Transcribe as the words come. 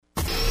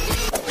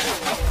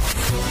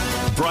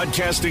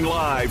Broadcasting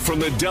live from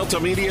the Delta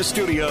Media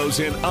Studios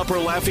in Upper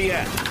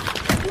Lafayette.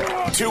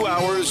 2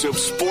 hours of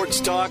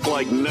sports talk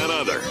like none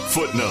other.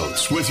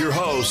 Footnotes with your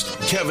host,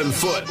 Kevin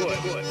Foote.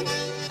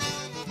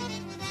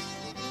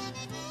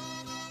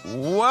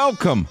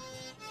 Welcome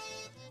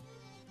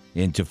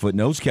into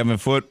Footnotes. Kevin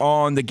Foote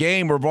on the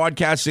game. We're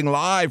broadcasting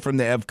live from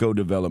the EFCO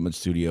Development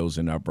Studios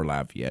in Upper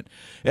Lafayette.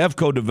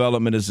 EFCO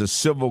Development is a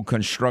civil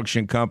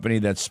construction company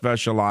that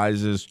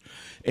specializes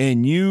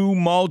in new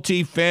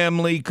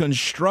multifamily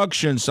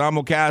construction.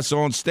 Simulcast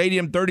on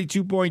Stadium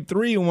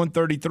 32.3 and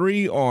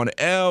 133 on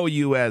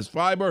LUS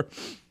Fiber.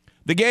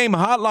 The game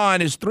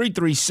hotline is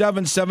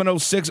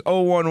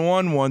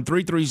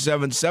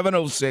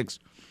 337-706-0111,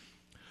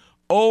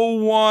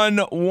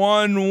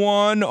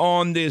 337-706-0111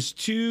 on this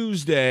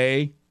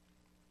Tuesday.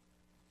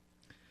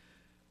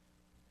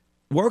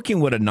 Working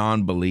with a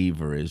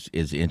non-believer is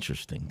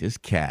interesting. This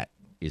cat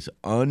is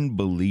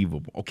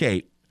unbelievable.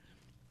 Okay,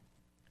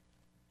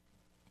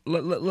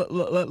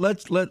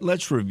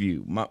 let's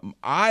review.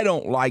 I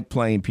don't like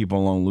playing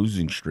people on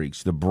losing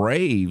streaks. The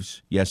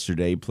Braves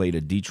yesterday played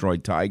a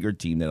Detroit Tiger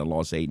team that had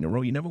lost 8 in a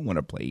row. You never want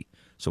to play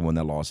someone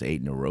that lost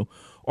 8 in a row.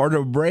 Are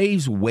the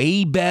Braves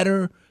way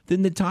better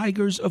than the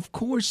Tigers? Of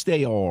course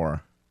they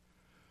are.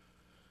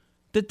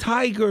 The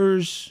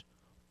Tigers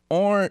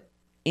aren't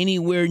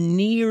anywhere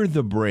near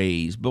the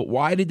Braves. But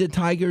why did the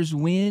Tigers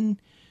win?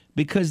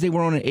 Because they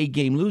were on an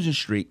 8-game losing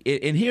streak.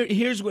 And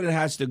here's what it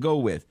has to go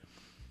with.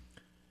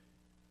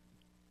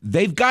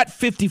 They've got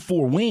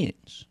 54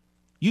 wins.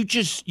 You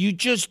just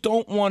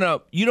don't want to.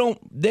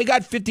 They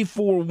got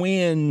 54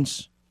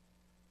 wins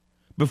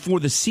before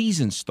the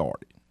season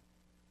started.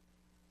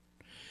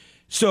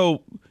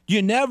 So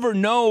you never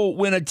know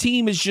when a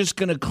team is just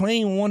going to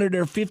claim one of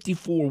their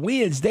 54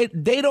 wins. They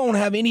don't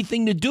have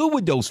anything to do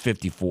with those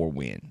 54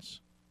 wins.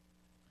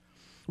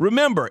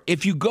 Remember,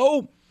 if you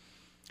go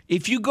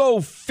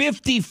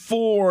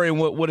 54 and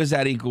what does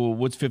that equal?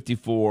 What's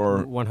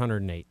 54?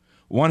 108.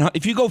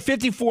 If you go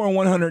 54 and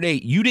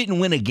 108, you didn't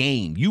win a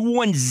game. You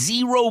won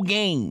 0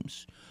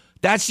 games.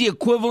 That's the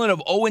equivalent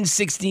of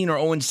 0-16 or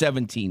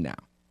 0-17 now.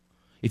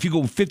 If you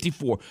go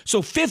 54.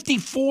 So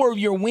 54 of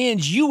your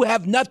wins you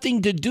have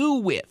nothing to do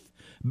with.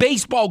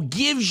 Baseball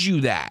gives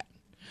you that.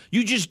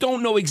 You just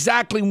don't know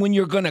exactly when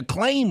you're going to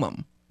claim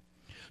them.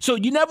 So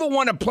you never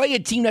want to play a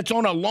team that's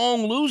on a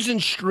long losing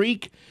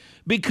streak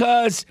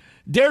because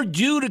they're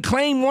due to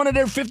claim one of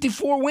their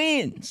 54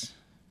 wins.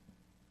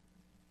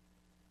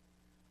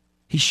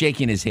 He's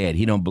shaking his head.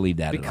 He don't believe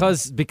that at all.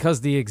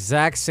 Because the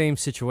exact same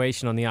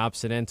situation on the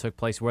opposite end took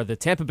place where the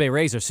Tampa Bay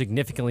Rays are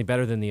significantly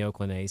better than the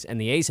Oakland A's,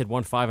 and the A's had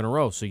won 5 in a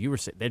row, so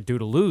they're due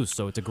to lose,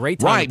 so it's a great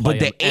time to play but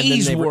the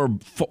A's were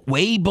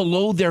way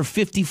below their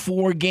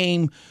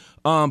 54-game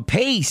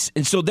pace,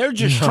 and so they're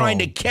just trying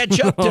to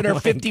catch up to their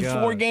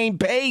 54-game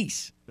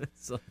pace.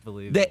 That's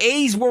unbelievable. The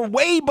A's were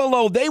way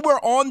below. They were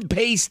on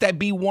pace to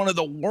be one of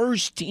the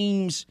worst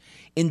teams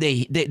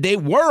they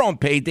were on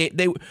pace.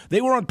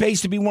 They were on pace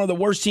to be one of the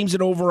worst teams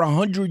in over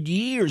 100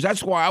 years.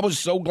 That's why I was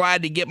so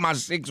glad to get my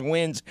 6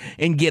 wins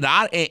and get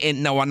out.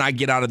 And no, not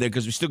get out of there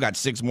because we still got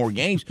 6 more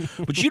games.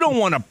 But you don't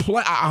want to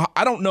play.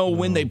 I don't know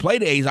when they play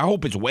the A's. I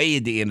hope it's way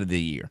at the end of the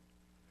year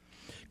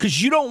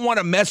because you don't want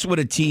to mess with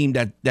a team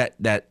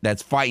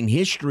that's fighting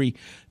history.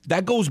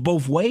 That goes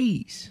both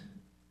ways.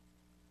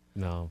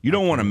 No. You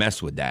don't want to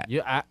mess with that.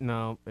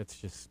 No, it's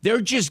just...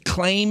 They're just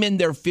claiming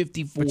their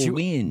 54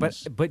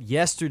 wins. But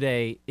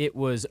yesterday, it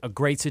was a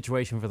great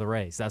situation for the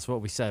Rays. That's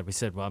what we said. We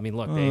said, well, I mean,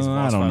 look, the A's have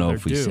lost I don't know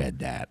if we said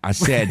that. I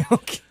said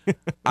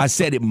I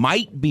said it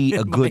might be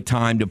a good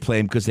time to play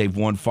them because they've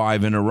won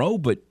 5 in a row,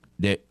 but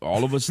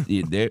all of us...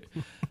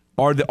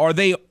 Are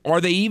they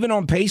even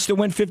on pace to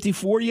win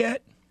 54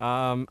 yet?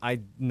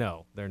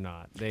 No, they're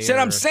not.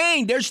 I'm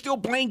saying they're still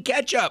playing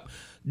catch-up.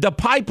 The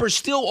Piper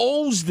still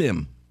owes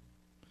them.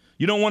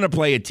 You don't want to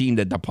play a team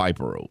that the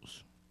Piper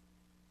owes.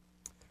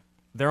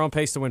 They're on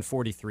pace to win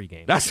 43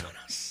 games. That's what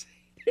I'm saying.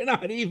 They're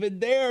not even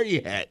there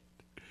yet.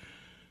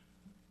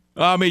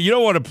 I mean, you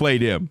don't want to play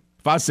them.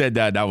 If I said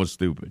that, that was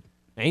stupid.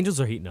 Angels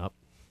are heating up.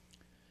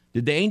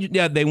 Did the Angels?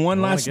 Yeah, they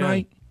won last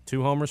night.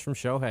 2 homers from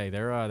Shohei.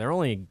 They're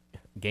only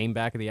a game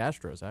back of the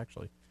Astros,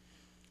 actually.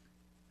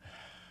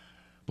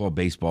 Well,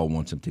 baseball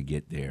wants them to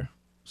get there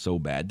so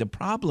bad. The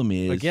problem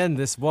is again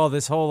this whole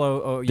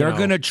they're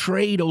going to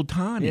trade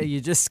Ohtani. Yeah,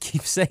 you just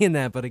keep saying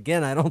that, but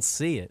again, I don't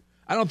see it.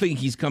 I don't think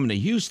he's coming to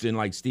Houston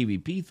like Stevie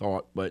P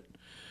thought, but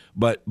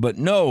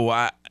no,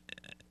 I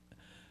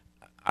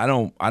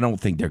don't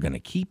think they're going to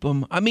keep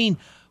him. I mean,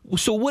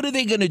 so what are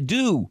they going to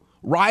do?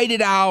 Ride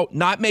it out,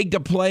 not make the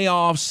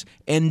playoffs,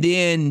 and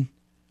then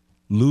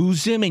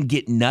lose him and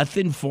get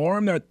nothing for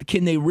him?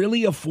 Can they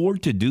really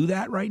afford to do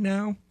that right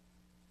now?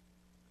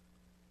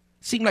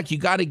 Seem like you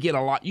got to get a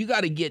lot. You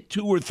got to get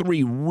 2 or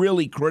 3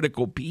 really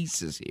critical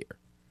pieces here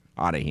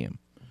out of him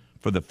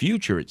for the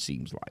future, it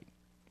seems like.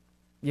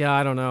 Yeah,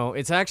 I don't know.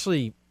 It's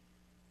actually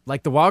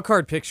like the wild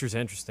card picture is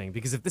interesting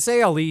because if this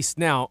AL East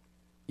now,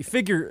 you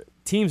figure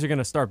teams are going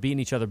to start beating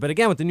each other. But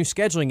again, with the new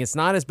scheduling, it's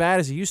not as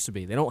bad as it used to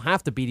be. They don't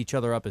have to beat each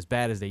other up as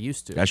bad as they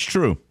used to. That's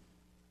true.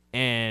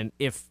 And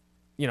if,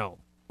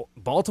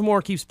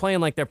 Baltimore keeps playing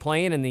like they're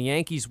playing and the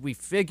Yankees, we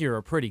figure,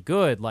 are pretty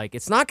good, like,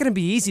 it's not going to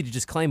be easy to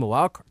just claim a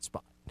wild card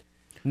spot.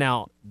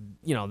 Now,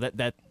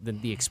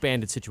 the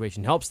expanded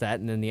situation helps that,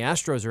 and then the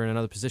Astros are in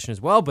another position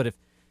as well. But if,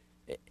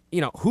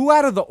 who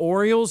out of the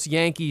Orioles,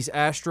 Yankees,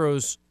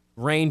 Astros,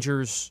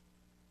 Rangers,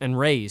 and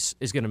Rays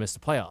is going to miss the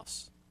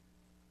playoffs?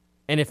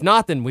 And if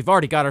not, then we've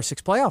already got our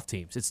 6 playoff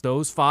teams. It's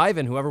those 5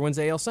 and whoever wins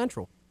AL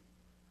Central.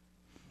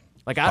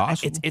 Like,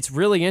 it's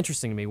really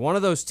interesting to me. One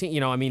of those teams,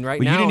 right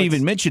now. You didn't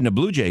even mention the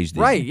Blue Jays, did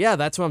you? Right, yeah,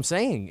 that's what I'm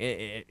saying.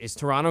 Is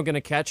Toronto going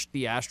to catch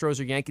the Astros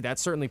or Yankee?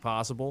 That's certainly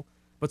possible.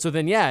 But so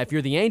then, yeah, if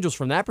you're the Angels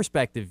from that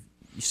perspective,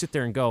 you sit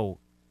there and go,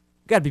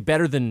 you got to be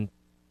better than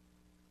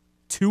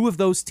 2 of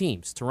those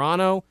teams.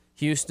 Toronto,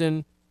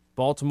 Houston,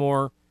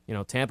 Baltimore,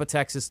 Tampa,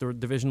 Texas, the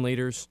division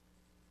leaders.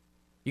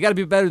 You got to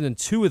be better than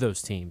 2 of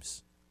those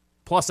teams.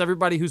 Plus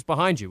everybody who's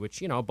behind you,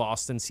 which,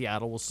 Boston,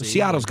 Seattle, we'll see.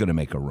 Seattle's going to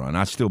make a run.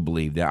 I still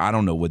believe that. I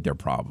don't know what their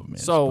problem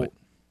is. So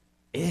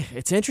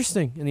it's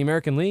interesting in the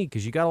American League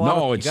because you got a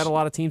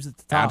lot of teams at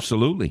the top.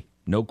 Absolutely.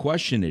 No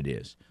question it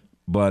is.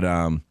 But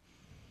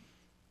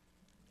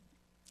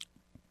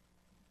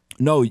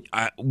no,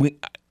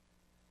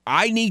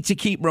 I need to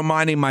keep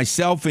reminding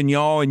myself and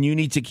y'all, and you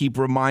need to keep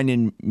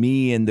reminding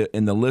me and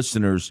the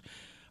listeners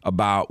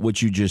about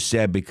what you just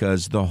said,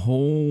 because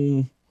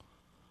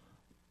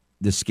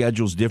the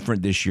schedule's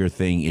different this year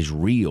thing is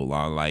real.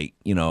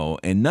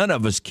 And none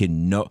of us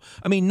can know.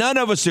 I mean, none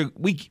of us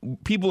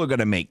people are going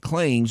to make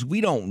claims.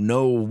 We don't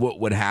know what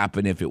would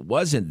happen if it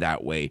wasn't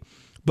that way.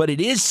 But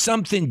it is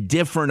something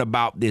different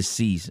about this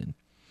season.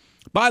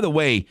 By the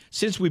way,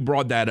 since we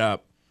brought that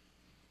up,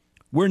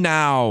 we're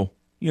now,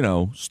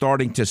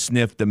 starting to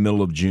sniff the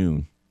middle of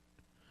June.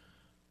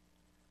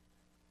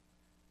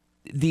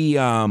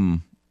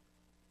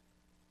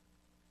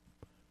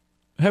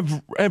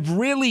 Have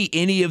really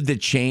any of the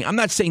change? I'm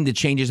not saying the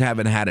changes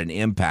haven't had an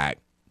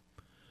impact,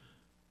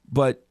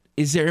 but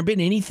is there been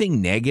anything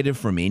negative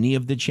from any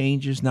of the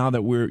changes now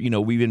that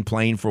we've been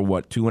playing for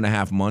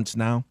 2.5 months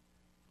now?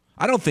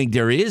 I don't think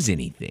there is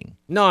anything.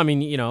 No, I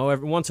mean,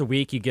 every once a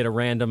week you get a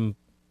random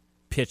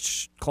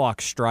pitch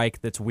clock strike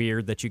that's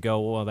weird that you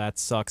go, well, that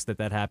sucks that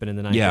happened in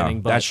the ninth inning.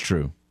 Yeah, that's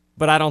true.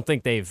 But I don't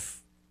think I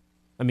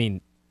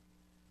don't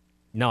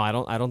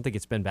think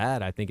it's been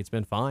bad. I think it's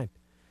been fine.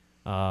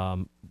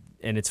 And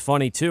it's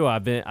funny too.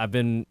 I've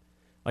been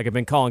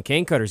calling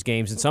cane cutters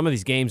games, and some of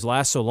these games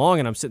last so long,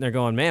 and I'm sitting there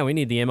going, man, we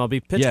need the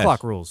MLB pitch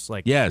clock rules.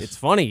 It's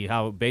funny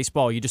how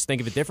baseball, you just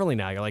think of it differently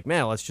now. You're like,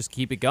 man, let's just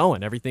keep it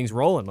going. Everything's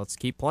rolling. Let's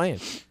keep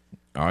playing.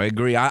 I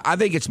agree. I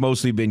think it's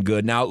mostly been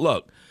good. Now,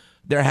 look,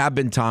 there have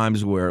been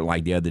times where,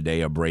 like the other day,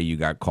 Abreu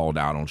got called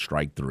out on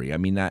strike 3. I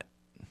mean, I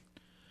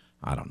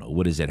don't know.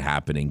 What does it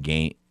happen in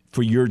game?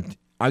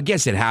 I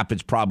guess it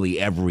happens probably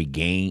every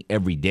game,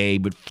 every day,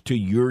 but to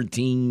your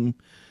team,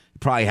 it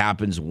probably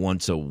happens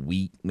once a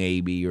week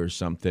maybe or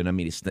something. I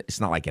mean, it's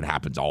not like it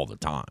happens all the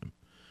time.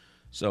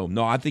 So,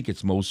 no, I think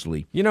it's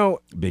mostly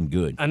been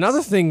good.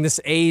 Another thing, this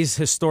A's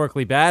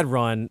historically bad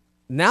run,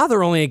 now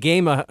they're only a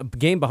game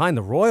behind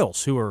the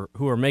Royals, who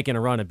are making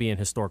a run at being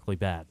historically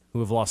bad, who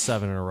have lost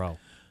 7 in a row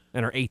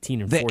and are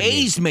 18-48. The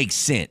A's make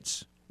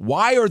sense.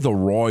 Why are the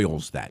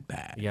Royals that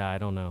bad? Yeah, I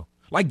don't know.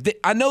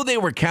 I know they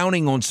were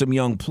counting on some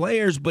young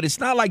players, but it's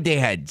not like they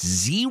had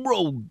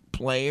 0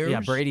 players.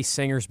 Yeah, Brady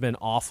Singer's been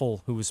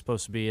awful, who was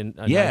supposed to be a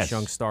nice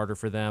young starter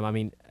for them. I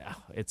mean,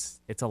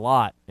 it's a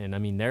lot, and I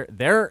mean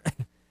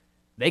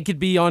they could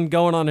be going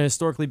on a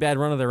historically bad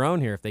run of their own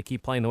here if they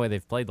keep playing the way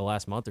they've played the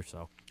last month or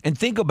so. And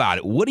think about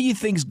it. What do you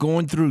think's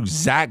going through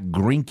Zach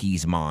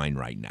Greinke's mind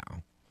right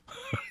now?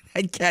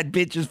 That cat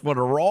pitches for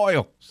the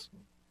Royals.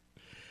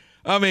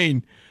 I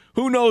mean,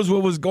 who knows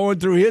what was going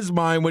through his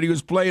mind when he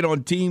was playing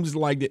on teams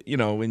like,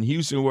 in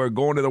Houston where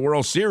going to the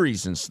World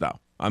Series and stuff.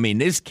 I mean,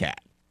 this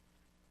cat,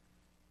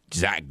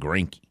 Zach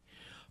Greinke.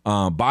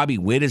 Bobby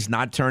Witt has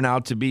not turned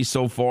out to be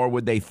so far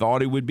what they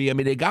thought he would be. I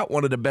mean, they got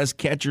one of the best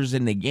catchers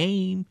in the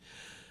game.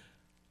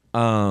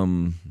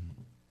 The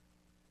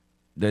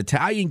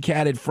Italian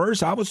cat at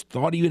first, I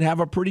thought he would have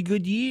a pretty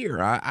good year.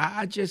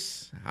 I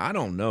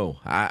don't know.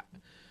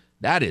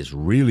 That is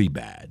really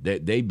bad.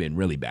 They've been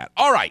really bad.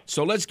 All right,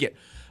 so let's get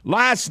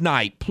last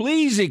night.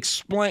 Please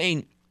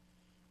explain.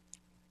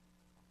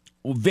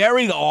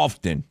 Very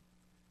often,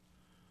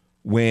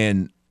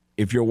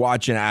 if you're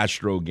watching an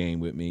Astro game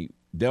with me,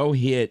 they'll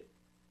hit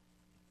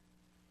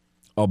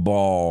a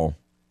ball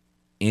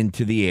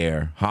into the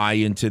air, high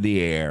into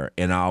the air,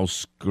 and I'll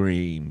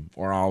scream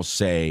or I'll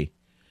say,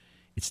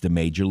 it's the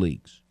major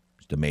leagues.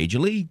 It's the major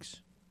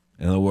leagues.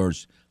 In other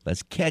words,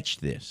 let's catch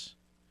this.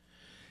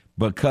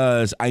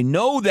 Because I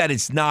know that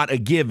it's not a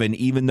given,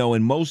 even though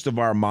in most of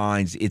our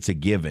minds it's a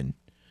given.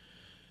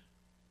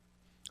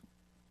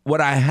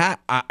 What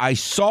I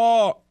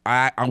saw,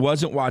 I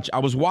wasn't watching. I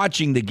was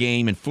watching the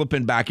game and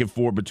flipping back and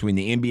forth between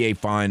the NBA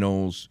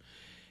Finals,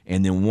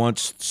 and then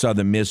once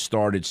Southern Miss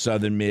started,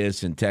 Southern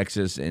Miss and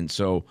Texas, and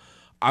so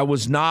I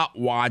was not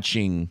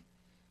watching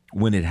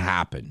when it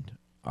happened.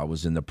 I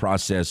was in the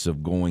process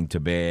of going to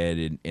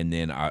bed, and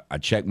then I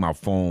checked my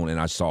phone, and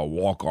I saw a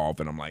walk-off,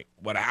 and I'm like,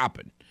 what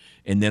happened?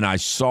 And then I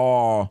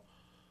saw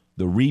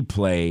the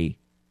replay,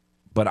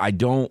 but I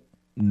don't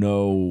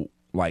know,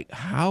 like,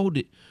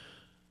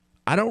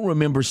 I don't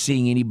remember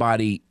seeing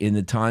anybody in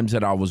the times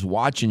that I was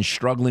watching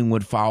struggling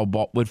with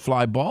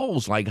fly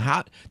balls. Like,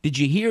 how did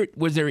you hear it?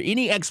 Was there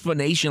any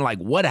explanation, like,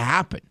 what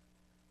happened?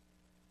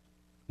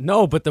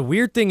 No, but the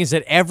weird thing is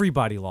that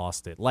everybody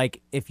lost it.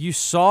 Like, if you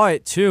saw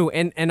it too,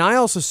 and I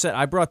also said,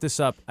 I brought this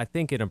up, I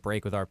think in a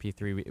break with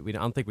RP3, I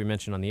don't think we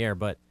mentioned on the air,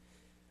 but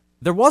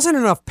there wasn't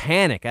enough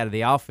panic out of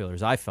the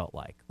outfielders, I felt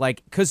like.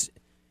 Like, because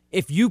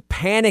if you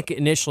panic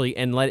initially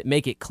and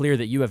make it clear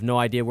that you have no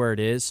idea where it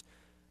is,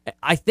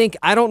 I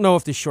don't know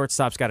if the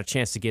shortstop's got a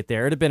chance to get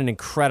there. It'd have been an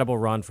incredible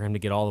run for him to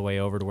get all the way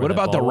over to where. What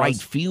about the right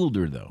was.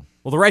 Fielder, though?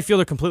 Well, the right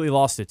fielder completely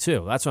lost it,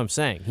 too. That's what I'm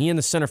saying. He and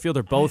the center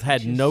fielder both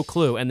had no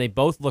clue, and they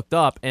both looked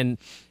up. And,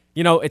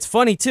 you know, it's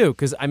funny, too,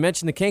 because I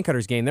mentioned the Cane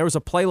Cutters game. There was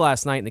a play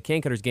last night in the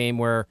Cane Cutters game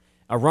where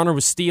a runner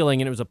was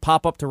stealing, and it was a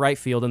pop-up to right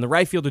field, and the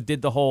right fielder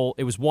did the whole,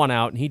 it was one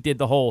out, and he did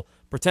the whole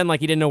pretend like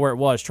he didn't know where it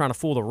was, trying to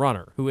fool the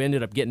runner, who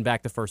ended up getting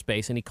back to first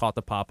base, and he caught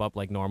the pop-up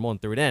like normal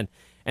and threw it in.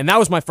 And that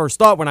was my first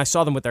thought when I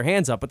saw them with their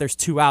hands up, but there's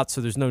 2 outs,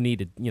 so there's no need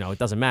to, it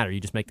doesn't matter.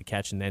 You just make the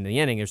catch and then in the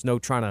inning. There's no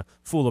trying to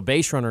fool a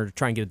base runner to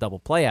try and get a double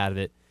play out of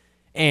it.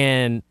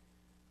 And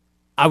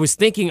I was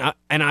thinking,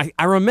 and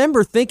I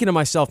remember thinking to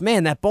myself,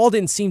 man, that ball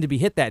didn't seem to be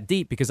hit that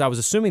deep because I was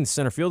assuming the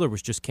center fielder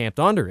was just camped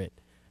under it.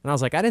 And I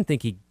was like, I didn't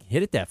think he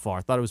hit it that far.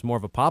 I thought it was more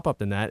of a pop-up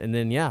than that. And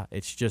then, yeah,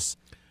 it's just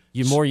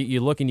you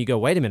look and you go,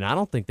 wait a minute, I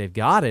don't think they've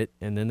got it.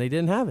 And then they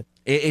didn't have it.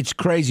 It's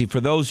crazy.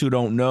 For those who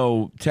don't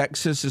know,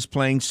 Texas is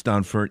playing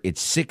Stunford.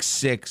 It's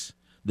 6-6,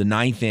 the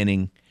 9th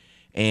inning,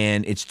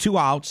 and it's 2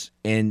 outs,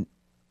 and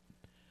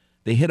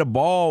they hit a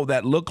ball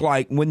that looked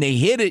like when they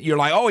hit it, you're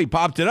like, oh, he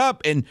popped it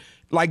up. And,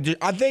 like,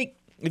 I think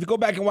if you go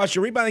back and watch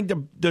the replay, I think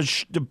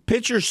the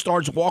pitcher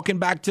starts walking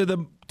back to the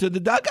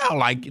dugout.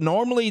 Like,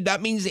 normally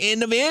that means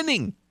end of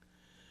inning.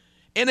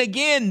 And,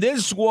 again,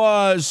 this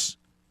was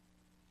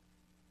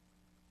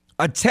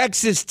a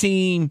Texas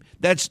team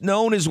that's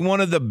known as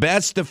one of the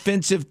best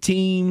defensive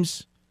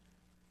teams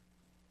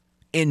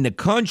in the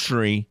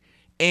country,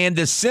 and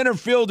the center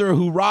fielder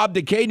who robbed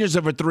the Cajuns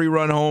of a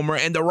 3-run homer,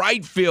 and the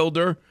right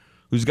fielder,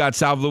 who's got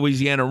South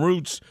Louisiana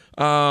roots,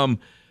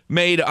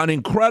 made an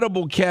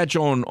incredible catch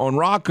on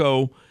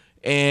Rocco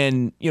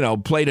and,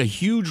 played a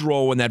huge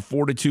role in that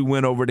 4-2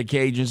 win over the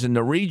Cajuns in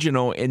the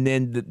regional, and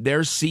then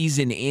their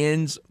season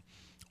ends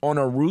on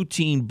a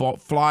routine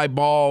fly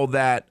ball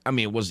that,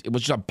 it was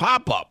just a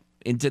pop-up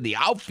into the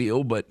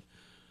outfield,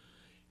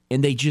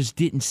 and they just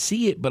didn't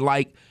see it. But,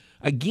 like,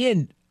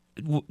 again,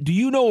 do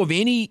you know of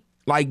any,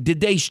 like,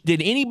 did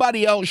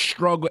anybody else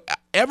struggle?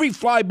 Every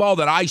fly ball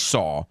that I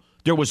saw,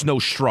 there was no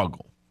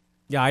struggle.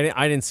 Yeah,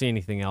 I didn't see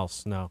anything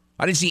else, no.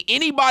 I didn't see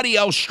anybody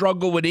else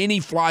struggle with any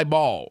fly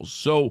balls.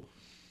 So,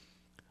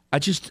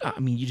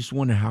 you just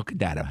wonder, how could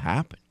that have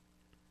happened?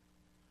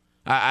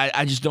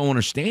 I just don't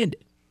understand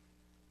it.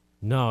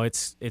 No,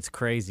 it's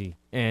crazy.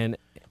 And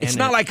it's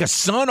not like a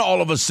sun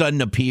all of a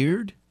sudden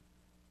appeared.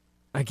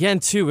 Again,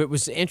 too, it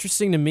was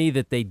interesting to me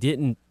that they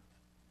didn't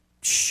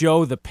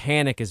show the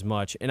panic as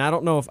much. And I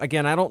don't know if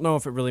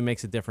it really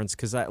makes a difference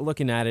because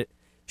looking at it,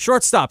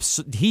 shortstop,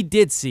 he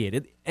did see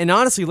it. And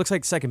honestly, it looks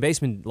like the second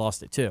baseman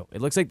lost it too. It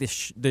looks like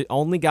the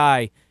only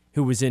guy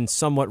who was in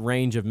somewhat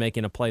range of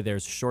making a play there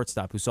is a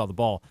shortstop who saw the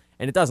ball.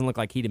 And it doesn't look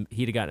like he'd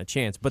have gotten a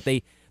chance. But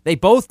they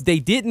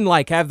didn't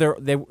like have their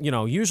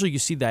usually you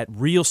see that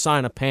real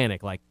sign of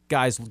panic, like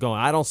guys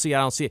going, I don't see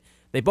it.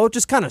 They both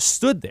just kind of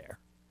stood there.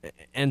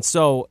 And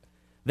so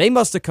they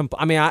must have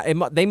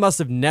they must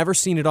have never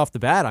seen it off the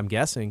bat, I'm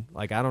guessing.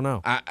 Like, I don't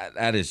know.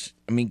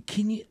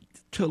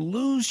 To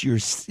lose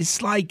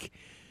it's like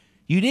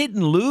you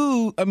didn't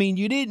lose.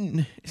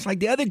 It's like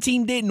the other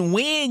team didn't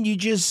win. You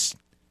just.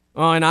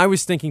 Oh, and I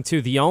was thinking,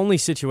 too, the only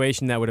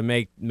situation that would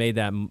have made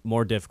that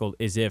more difficult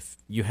is if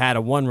you had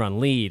a 1-run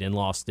lead and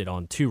lost it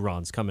on 2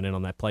 runs coming in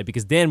on that play.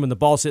 Because then when the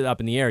ball's hit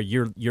up in the air,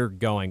 you're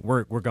going,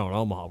 we're going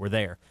Omaha, we're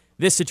there.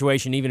 This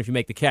situation, even if you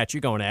make the catch,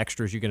 you're going to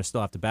extras, you're going to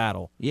still have to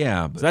battle.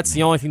 Yeah. So that's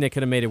the only thing that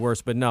could have made it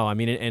worse. But no,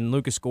 and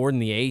Lucas Gordon,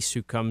 the ace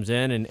who comes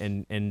in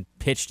and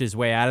pitched his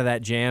way out of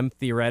that jam,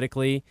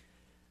 theoretically,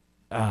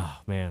 oh,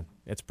 man,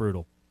 it's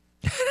brutal.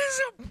 It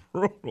is a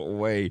brutal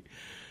way.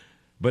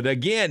 But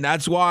again,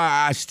 that's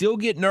why I still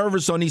get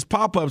nervous on these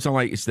pop-ups. I'm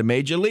like, it's the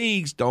major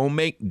leagues.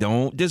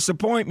 Don't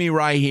disappoint me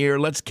right here.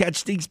 Let's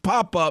catch these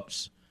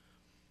pop-ups.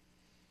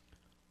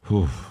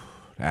 Whew,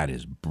 that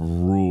is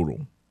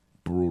brutal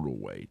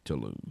way to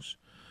lose.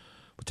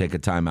 We'll take a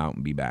timeout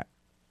and be back.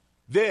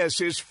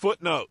 This is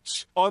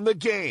Footnotes on the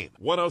Game.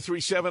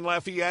 103.7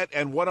 Lafayette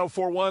and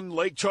 104.1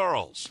 Lake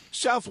Charles.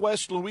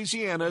 Southwest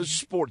Louisiana's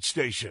sports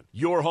station.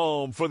 Your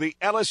home for the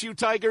LSU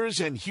Tigers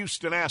and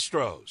Houston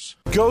Astros.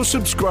 Go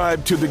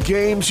subscribe to the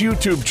Game's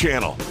YouTube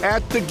channel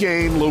at The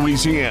Game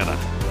Louisiana.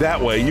 That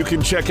way you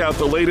can check out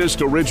the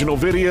latest original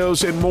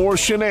videos and more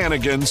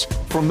shenanigans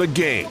from the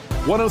game.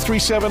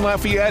 103.7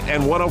 Lafayette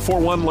and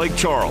 104.1 Lake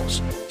Charles,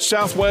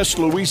 Southwest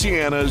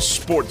Louisiana's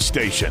sports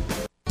station.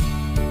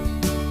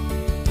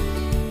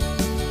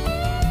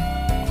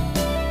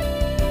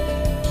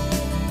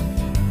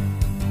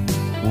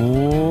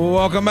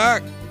 Welcome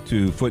back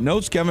to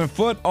Footnotes. Kevin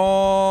Foote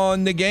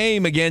on the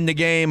game. Again, the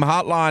game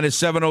hotline is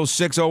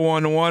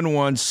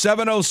 706-0111.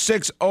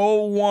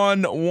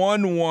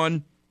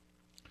 706-0111.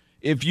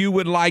 If you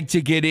would like to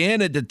get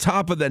in at the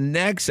top of the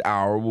next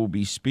hour, we'll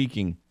be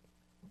speaking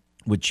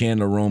with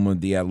Chandler Roma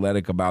of The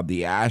Athletic about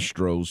the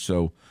Astros.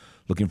 So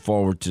looking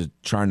forward to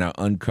trying to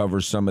uncover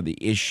some of the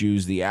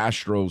issues the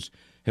Astros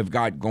have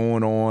got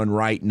going on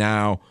right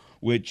now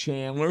with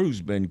Chandler,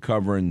 who's been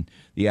covering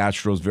the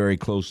Astros very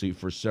closely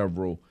for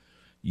several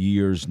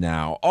years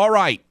now. All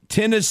right,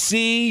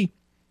 Tennessee.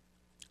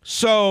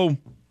 So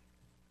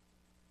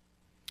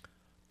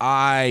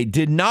I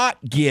did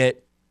not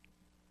get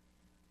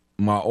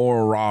my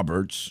Oral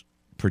Roberts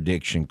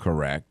prediction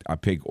correct. I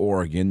picked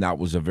Oregon. That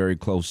was a very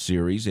close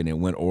series, and it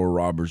went Oral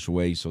Roberts'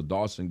 way, so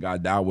Dawson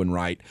got that one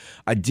right.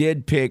 I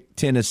did pick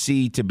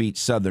Tennessee to beat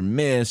Southern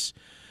Miss.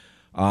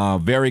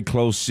 Very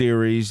close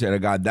series, and I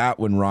got that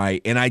one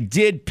right. And I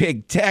did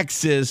pick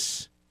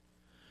Texas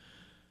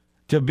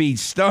to beat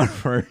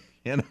Stanford.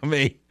 And, I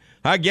mean,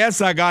 I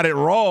guess I got it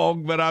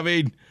wrong, but, I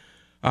mean,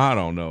 I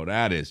don't know.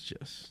 That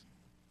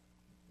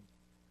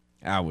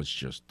was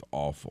just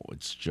awful.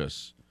 It's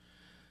just,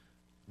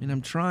 I mean,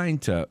 I'm trying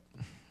to,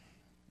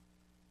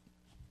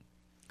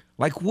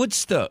 like,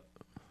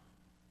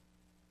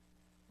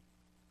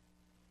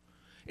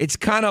 it's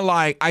kind of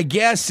like, I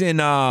guess in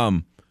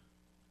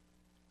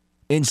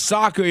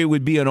soccer it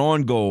would be an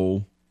on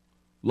goal.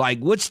 Like,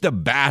 what's the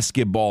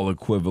basketball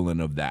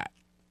equivalent of that?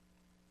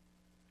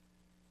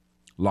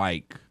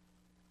 Like,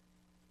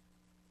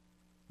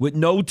 with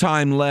no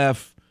time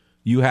left,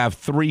 you have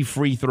 3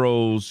 free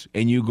throws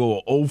and you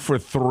go 0 for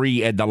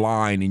 3 at the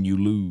line and you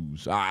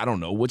lose. I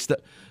don't know. What's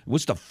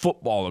the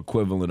football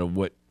equivalent of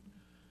what?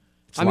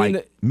 It's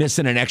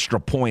missing an extra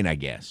point, I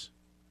guess.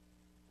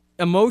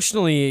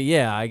 Emotionally,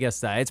 yeah, I guess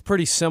that. It's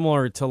pretty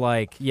similar to,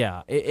 like,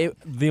 yeah,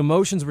 the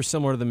emotions were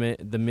similar to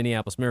the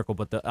Minneapolis Miracle,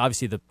 but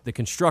obviously the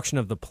construction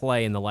of the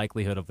play and the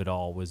likelihood of it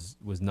all was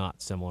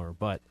not similar.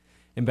 But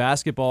in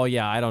basketball,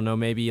 yeah, I don't know,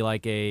 maybe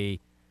like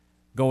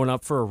going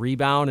up for a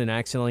rebound and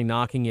accidentally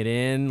knocking it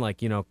in,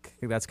 like, you know,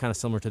 that's kind of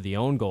similar to the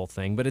own goal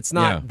thing. But it's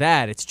not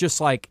that. It's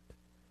just like,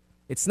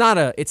 it's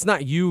not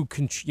you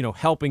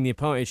helping the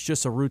opponent. It's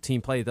just a routine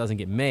play that doesn't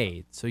get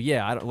made. So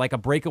yeah, like a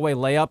breakaway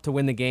layup to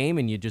win the game,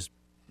 and you just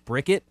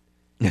brick it,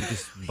 you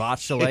just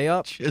botch the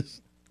layup.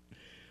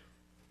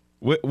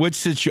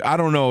 I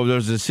don't know. There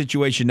was a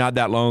situation not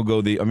that long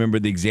ago. I remember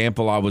the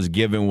example I was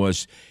given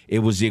was it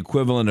was the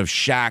equivalent of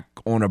Shaq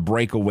on a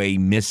breakaway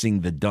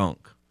missing the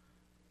dunk.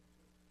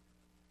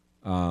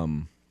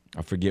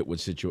 I forget what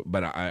situation,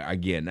 but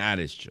again, that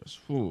is just,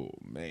 oh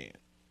man.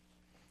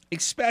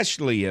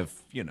 Especially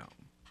if,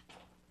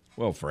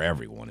 well, for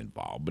everyone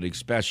involved, but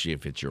especially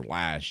if it's your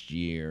last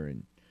year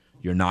and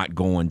you're not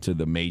going to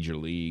the major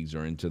leagues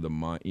or into the,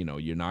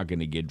 you're not going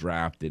to get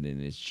drafted,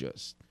 and it's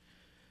just,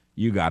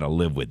 you got to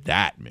live with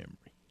that memory.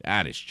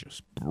 That is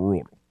just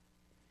brutal.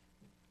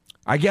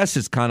 I guess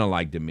it's kind of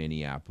like the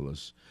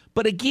Minneapolis.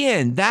 But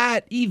again,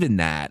 that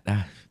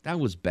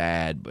was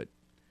bad, but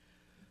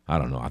I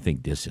don't know. I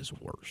think this is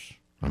worse.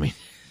 I mean,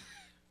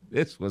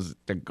 this was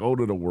to go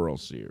to the World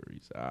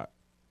Series.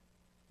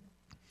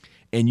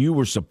 And you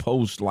were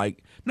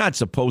not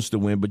supposed to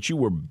win, but you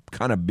were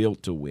kind of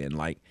built to win.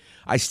 Like,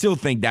 I still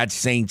think that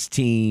Saints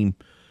team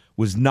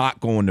was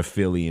not going to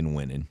Philly and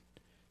winning.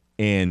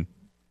 And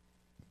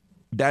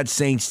that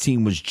Saints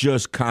team was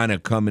just kind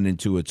of coming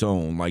into its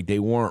own. Like, they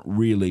weren't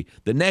really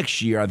 – the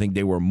next year, I think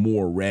they were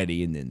more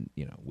ready. And then,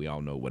 we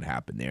all know what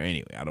happened there.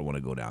 Anyway, I don't want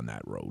to go down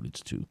that road.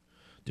 It's too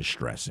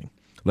distressing.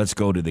 Let's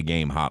go to the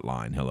game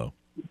hotline. Hello.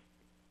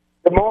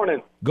 Good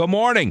morning. Good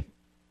morning.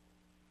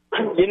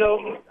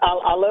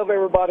 I love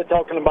everybody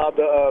talking about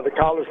the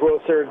College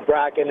World Series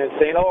bracket and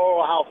saying,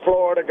 oh, how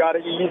Florida got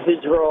an easy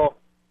draw.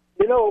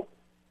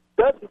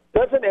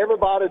 Doesn't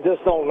everybody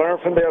just don't learn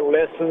from their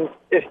lessons?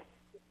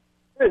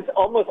 It's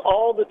almost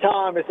all the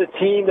time it's a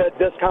team that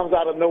just comes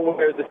out of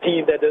nowhere. It's a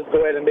team that just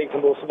go ahead and makes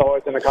the most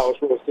noise in the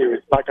College World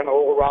Series, like an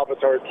Oral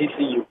Roberts or a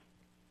TCU.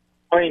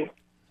 I mean,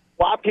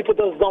 why people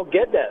just don't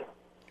get that?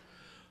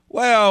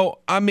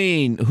 Well, I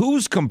mean,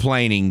 who's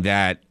complaining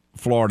that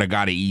Florida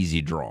got an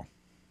easy draw?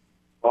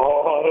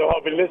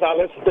 Oh, I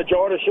listened to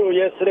Jordan's show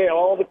yesterday.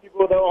 All the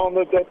people that were on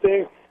the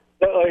thing,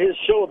 his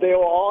show,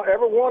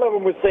 every one of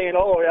them was saying,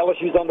 "Oh,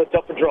 LSU's on the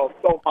tougher draw."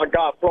 Oh my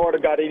God, Florida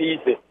got it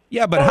easy.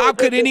 Yeah, but how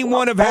could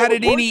anyone have had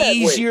it any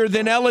easier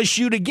than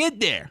LSU to get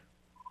there?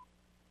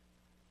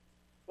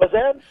 What's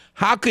that?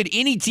 How could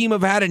any team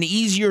have had an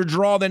easier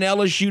draw than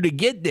LSU to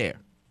get there?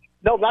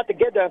 No, not to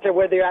get there. I say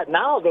where they're at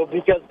now, though,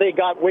 because they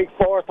got Wake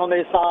Forest on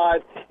their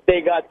side,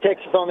 they got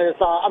Texas on their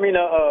side. I mean,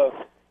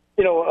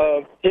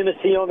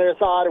 Tennessee on their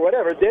side or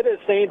whatever. They're the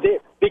same thing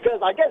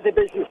because I guess they're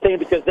basically saying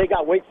because they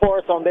got Wake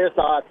Forest on their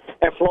side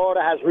and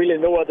Florida has really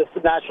no other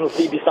national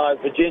team besides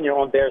Virginia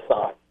on their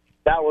side.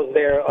 That was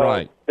their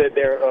right.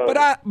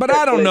 But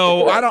I don't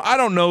know. I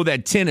don't know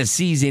that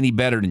Tennessee's any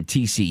better than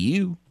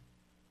TCU.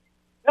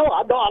 No,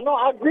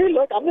 I agree.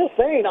 Look, I'm just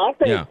saying. I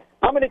think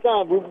how many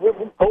times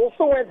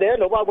Coastal went there?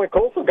 When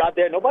Coastal got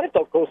there, nobody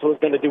thought Coastal was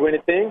going to do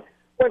anything.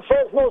 When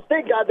Fresno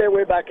State got there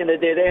way back in the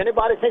day, did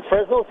anybody think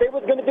Fresno State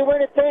was going to do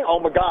anything?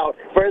 Oh, my God.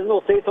 Fresno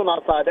State's on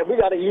our side. We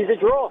got an easy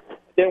draw.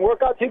 Didn't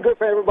work out too good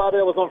for everybody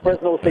that was on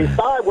Fresno State's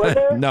side, was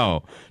there?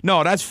 No,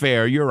 that's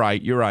fair. You're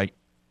right.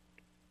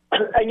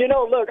 And,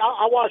 look,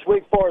 I watched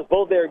Wake Forest,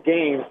 both their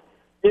games.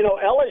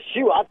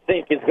 LSU, I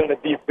think, is going to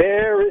be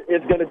very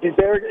good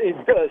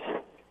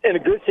in a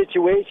good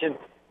situation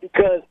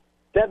because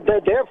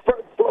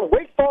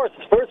Wake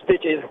Forest's first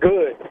pitch is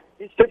good.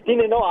 He's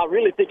 15-0. I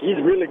really think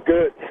he's really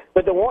good.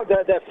 But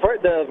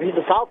he's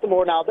a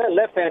sophomore now. That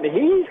left-hander,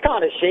 he's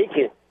kind of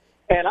shaky.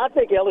 And I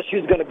think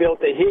LSU's going to be able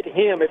to hit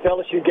him if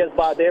LSU gets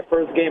by their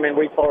first game and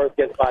Wake Forest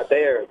gets by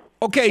theirs.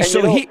 Okay, and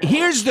so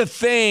here's the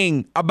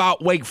thing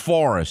about Wake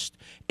Forest.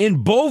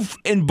 In both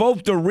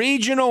the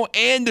regional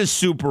and the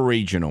super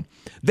regional,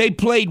 they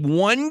played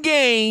one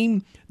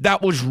game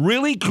that was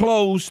really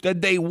close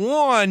that they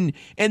won,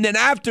 and then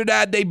after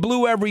that they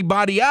blew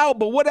everybody out.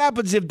 But what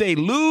happens if they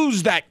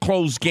lose that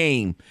close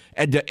game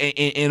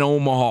in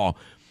Omaha?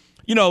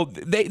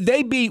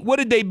 They beat. What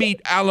did they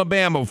beat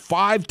Alabama?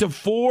 5-4,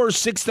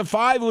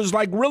 6-5. It was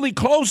like really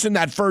close in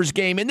that first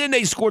game, and then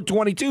they scored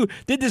 22.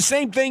 Did the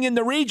same thing in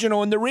the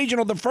regional. In the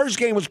regional, the first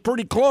game was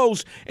pretty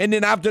close, and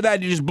then after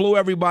that, you just blew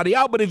everybody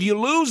out. But if you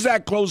lose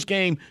that close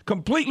game,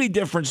 completely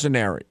different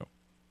scenario.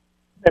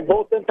 And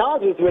both them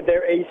times was with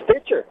their ace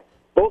pitcher.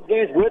 Both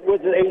games was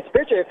the ace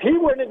pitcher. If he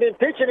wouldn't have been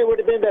pitching, it would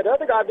have been that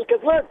other guy.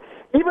 Because look,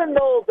 even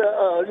though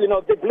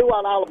they blew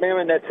out Alabama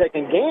in that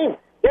second game.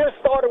 Their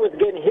starter was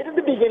getting hit at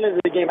the beginning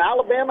of the game.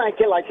 Alabama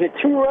hit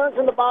 2 runs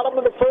in the bottom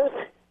of the first,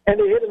 and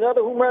they hit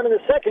another home run in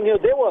the second.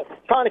 They were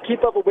trying to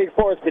keep up with Wake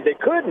Forest, but they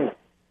couldn't.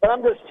 But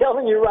I'm just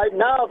telling you right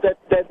now that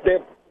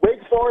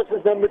Wake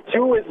Forest's number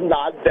 2 is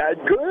not that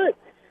good.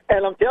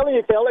 And I'm telling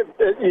you, fella,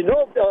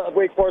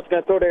 Wake Forest is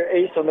going to throw their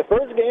ace on the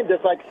first game,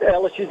 just like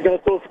LSU's going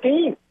to throw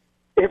scheme.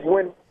 If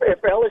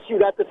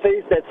LSU got to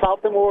face that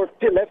sophomore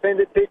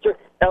left-handed pitcher,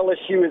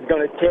 LSU is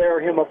going to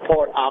tear him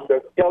apart. I'm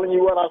just telling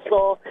you what I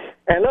saw.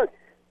 And look.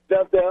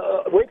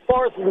 The Wake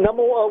Forest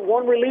number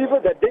one reliever,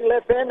 that big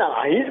left hand,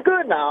 he's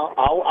good now.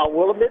 I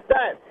will admit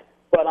that.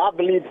 But I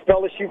believe if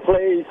LSU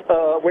plays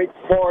Wake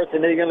Forest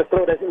and they're going to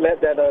throw that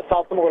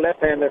sophomore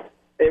left-hander,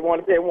 it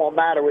won't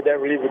matter with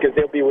that reliever because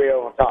they'll be way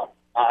on top.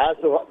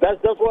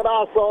 That's just what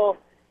I saw,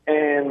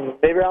 and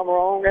maybe I'm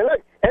wrong. And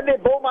look, and they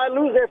both might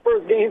lose their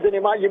first games, and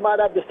you might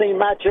have the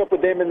same matchup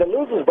with them in the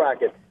losers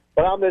bracket.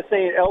 But I'm just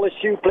saying,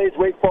 LSU plays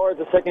Wake Forest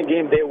the second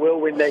game. They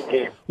will win that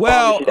game.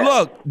 Well,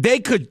 look, they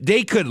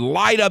could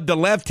light up the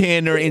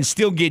left-hander and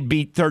still get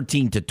beat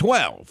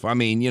 13-12. I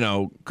mean,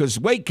 because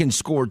Wake can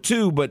score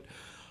too. But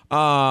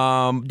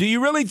do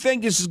you really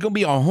think this is going to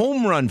be a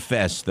home run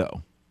fest,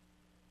 though?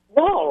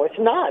 No, it's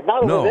not.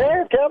 Not over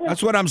there, Kevin.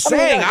 That's what I'm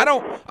saying. I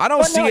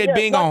don't see it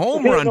being a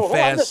home run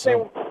fest.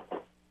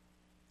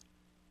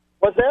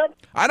 What's that?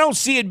 I don't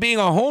see it being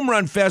a home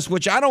run fest,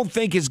 which I don't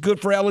think is good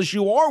for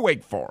LSU or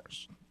Wake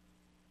Forest.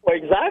 Well,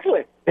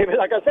 exactly.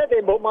 Like I said, they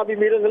both might be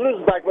meeting the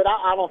losers back, but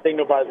I don't think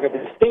nobody's going to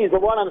be steams.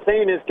 But what I'm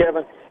saying is,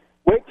 Kevin,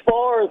 Wake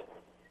Forest,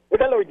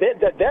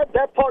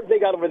 that park they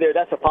got over there,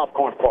 that's a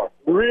popcorn park.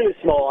 Really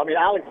small. I mean,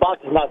 Alex Box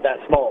is not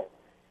that small.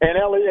 And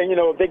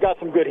they got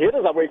some good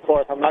hitters at Wake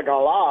Forest, I'm not going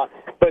to lie.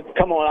 But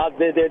come on,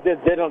 they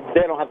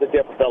don't have the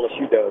depth that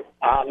LSU does.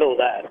 I know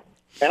that.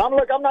 And I'm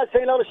not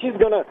saying LSU's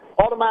going to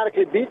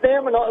automatically beat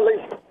them,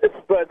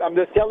 but I'm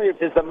just telling you,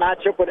 if it's a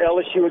matchup with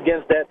LSU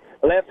against that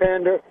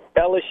left-hander,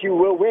 LSU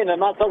will win. I'm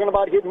not talking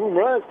about hitting home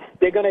runs.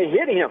 They're going to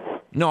hit him.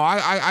 No,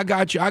 I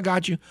got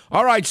you.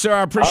 All right, sir,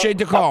 I appreciate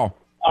the call.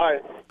 All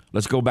right.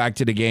 Let's go back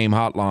to the game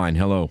hotline.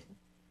 Hello.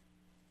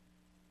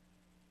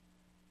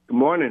 Good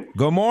morning.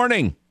 Good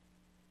morning.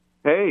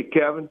 Hey,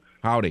 Kevin.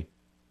 Howdy.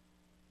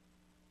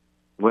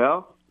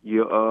 Well,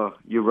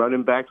 your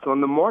running back's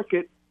on the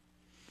market.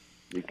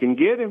 You can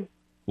get him.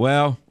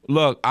 Well,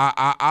 look,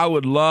 I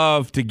would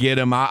love to get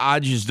him. I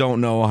just don't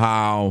know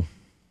how.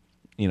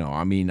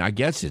 I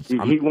guess it's.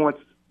 He wants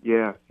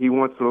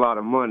a lot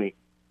of money.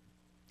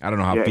 I don't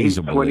know how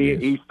feasible it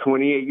is. He's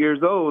 28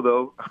 years old,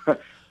 though.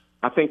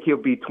 I think he'll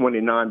be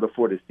 29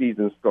 before the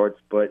season starts.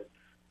 But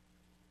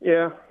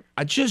yeah,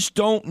 I just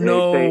don't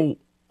know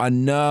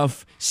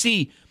enough.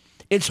 See,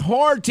 it's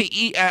hard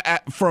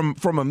to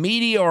from a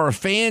media or a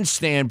fan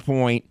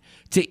standpoint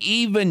to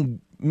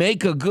even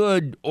make a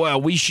good,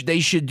 they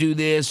should do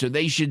this or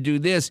they should do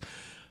this.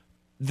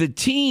 The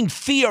team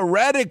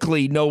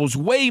theoretically knows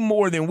way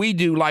more than we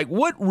do. Like,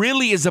 what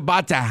really is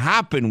about to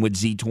happen with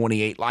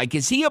Z28? Like,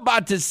 is he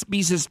about to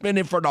be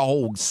suspended for the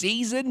whole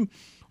season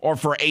or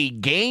for 8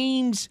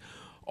 games?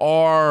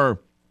 Or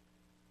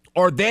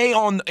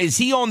Is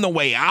he on the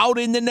way out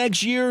in the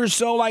next year or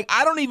so? Like,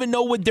 I don't even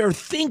know what they're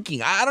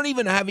thinking. I don't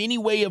even have any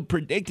way of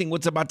predicting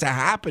what's about to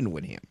happen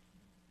with him.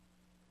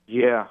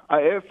 Yeah,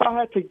 if I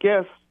had to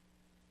guess,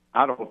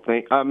 I don't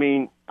think. I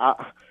mean,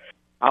 I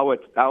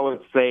would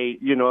say,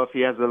 if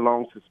he has a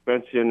long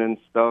suspension and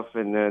stuff,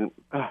 and then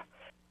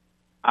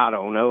I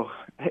don't know.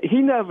 He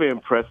never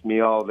impressed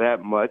me all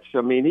that much.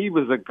 I mean, he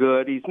was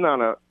he's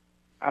not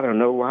I don't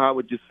know, how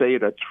would you say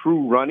it, a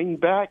true running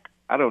back?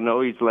 I don't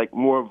know. He's like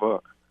more of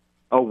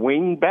a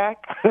wing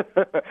back,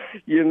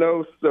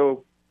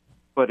 so.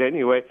 But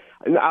anyway,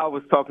 I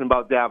was talking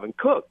about Dalvin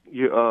Cook.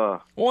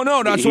 Well,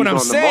 no, that's what I'm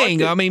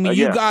saying. I mean,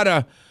 you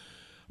gotta,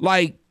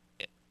 I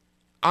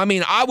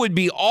would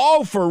be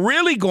all for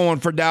really going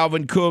for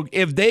Dalvin Cook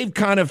if they've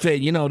kind of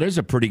said, there's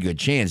a pretty good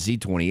chance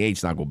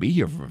Z28's not going to be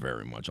here for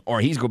very much,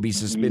 or he's going to be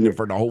suspended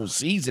for the whole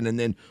season, and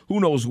then who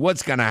knows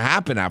what's going to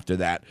happen after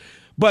that.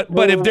 But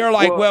if they're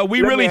like,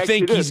 we really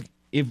think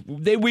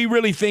we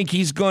really think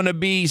he's going to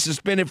be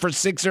suspended for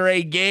 6 or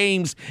 8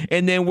 games,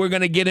 and then we're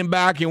going to get him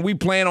back, and we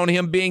plan on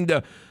him being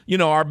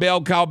our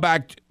bell cow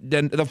back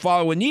then the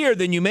following year,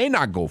 then you may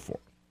not go for it.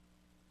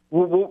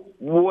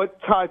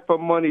 What type of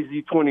money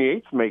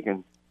Z28's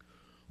making?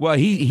 Well,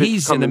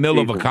 he's in the middle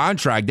of a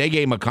contract. They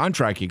gave him a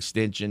contract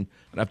extension.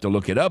 I'd have to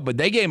look it up, but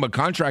they gave him a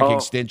contract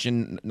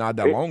extension not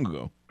that long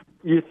ago.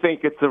 You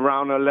think it's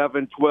around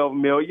 11, 12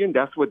 million?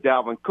 That's what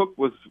Dalvin Cook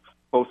was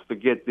supposed to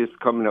get this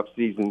coming up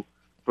season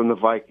from the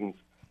Vikings,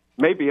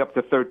 maybe up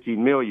to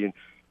 13 million.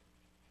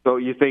 So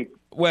you think?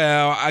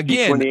 Well,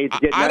 again,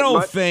 I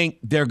don't think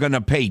they're going to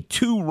pay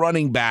 2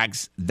 running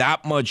backs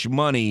that much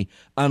money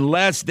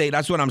unless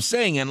that's what I'm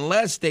saying,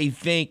 unless they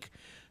think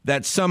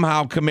that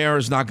somehow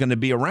Kamara's not going to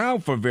be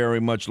around for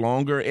very much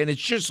longer. And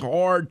it's just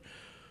hard.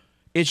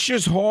 It's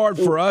just hard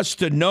for us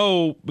to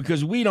know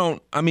because we don't.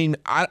 I mean,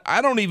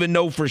 I don't even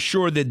know for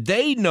sure that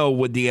they know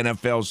what the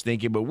NFL's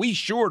thinking, but we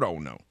sure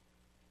don't know.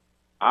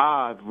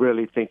 I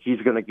really think he's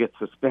going to get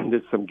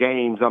suspended some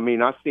games. I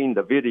mean, I've seen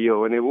the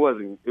video, and it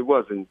wasn't.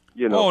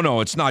 Oh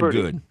no, it's not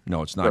pretty good.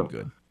 No, it's not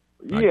good.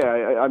 Not good.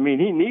 I mean,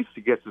 he needs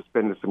to get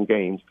suspended some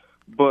games.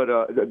 But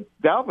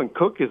Dalvin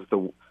Cook is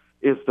the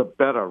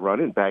better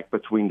running back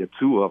between the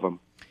two of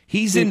them.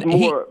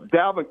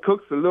 Dalvin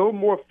Cook's a little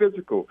more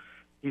physical.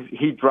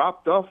 He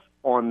dropped off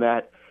on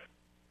that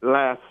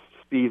last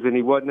season.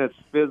 He wasn't as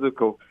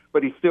physical,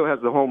 but he still has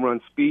the home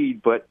run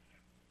speed. But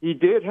he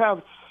did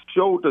have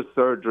shoulder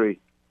surgery.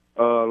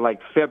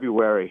 Like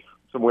February,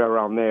 somewhere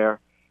around there.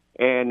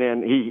 And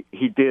then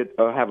he did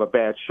have a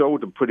bad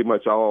shoulder pretty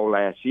much all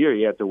last year.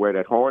 He had to wear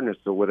that harness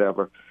or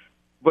whatever.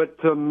 But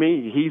to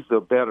me, he's a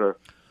better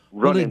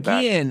running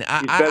back. Well, again,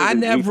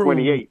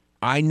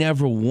 I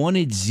never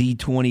wanted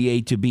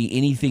Z28 to be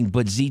anything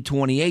but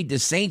Z28. The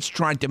Saints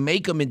tried to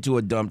make him into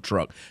a dump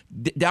truck.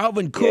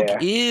 Dalvin Cook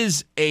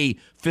is a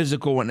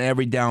physical and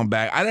every down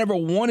back. I never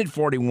wanted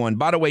 41.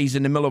 By the way, he's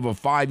in the middle of a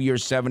 5-year,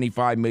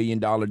 $75 million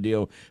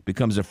deal,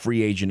 becomes a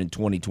free agent in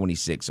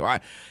 2026. So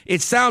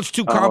it sounds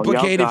too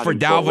complicated for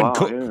Dalvin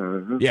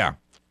Cook. Yeah.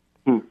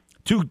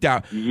 Too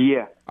down.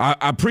 Yeah. I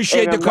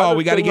appreciate the call.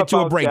 We got to get to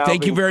a break.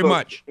 Thank you very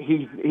much.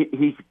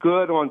 He's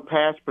good on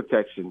pass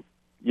protection.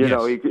 You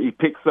know, he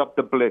picks up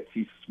the blitz.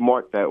 He's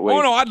smart that way.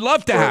 Oh, no, I'd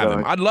love to have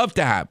him. I'd love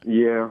to have him.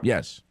 Yeah.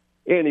 Yes.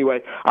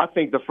 Anyway, I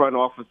think the front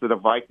office of the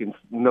Vikings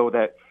know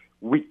that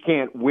we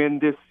can't win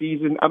this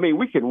season. I mean,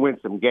 we can win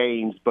some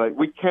games, but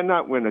we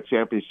cannot win a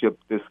championship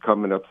this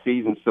coming up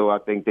season. So I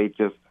think they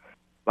just,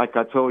 like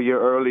I told you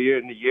earlier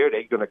in the year,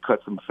 they're going to cut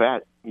some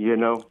fat,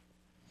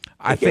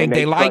 I think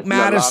they like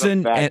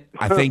Madison, and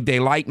I think they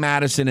like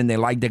Madison, and they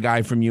like the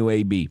guy from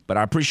UAB. But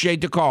I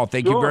appreciate the call.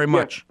 Thank you very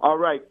much. All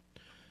right.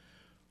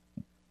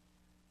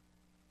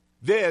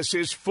 This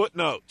is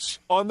Footnotes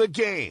on the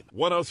Game.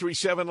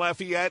 103.7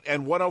 Lafayette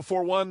and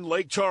 104.1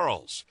 Lake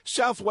Charles,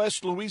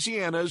 Southwest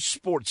Louisiana's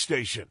sports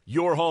station.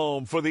 Your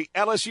home for the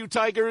LSU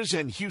Tigers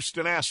and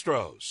Houston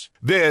Astros.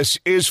 This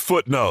is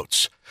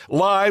Footnotes,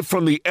 live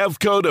from the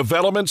EVCO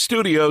Development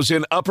Studios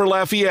in Upper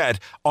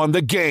Lafayette on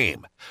the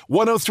Game.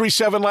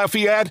 103.7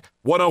 Lafayette,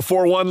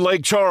 104.1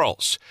 Lake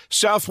Charles,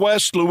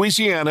 Southwest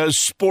Louisiana's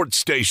sports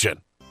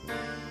station.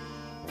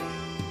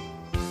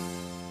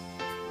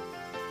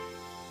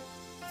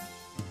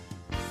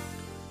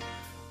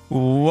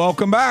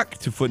 Welcome back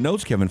to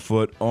Footnotes. Kevin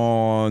Foote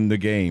on the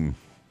Game.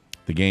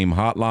 The Game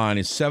hotline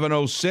is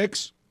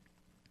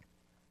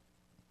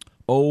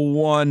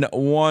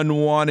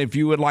 706-0111. If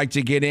you would like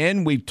to get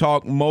in, we've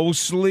talked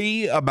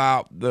mostly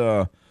about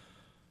we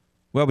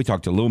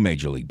talked a little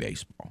Major League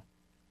Baseball.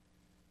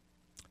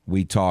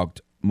 We talked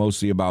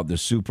mostly about the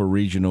super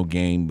regional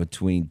game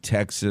between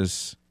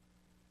Texas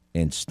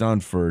and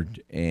Stunford,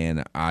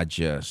 and that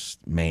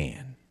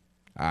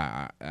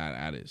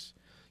is...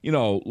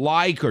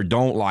 like or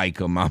don't like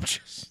them,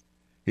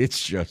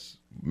 it's just,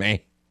 man,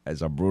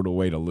 that's a brutal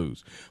way to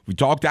lose. We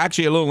talked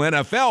actually a little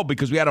NFL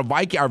because we had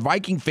our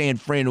Viking fan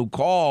friend who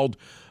called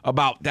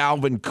about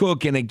Dalvin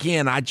Cook. And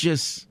again, I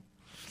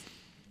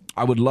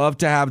would love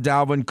to have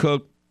Dalvin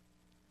Cook.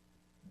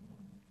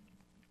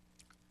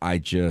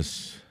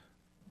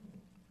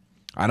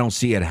 I don't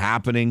see it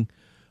happening,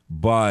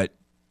 but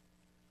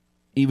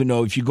even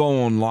though if you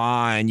go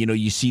online,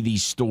 you see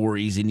these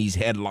stories and these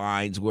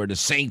headlines where the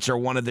Saints are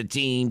one of the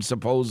teams,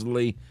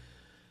 supposedly.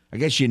 I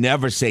guess you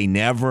never say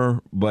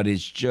never, but it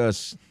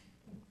just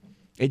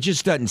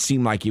doesn't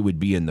seem like it would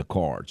be in the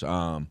cards.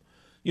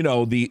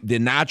 The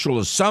natural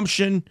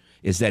assumption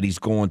is that he's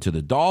going to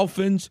the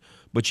Dolphins,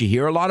 but you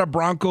hear a lot of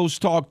Broncos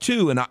talk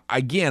too. And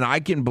I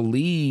can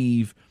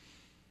believe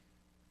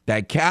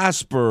that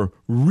Casper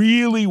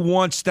really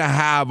wants to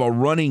have a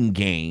running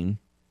game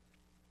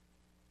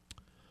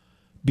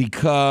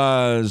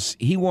because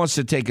he wants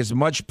to take as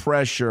much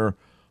pressure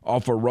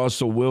off of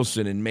Russell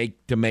Wilson and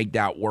make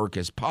that work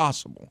as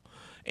possible.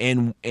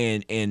 And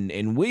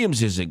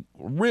Williams is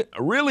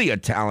really a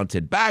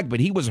talented back, but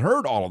he was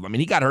hurt all of them. I mean,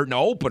 he got hurt in the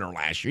opener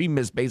last year. He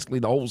missed basically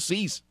the whole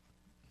season.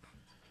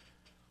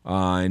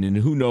 And then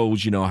who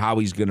knows, how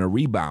he's going to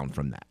rebound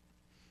from that.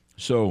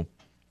 So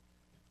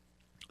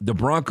the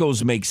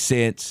Broncos make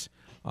sense.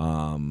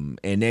 And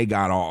they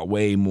got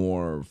way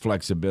more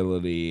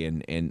flexibility,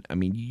 and I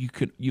mean,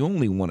 you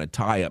only want to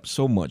tie up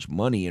so much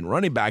money in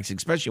running backs,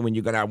 especially when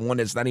you're going to have one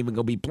that's not even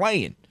going to be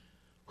playing.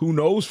 Who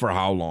knows for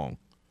how long?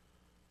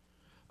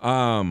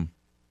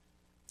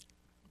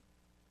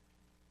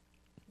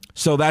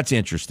 So that's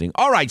interesting.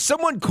 All right,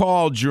 someone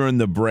called during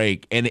the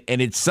break, and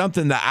it's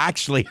something that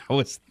actually I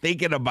was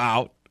thinking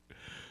about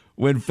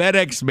when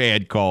FedEx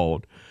Man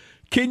called.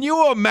 Can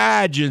you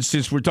imagine,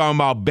 since we're talking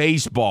about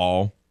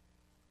baseball,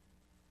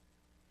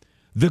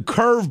 the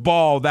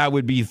curveball that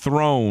would be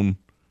thrown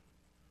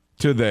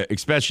to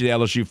especially the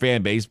LSU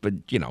fan base,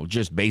 but,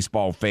 just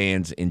baseball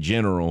fans in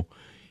general,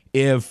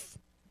 if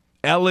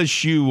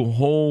LSU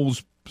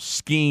holds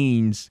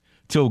Skeens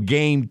till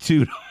game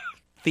 2 to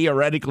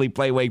theoretically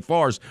play Wake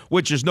Forest,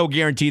 which there's no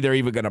guarantee they're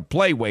even going to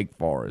play Wake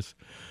Forest.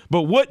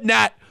 But wouldn't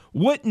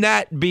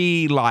that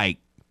be like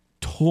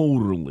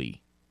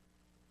totally,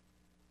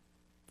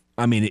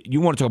 I mean,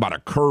 you want to talk about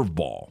a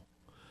curveball.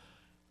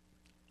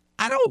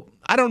 I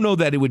don't know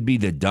that it would be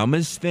the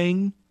dumbest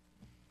thing.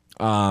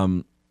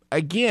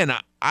 Again,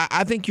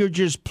 I think you're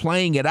just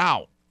playing it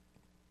out.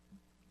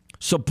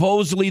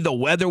 Supposedly the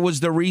weather was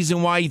the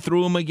reason why he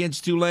threw him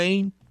against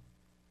Tulane.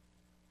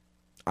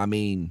 I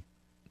mean,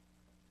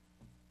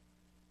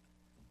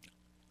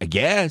 I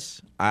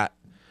guess.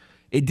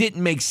 It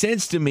didn't make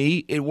sense to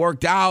me. It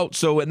worked out,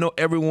 so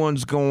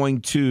everyone's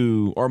going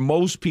to, or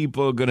most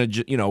people are going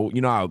to, you know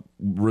how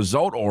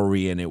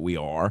result-oriented we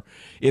are.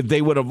 If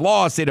they would have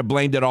lost, they'd have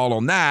blamed it all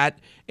on that.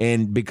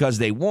 And because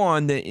they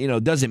won,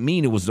 doesn't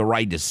mean it was the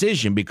right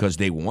decision because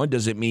they won.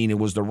 Doesn't mean it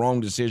was the wrong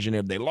decision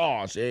if they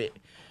lost.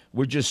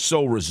 We're just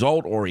so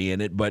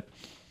result-oriented. But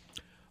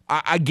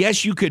I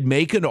guess you could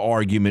make an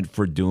argument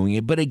for doing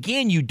it. But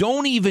again, you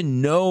don't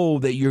even know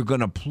that you're going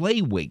to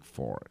play Wake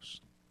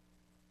Forest,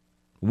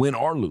 win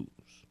or lose.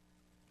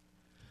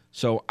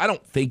 So I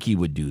don't think he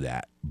would do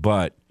that,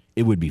 but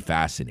it would be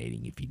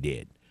fascinating if he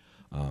did.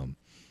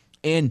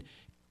 And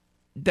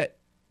that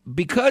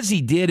because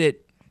he did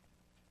it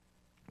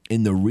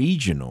in the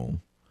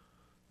regional,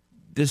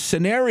 the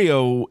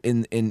scenario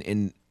in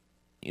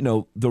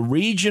the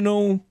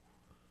regional,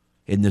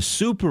 in the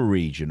super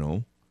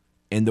regional,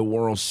 in the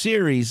World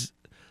Series,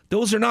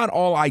 those are not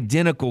all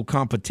identical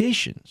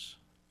competitions.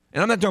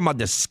 And I'm not talking about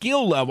the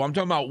skill level. I'm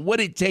talking about what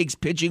it takes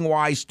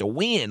pitching-wise to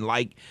win.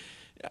 Like,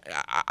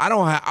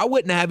 I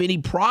wouldn't have any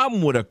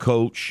problem with a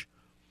coach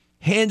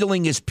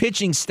handling his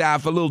pitching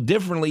staff a little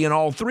differently in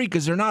all three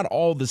because they're not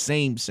all the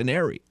same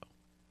scenario.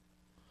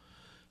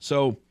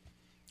 So,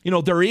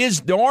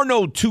 there are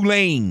no two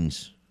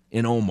lanes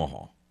in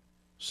Omaha.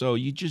 So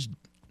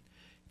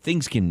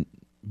things can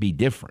be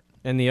different.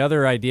 And the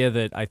other idea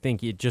that I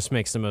think it just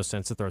makes the most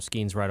sense to throw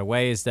Skeens right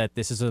away is that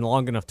this is a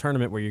long enough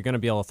tournament where you're going to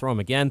be able to throw him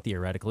again,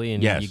 theoretically,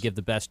 and yes, you give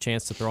the best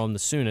chance to throw him the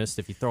soonest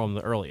if you throw him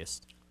the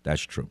earliest.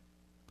 That's true.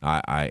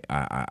 I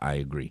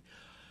agree.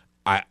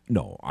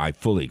 I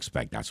fully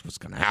expect that's what's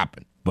going to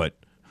happen. But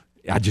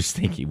I just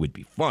think it would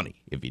be funny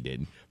if he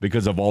didn't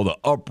because of all the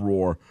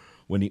uproar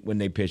when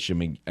they pitched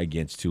him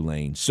against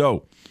Tulane.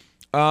 So,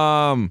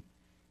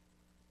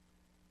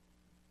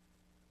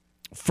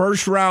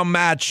 first round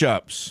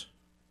matchups.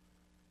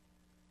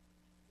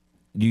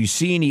 Do you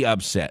see any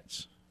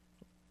upsets?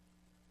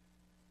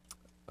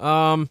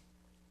 TCU's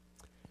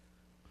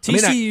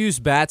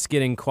bats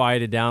getting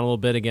quieted down a little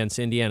bit against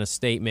Indiana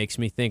State makes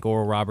me think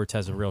Oral Roberts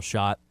has a real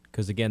shot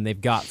because, again,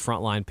 they've got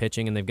frontline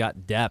pitching and they've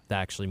got depth,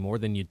 actually, more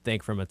than you'd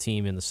think from a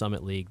team in the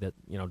Summit League that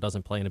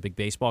doesn't play in a big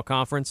baseball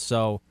conference.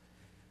 So,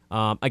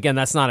 again,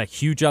 that's not a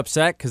huge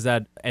upset because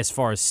that, as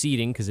far as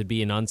seeding, because it'd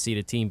be an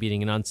unseeded team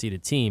beating an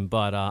unseeded team.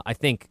 But I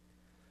think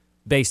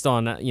based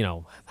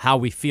on how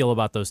we feel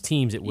about those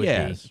teams, it would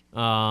be.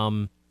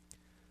 I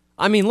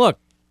mean, look,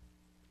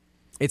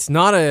 it's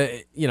not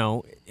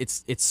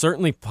it's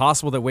certainly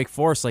possible that Wake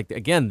Forest, like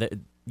again,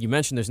 you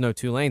mentioned there's no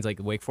two lanes. Like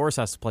Wake Forest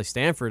has to play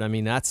Stanford. I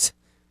mean, that's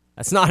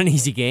not an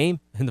easy game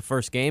in the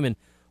first game, and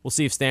we'll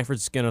see if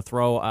Stanford's going to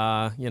throw,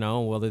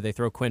 whether they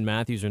throw Quinn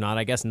Matthews or not.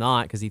 I guess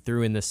not because he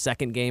threw in the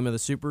second game of the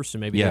Super, so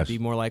maybe they'd be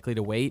more likely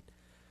to wait.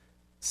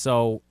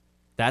 So,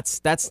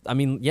 that's I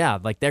mean, yeah,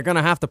 like they're going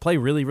to have to play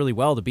really, really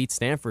well to beat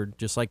Stanford,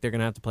 just like they're going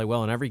to have to play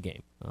well in every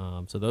game.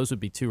 So those would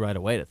be two right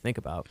away to think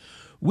about.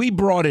 We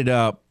brought it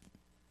up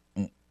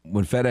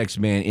when FedEx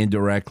Man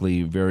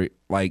indirectly, very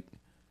like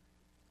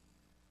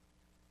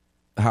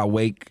how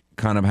Wake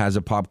kind of has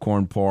a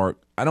popcorn park.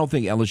 I don't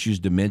think LSU's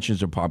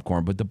dimensions are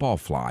popcorn, but the ball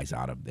flies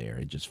out of there.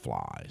 It just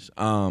flies.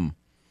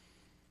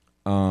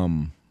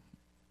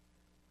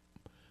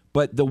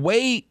 But the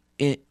way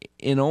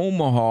in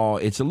Omaha,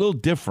 it's a little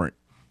different.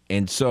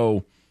 And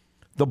so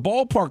the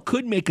ballpark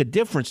could make a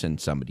difference in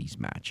some of these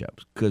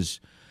matchups. Because,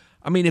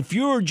 I mean, if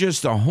you're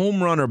just a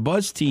home run or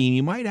buzz team,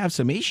 you might have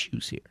some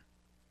issues here.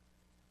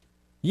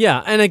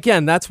 Yeah, and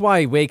again, that's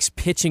why Wake's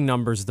pitching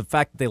numbers, the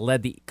fact that they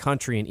led the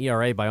country in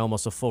ERA by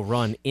almost a full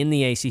run in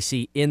the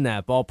ACC in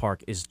that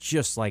ballpark is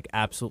just like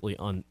absolutely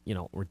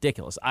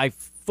ridiculous. I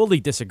fully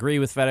disagree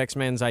with FedEx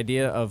Man's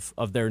idea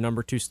of their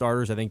number 2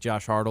 starters. I think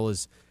Josh Hartle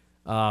is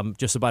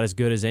just about as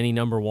good as any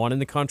number 1 in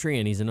the country,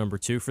 and he's a number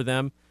 2 for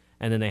them.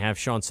 And then they have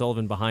Sean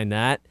Sullivan behind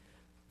that.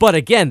 But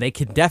again, they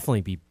can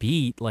definitely be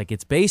beat. Like,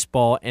 it's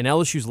baseball, and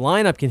LSU's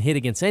lineup can hit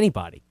against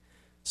anybody.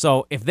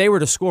 So if they were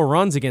to score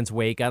runs against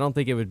Wake, I don't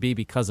think it would be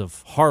because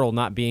of Hartle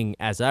not being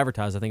as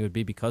advertised. I think it would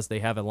be because they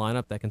have a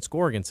lineup that can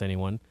score against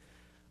anyone.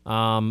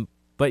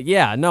 But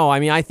yeah, no, I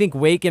mean, I think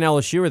Wake and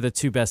LSU are the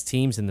 2 best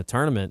teams in the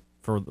tournament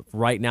for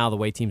right now, the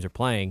way teams are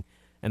playing,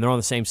 and they're on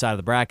the same side of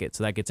the bracket,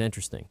 so that gets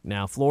interesting.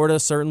 Now, Florida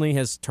certainly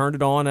has turned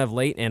it on of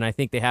late, and I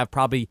think they have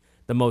probably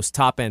the most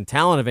top-end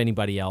talent of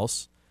anybody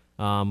else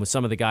with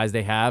some of the guys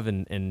they have,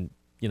 and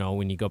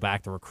when you go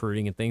back to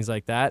recruiting and things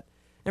like that.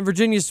 And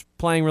Virginia's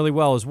playing really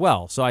well as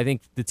well. So I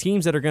think the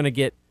teams that are going to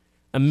get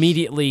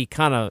immediately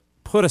kind of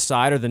put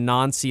aside are the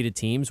non-seeded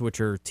teams, which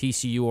are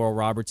TCU, Oral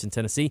Roberts, and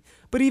Tennessee.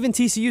 But even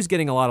TCU's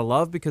getting a lot of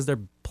love because they're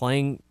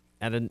playing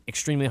at an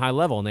extremely high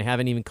level, and they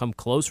haven't even come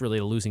close really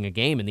to losing a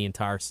game in the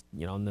entire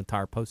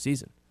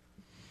postseason.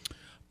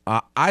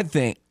 I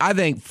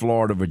think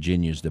Florida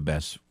Virginia is the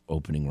best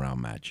opening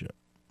round matchup,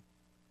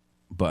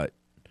 but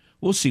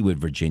we'll see what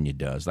Virginia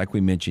does. Like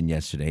we mentioned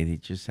yesterday, they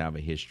just have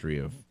a history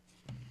of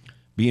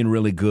being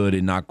really good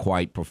and not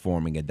quite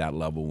performing at that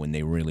level when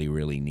they really,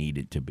 really need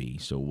it to be.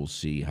 So we'll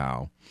see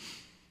how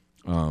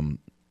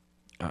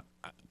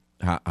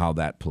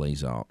that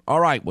plays out.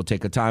 All right, we'll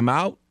take a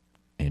timeout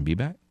and be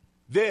back.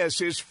 This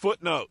is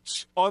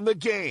Footnotes on the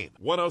Game.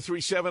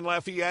 103.7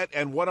 Lafayette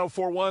and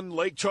 104.1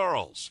 Lake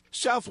Charles,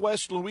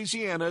 Southwest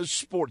Louisiana's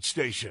sports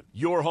station.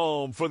 Your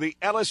home for the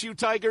LSU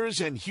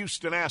Tigers and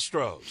Houston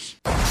Astros.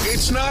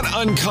 It's not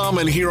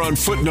uncommon here on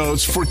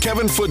Footnotes for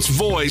Kevin Foote's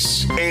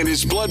voice and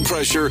his blood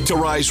pressure to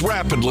rise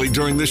rapidly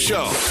during the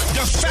show.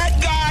 The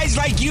fat guys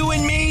like you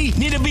and me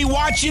need to be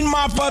watching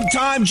mop-up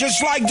time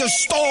just like the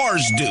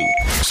stars do.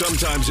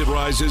 Sometimes it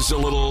rises a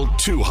little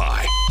too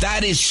high.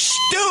 That is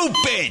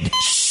stupid!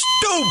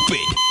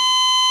 Stupid!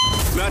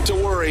 Not to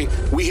worry,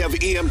 we have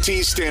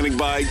EMTs standing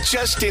by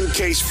just in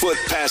case Foot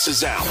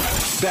passes out.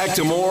 Back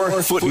to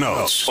more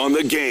Footnotes on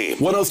the Game.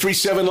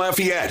 103.7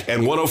 Lafayette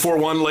and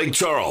 104.1 Lake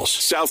Charles,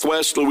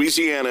 Southwest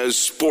Louisiana's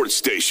sports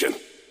station.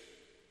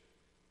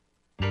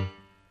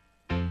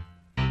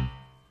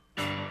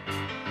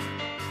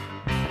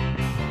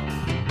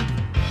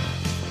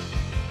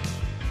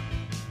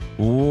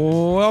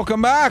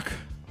 Welcome back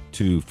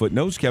to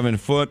Footnotes. Kevin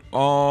Foote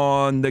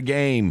on the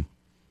Game.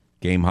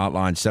 Game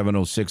hotline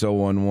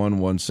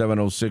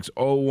 706-0111,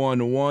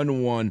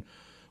 706-0111.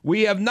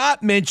 We have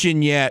not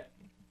mentioned yet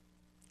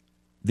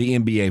the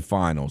NBA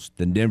Finals.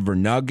 The Denver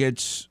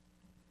Nuggets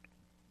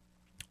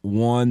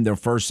won their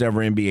first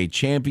ever NBA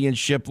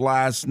championship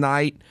last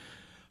night.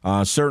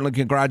 Certainly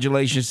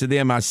congratulations to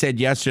them. I said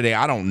yesterday,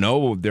 I don't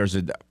know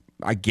if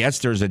I guess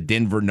there's a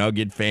Denver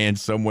Nugget fan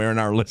somewhere in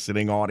our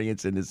listening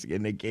audience in the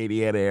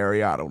Acadiana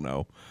area. I don't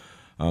know.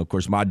 Of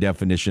course, my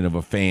definition of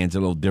a fan is a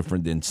little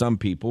different than some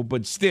people,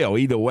 but still,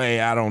 either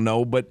way, I don't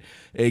know. But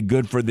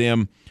good for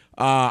them.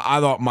 I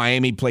thought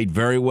Miami played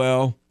very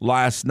well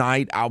last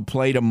night.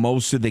 Outplayed them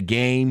most of the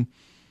game.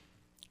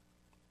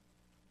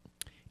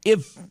 We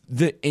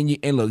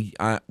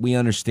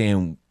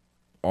understand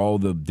all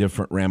the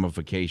different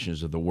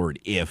ramifications of the word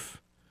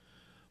 "if,"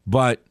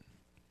 but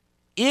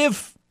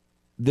if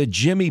the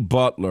Jimmy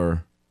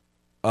Butler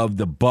of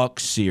the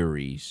Bucks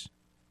series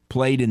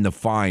played in the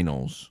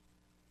finals,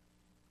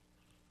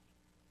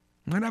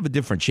 might have a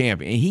different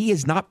champion. He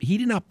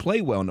did not play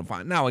well in the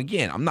final. Now,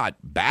 again, I'm not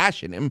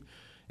bashing him.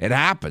 It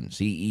happens.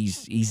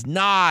 He's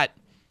not,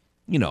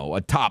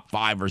 a top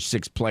 5 or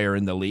 6 player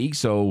in the league.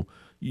 So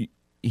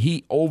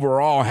he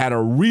overall had a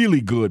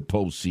really good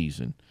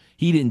postseason.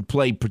 He didn't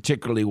play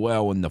particularly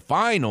well in the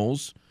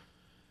finals.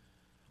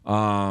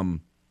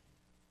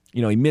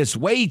 He missed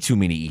way too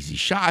many easy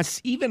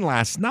shots. Even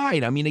last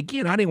night, I mean,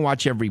 again, I didn't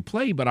watch every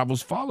play, but I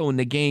was following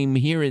the game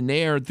here and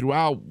there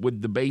throughout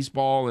with the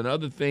baseball and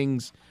other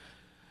things.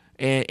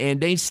 And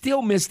they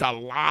still missed a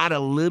lot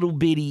of little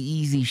bitty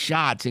easy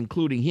shots,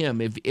 including him.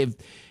 If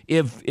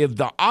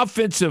the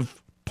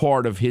offensive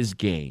part of his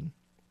game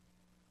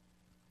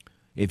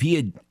If he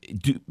had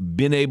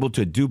been able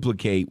to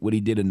duplicate what he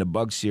did in the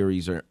Bucs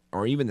series or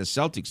even the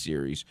Celtics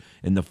series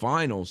in the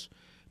finals,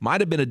 might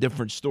have been a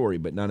different story,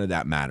 but none of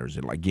that matters.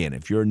 And again,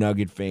 if you're a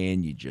Nugget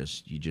fan, you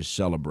just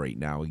celebrate.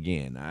 Now,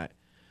 again,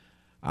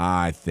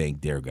 I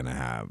think they're going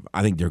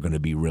to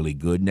be really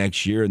good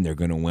next year, and they're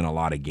going to win a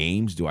lot of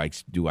games. Do I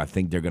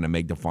think they're going to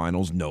make the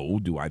finals? No.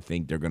 Do I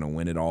think they're going to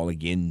win it all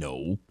again?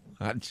 No.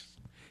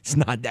 It's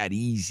not that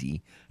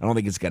easy. I don't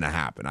think it's going to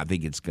happen. I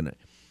think it's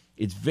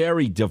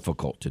very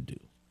difficult to do.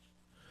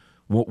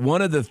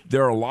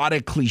 There are a lot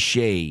of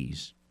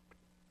cliches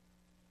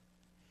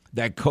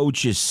that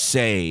coaches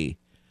say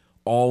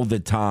all the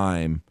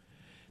time.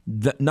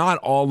 Not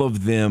all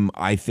of them,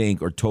 I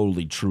think, are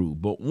totally true.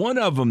 But one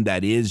of them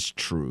that is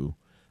true,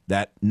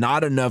 that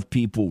not enough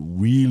people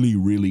really,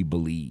 really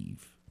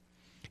believe,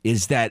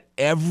 is that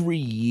every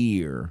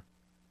year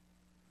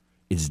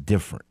is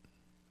different.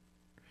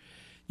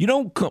 You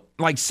don't,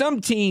 like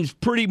some teams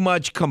pretty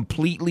much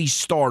completely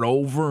start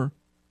over,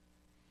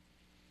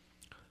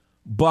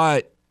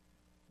 but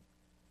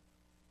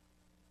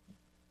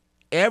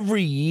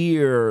every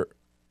year,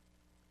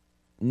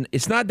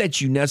 it's not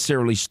that you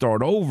necessarily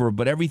start over,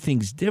 but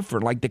everything's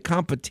different. Like the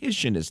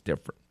competition is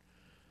different.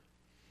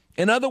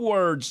 In other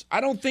words, I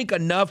don't think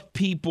enough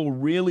people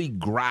really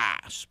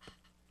grasp.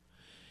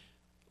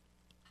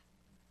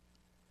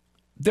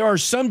 There are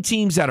some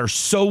teams that are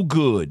so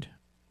good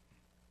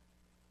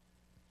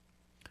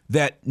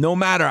that no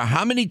matter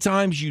how many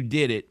times you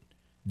did it,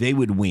 they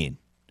would win.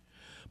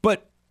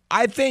 But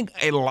I think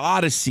a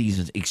lot of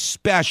seasons,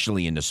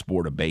 especially in the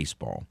sport of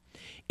baseball,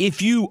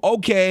 if we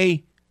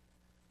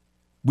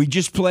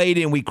just played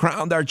and we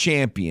crowned our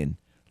champion,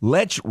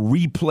 let's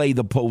replay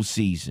the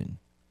postseason.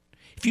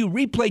 If you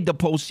replayed the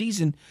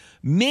postseason,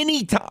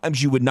 many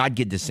times you would not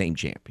get the same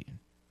champion,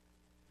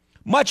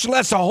 much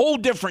less a whole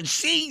different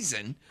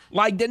season.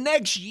 Like the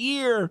next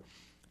year,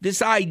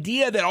 this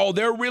idea that,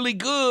 they're really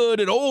good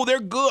and,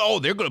 they're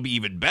good. They're going to be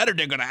even better.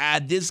 They're going to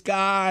add this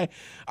guy.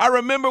 I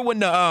remember when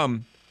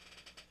the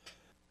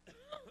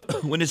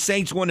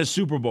Saints won the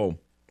Super Bowl.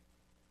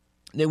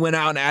 They went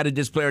out and added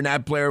this player and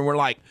that player, and we're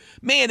like,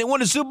 man, they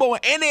won the Super Bowl,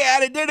 and they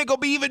added they're going to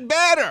be even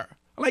better.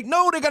 I'm like,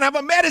 no, they're going to have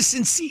a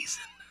medicine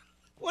season.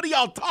 What are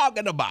y'all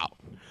talking about?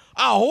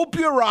 I hope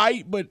you're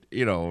right, but,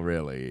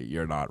 really,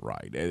 you're not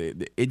right.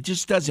 It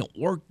just doesn't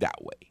work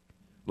that way.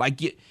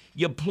 Like,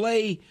 you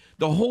play,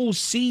 the whole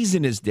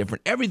season is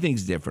different.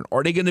 Everything's different.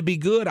 Are they going to be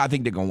good? I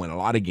think they're going to win a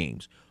lot of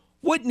games.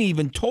 Wouldn't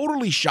even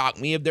totally shock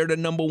me if they're the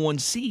number one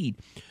seed.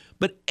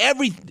 But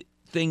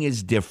everything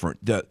is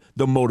different.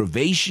 The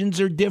motivations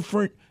are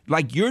different.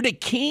 Like, you're the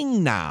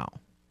king now.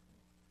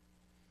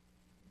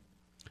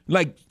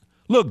 Like,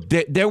 look,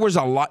 there was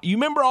a lot. You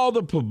remember all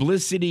the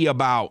publicity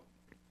about,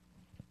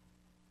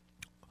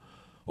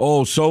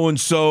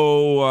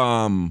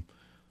 so-and-so,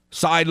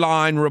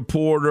 sideline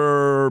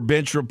reporter,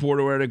 bench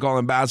reporter, whatever they call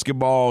him,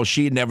 basketball,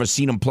 she had never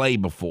seen him play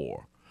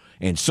before.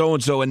 And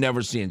so-and-so had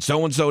never seen him.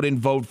 So-and-so didn't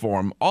vote for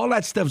him. All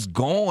that stuff's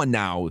gone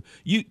now.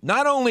 You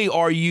not only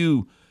are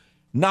you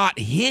not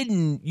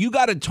hidden, you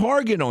got a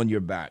target on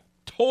your back.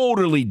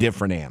 Totally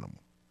different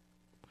animal.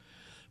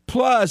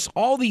 Plus,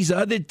 all these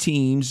other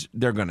teams,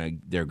 they're gonna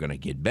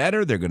get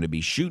better. They're gonna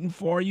be shooting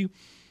for you.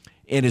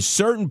 At a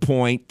certain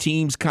point,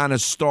 teams kind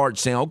of start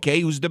saying, okay,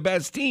 who's the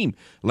best team?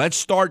 Let's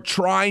start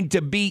trying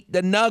to beat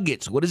the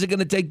Nuggets. What is it going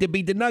to take to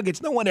beat the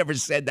Nuggets? No one ever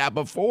said that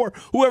before.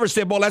 Whoever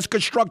said, well, let's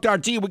construct our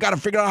team. We got to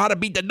figure out how to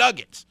beat the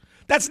Nuggets.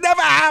 That's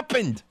never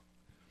happened.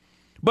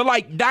 But,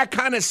 like, that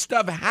kind of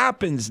stuff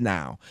happens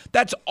now.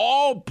 That's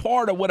all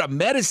part of what a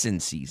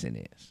medicine season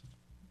is.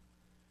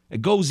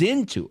 It goes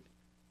into it.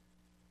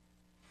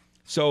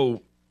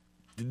 So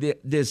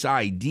this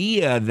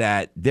idea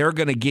that they're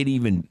going to get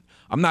even –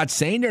 I'm not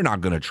saying they're not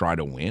going to try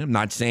to win. I'm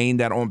not saying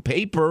that on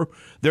paper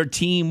their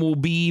team will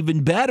be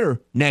even better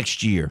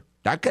next year.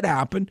 That could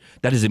happen.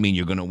 That doesn't mean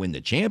you're going to win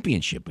the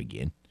championship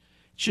again.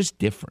 It's just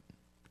different.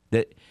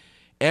 That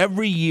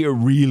every year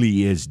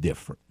really is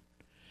different.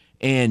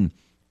 And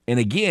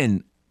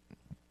again,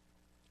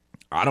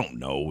 I don't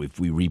know if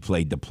we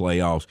replayed the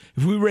playoffs.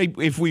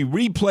 If we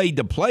replayed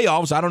the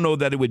playoffs, I don't know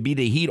that it would be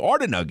the Heat or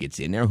the Nuggets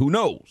in there. Who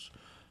knows?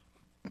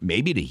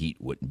 Maybe the Heat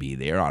wouldn't be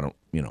there. I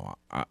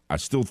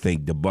still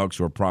think the Bucks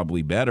were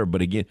probably better.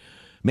 But again,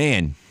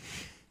 man,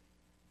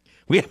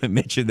 we haven't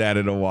mentioned that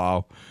in a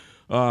while.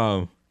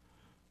 I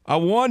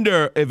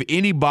wonder if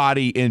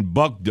anybody in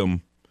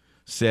Buckdom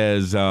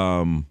says,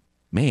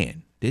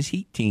 man, this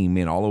Heat team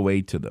went all the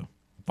way to the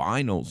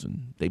finals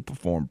and they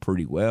performed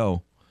pretty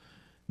well.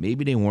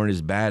 Maybe they weren't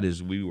as bad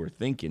as we were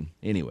thinking.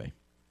 Anyway,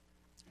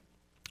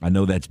 I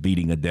know that's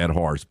beating a dead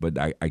horse, but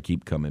I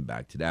keep coming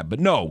back to that.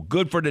 But no,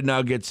 good for the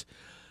Nuggets.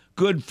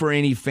 Good for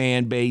any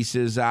fan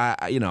bases. I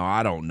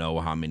don't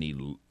know how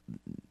many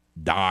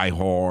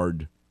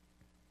diehard,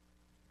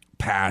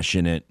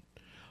 passionate.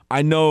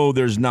 I know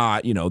there's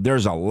not,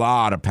 there's a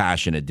lot of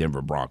passionate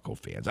Denver Bronco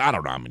fans. I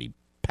don't know how many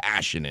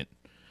passionate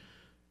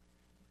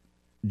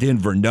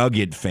Denver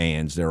Nugget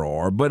fans there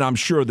are, but I'm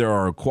sure there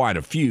are quite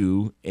a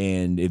few.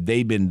 And if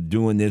they've been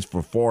doing this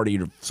for 40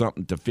 or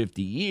something to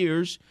 50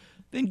 years,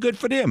 then good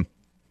for them.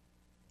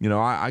 You know,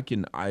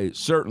 I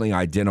certainly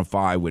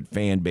identify with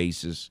fan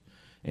bases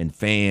and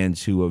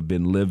fans who have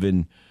been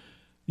living,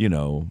 you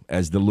know,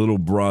 as the little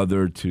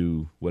brother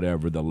to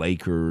whatever, the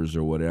Lakers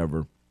or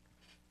whatever.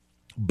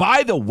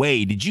 By the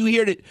way, did you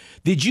hear it?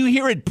 Did you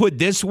hear it put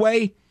this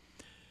way?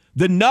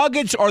 The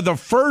Nuggets are the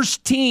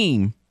first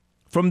team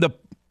from the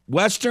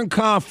Western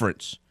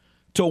Conference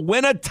to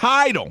win a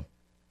title,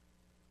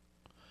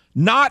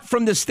 not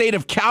from the state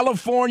of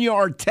California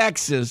or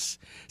Texas,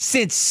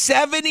 since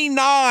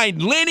 '79.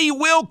 Lenny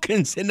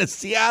Wilkins and the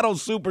Seattle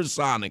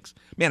Supersonics.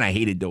 Man, I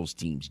hated those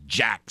teams.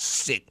 Jack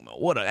Sigma.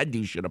 That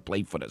dude should have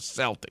played for the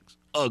Celtics.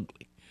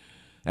 Ugly.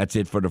 That's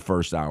it for the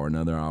first hour.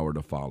 Another hour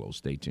to follow.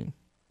 Stay tuned.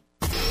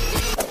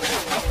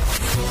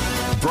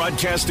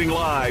 Broadcasting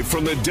live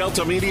from the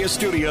Delta Media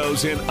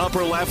Studios in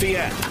Upper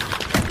Lafayette.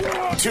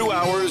 2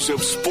 hours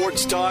of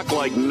sports talk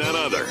like none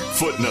other.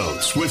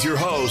 Footnotes with your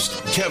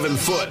host, Kevin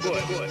Foote.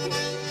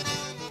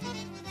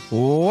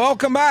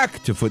 Welcome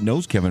back to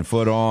Footnotes. Kevin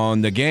Foote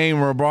on the game.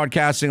 We're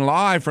broadcasting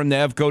live from the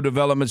EFCO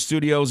Development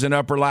Studios in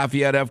Upper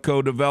Lafayette.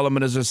 EFCO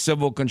Development is a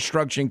civil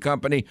construction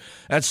company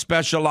that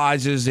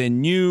specializes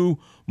in new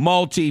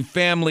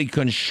multi-family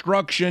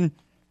construction.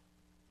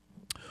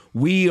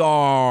 We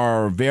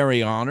are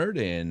very honored,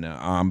 and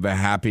I'm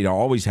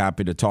always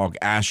happy to talk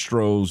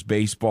Astros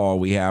baseball.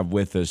 We have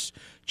with us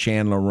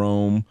Chandler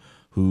Rome,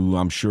 who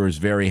I'm sure is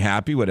very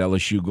happy with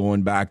LSU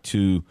going back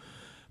to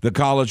the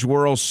College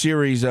World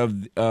Series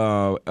of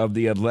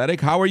the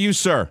Athletic. How are you,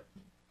 sir?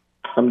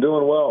 I'm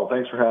doing well.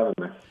 Thanks for having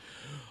me.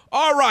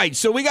 All right,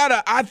 so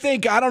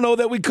I don't know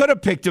that we could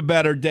have picked a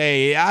better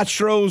day.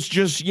 Astros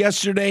just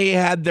yesterday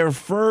had their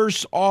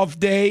first off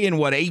day in,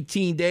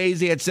 18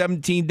 days? They had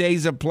 17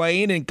 days of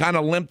playing and kind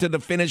of limped to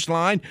the finish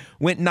line,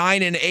 went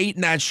 9-8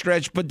 in that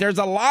stretch. But there's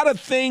a lot of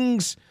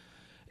things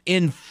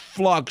in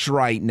flux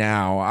right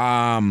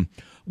now.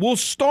 We'll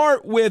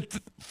start with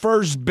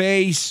first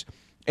base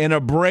and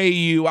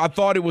Abreu. I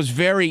thought it was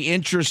very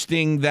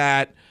interesting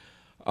that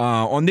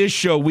on this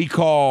show we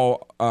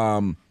call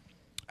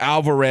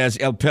Alvarez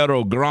El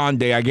Perro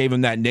Grande. I gave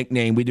him that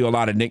nickname. We do a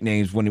lot of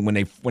nicknames when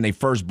they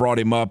first brought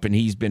him up, and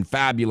he's been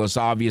fabulous,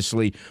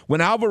 obviously. When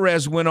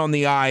Alvarez went on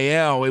the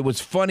IL, it was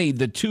funny.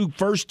 The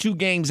first two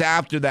games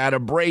after that,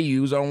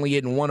 Abreu's only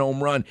hitting one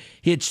home run,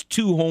 hits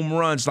 2 home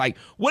runs. Like,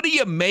 what do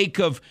you make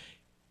of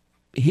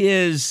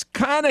his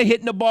kind of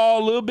hitting the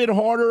ball a little bit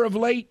harder of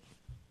late?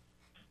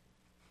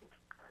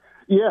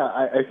 Yeah,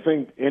 I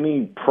think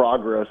any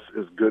progress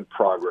is good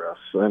progress,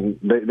 and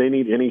they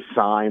need any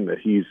sign that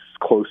he's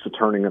close to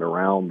turning it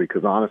around,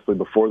 because honestly,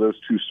 before those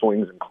 2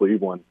 swings in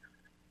Cleveland,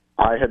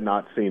 I had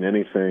not seen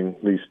anything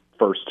these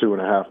first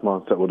 2.5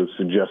 months that would have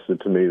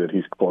suggested to me that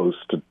he's close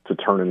to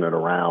turning it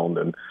around.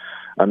 And,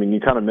 I mean,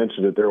 you kind of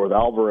mentioned it there with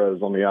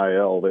Alvarez on the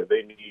IL, that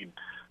they need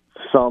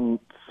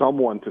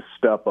someone to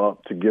step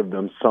up to give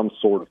them some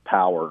sort of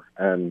power.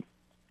 And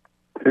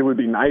it would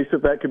be nice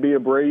if that could be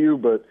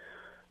Abreu, but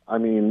I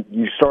mean,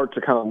 you start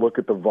to kind of look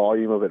at the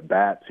volume of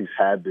at-bats he's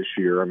had this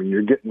year. I mean,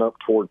 you're getting up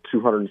toward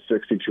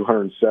 260,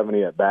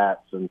 270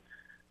 at-bats, and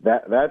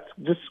that's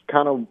just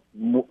kind of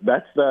 –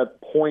 that's that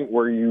point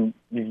where you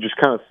just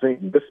kind of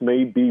think this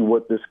may be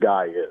what this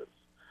guy is.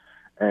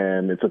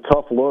 And it's a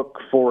tough look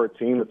for a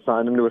team that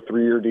signed him to a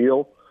 3-year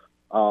deal.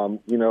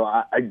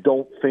 I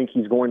don't think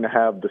he's going to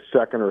have the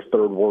second or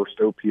third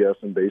worst OPS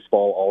in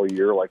baseball all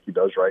year like he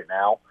does right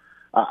now.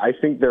 I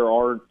think there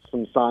are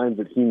some signs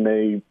that he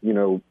may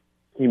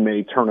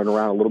turn it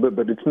around a little bit,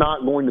 but it's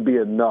not going to be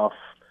enough,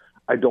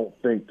 I don't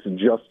think, to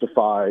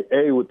justify,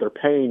 A, what they're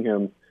paying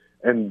him,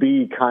 and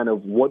B, kind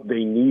of what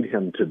they need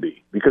him to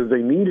be. Because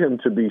they need him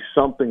to be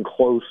something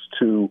close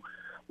to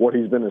what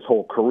he's been his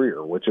whole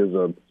career, which is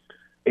a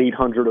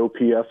 800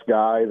 OPS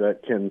guy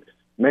that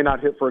may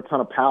not hit for a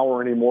ton of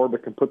power anymore,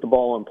 but can put the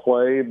ball in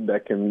play,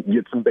 that can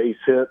get some base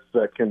hits,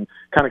 that can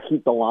kind of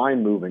keep the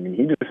line moving. And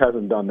he just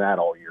hasn't done that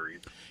all year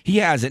either. He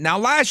hasn't. Now,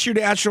 last year,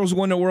 the Astros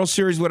won the World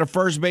Series with a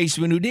first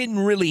baseman who didn't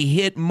really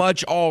hit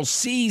much all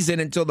season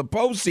until the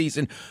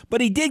postseason,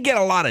 but he did get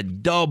a lot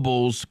of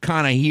doubles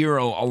kind of here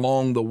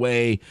along the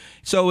way.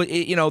 So,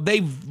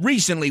 they've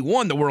recently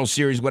won the World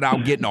Series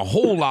without getting a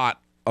whole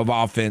lot of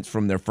offense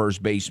from their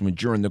first baseman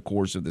during the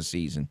course of the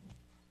season.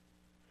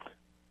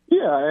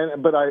 Yeah,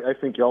 but I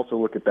think you also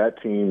look at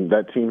that team.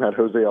 That team had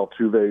Jose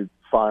Altuve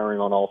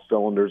firing on all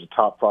cylinders, a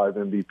top 5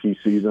 MVP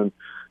season.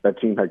 That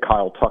team had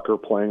Kyle Tucker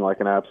playing like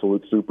an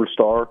absolute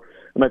superstar,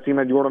 and that team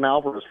had Jordan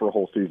Alvarez for a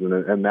whole season.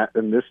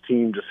 And this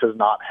team just has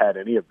not had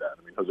any of that.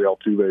 I mean, Jose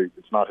Altuve,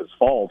 it's not his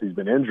fault; he's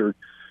been injured.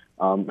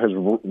 Has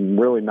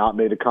really not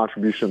made a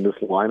contribution in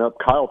this lineup.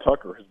 Kyle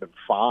Tucker has been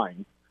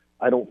fine.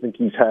 I don't think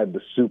he's had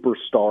the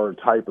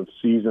superstar type of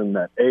season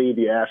that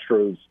the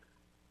Astros,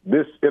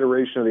 this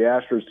iteration of the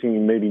Astros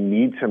team, maybe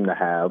needs him to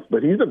have.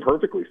 But he's been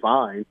perfectly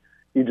fine.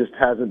 He just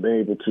hasn't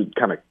been able to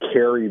kind of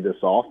carry this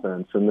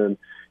offense. And then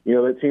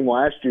that team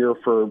last year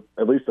for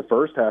at least the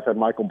first half had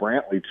Michael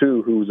Brantley,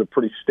 too, who was a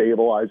pretty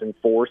stabilizing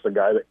force, a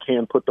guy that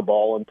can put the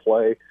ball in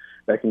play,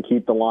 that can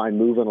keep the line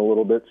moving a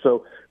little bit.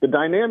 So the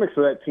dynamics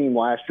of that team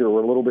last year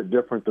were a little bit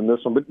different than this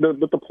one. But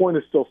the point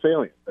is still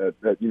salient,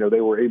 that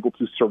they were able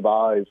to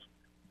survive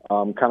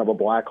kind of a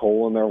black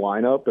hole in their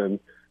lineup and,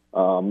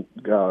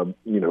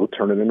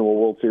 turn it into a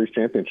World Series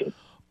championship.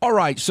 All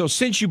right, so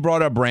since you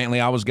brought up Brantley,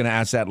 I was going to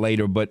ask that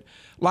later, but,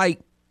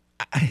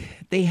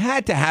 they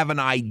had to have an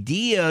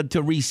idea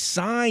to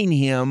re-sign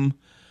him.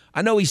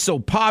 I know he's so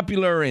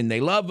popular and they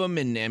love him,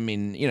 and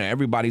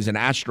everybody's an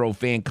Astro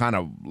fan, kind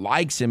of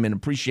likes him and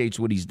appreciates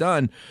what he's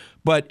done.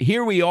 But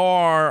here we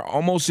are,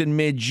 almost in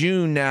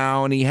mid-June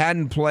now, and he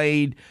hadn't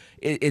played.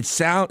 It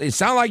sounded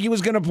like he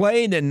was going to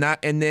play, and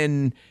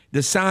then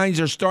the signs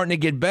are starting to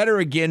get better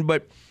again.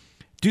 But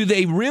do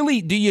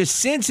you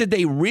sense that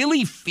they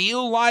really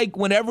feel like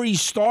whenever he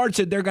starts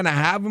that they're going to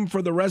have him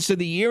for the rest of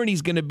the year and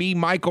he's going to be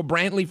Michael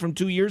Brantley from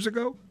 2 years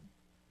ago?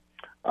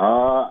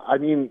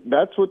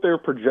 That's what they're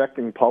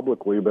projecting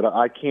publicly, but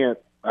I can't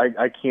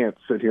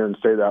sit here and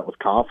say that with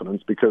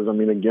confidence because,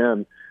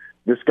 again,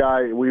 this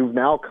guy, we've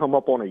now come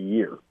up on a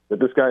year that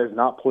this guy has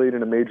not played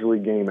in a major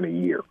league game in a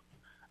year.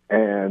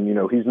 And,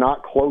 he's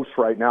not close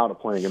right now to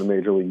playing in a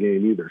major league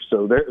game either.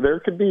 So there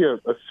could be a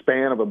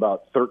span of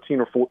about 13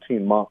 or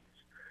 14 months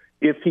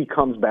if he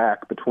comes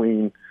back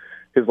between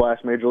his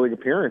last major league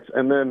appearance.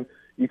 And then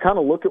you kind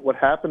of look at what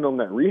happened on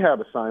that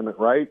rehab assignment,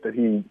 right? That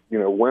he,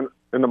 went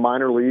in the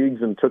minor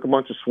leagues and took a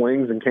bunch of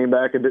swings and came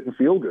back and didn't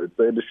feel good.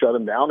 So they had to shut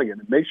him down again.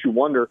 It makes you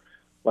wonder,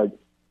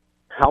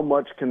 how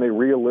much can they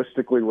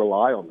realistically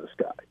rely on this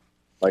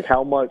guy?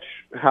 How much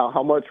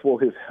will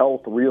his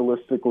health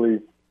realistically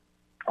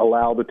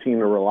allow the team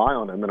to rely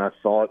on him? And I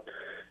thought,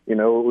 it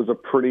was a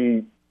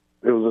pretty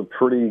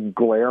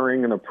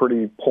glaring and a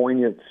pretty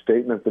poignant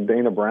statement that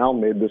Dana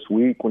Brown made this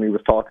week when he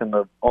was talking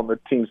on the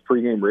team's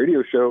pregame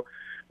radio show,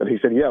 that he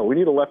said, we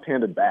need a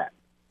left-handed bat.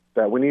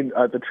 That we need,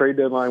 at the trade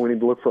deadline, we need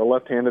to look for a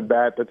left-handed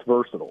bat that's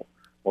versatile.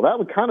 Well, that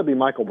would kind of be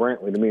Michael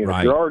Brantley to me. Right.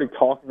 If you're already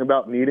talking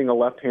about needing a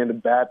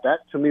left-handed bat, that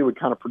to me would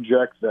kind of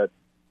project that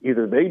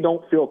either they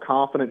don't feel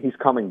confident he's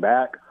coming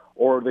back,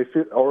 or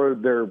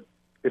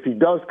if he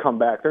does come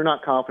back, they're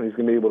not confident he's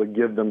going to be able to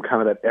give them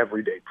kind of that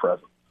everyday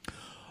presence.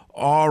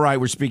 All right,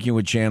 we're speaking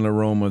with Chandler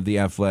Rome of The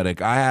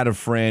Athletic. I had a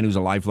friend who's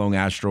a lifelong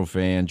Astro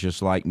fan,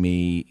 just like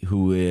me,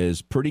 who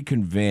is pretty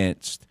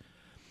convinced,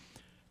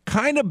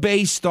 kind of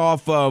based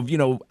off of,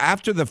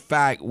 after the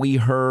fact, we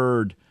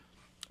heard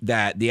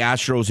that the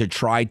Astros had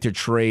tried to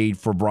trade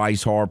for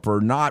Bryce Harper,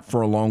 not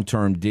for a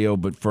long-term deal,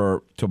 but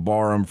to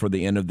borrow him for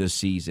the end of this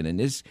season.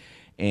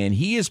 And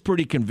he is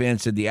pretty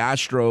convinced that the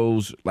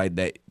Astros,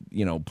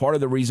 part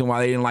of the reason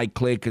why they didn't like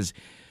Click is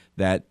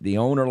that the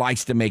owner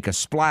likes to make a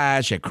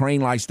splash, that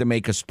Crane likes to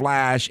make a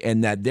splash,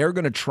 and that they're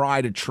going to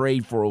try to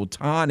trade for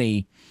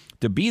Ohtani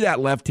to be that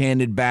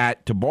left-handed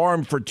bat, to borrow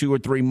him for 2 or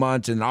 3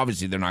 months, and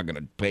obviously they're not going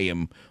to pay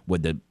him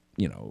with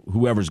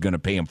whoever's going to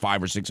pay him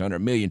 $500 or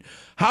 $600 million.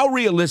 How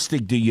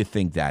realistic do you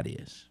think that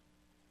is?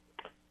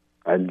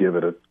 I'd give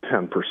it a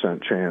 10%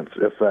 chance,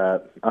 if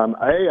that.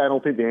 I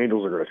don't think the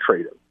Angels are going to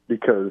trade him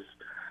because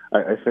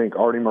I think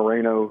Artie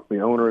Moreno, the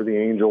owner of the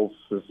Angels,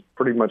 has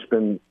pretty much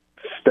been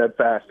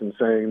steadfast in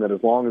saying that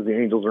as long as the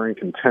Angels are in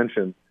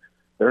contention,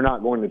 they're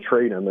not going to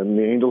trade him. And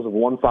the Angels have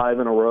won 5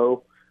 in a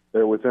row.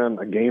 They're within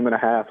a game and a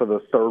half of the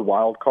third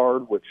wild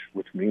card, which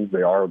means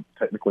they are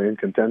technically in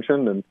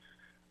contention. And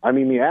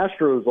the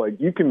Astros,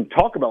 you can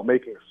talk about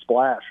making a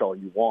splash all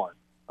you want.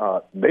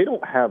 They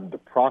don't have the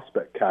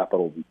prospect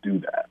capital to do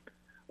that.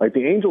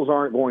 The Angels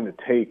aren't going to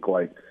take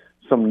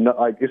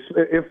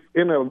if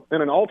in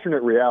an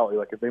alternate reality,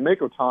 if they make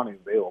Ohtani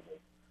available,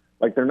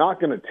 they're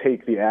not going to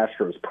take the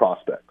Astros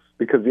prospects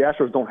because the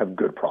Astros don't have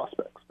good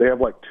prospects. They have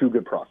 2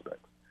 good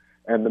prospects.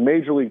 And the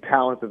major league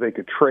talent that they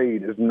could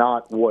trade is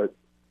not what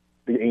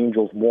the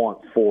Angels want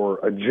for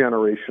a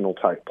generational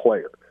type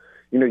player.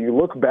 You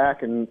look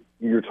back and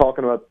you're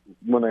talking about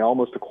when they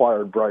almost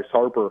acquired Bryce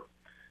Harper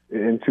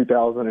in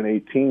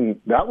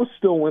 2018. That was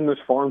still when this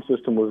farm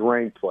system was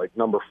ranked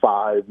number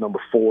 5, number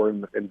 4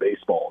 in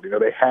baseball.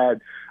 They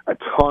had a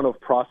ton of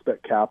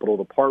prospect capital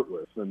to part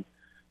with. And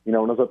when I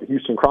was at the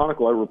Houston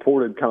Chronicle, I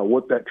reported kind of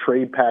what that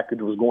trade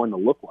package was going to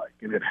look like.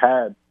 And it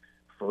had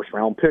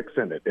first-round picks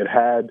in it. It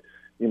had,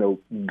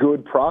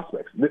 good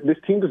prospects. This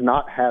team does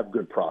not have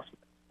good prospects.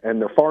 And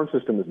their farm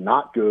system is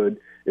not good.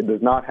 It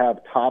does not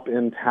have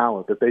top-end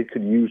talent that they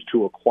could use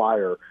to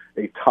acquire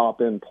a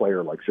top-end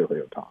player like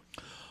Shohei Ohtani.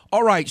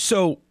 All right,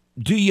 so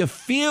do you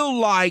feel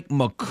like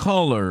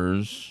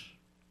McCullers,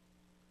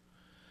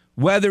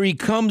 whether he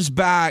comes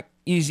back,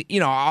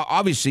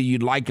 obviously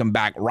you'd like him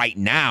back right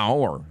now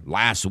or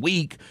last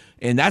week,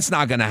 and that's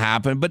not going to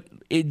happen, but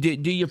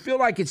do you feel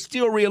like it's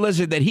still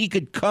realistic that he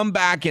could come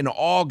back in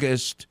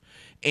August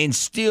and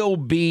still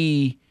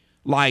be,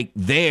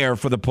 there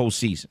for the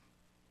postseason?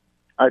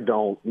 I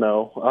don't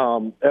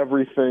know.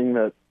 Everything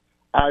that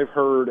I've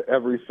heard,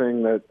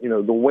 everything that,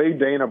 the way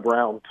Dana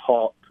Brown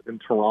talked in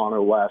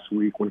Toronto last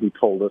week when he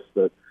told us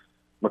that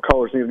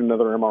McCullers needed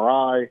another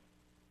MRI,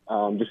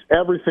 Just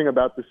everything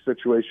about this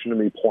situation to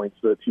me points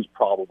that he's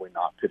probably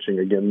not pitching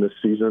again this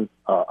season.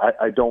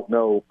 I don't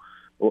know.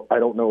 I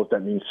don't know if that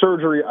means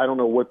surgery. I don't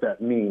know what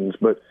that means,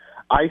 but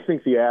I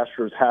think the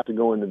Astros have to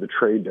go into the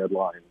trade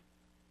deadline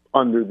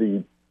under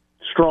the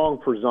strong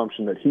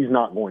presumption that he's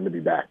not going to be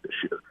back this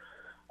year.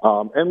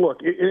 And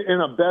look,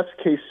 in a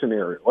best-case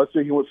scenario, let's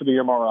say he went for the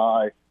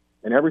MRI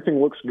and everything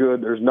looks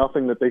good, there's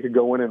nothing that they could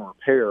go in and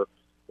repair.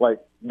 Like,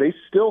 they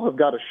still have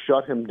got to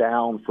shut him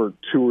down for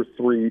 2 or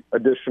 3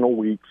 additional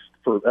weeks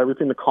for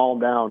everything to calm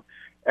down,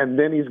 and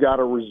then he's got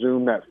to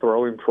resume that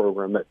throwing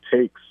program that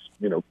takes,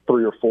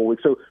 3 or 4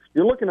 weeks. So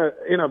you're looking at,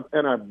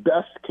 in a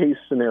best-case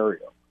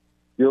scenario,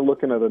 you're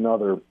looking at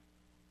another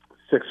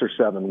 6 or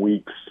 7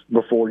 weeks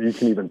before you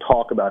can even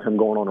talk about him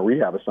going on a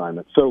rehab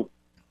assignment. So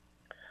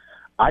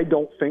I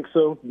don't think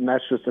so, and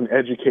that's just an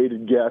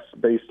educated guess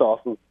based off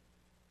of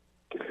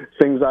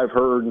things I've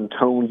heard and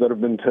tones that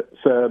have been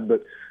said.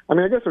 But,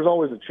 I guess there's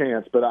always a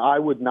chance, but I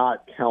would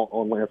not count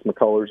on Lance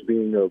McCullers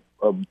being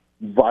a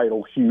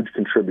vital, huge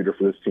contributor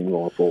for this team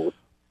going forward.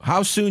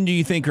 How soon do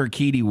you think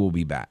Urquidy will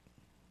be back?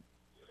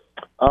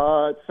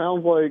 It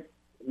sounds like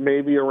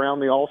maybe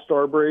around the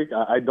All-Star break.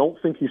 I don't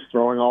think he's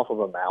throwing off of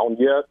a mound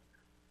yet,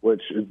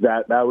 which is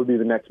that would be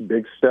the next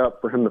big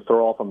step for him to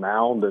throw off a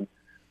mound. And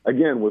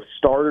again, with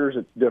starters,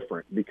 it's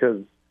different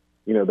because,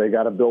 they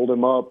got to build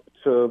him up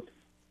to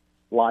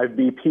live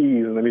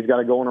BPs, and then he's got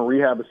to go on a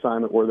rehab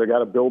assignment where they got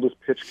to build his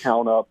pitch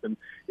count up. And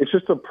it's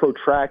just a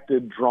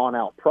protracted,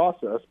 drawn-out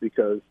process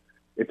because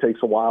it takes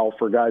a while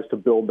for guys to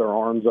build their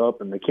arms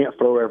up, and they can't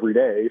throw every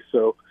day.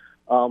 So,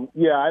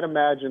 I'd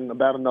imagine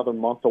about another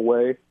month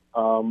away.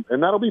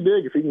 And that'll be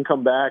big if he can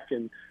come back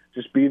and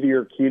just be the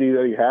Urquidy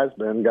that he has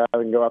been, guy that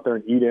can go out there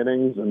and eat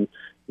innings. And,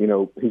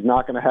 he's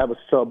not going to have a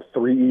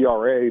sub-3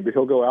 ERA, but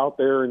he'll go out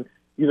there and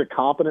he's a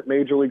competent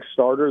major league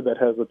starter that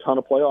has a ton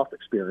of playoff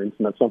experience,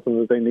 and that's something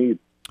that they need.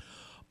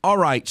 All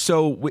right,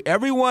 so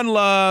everyone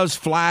loves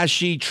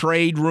flashy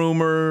trade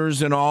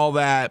rumors and all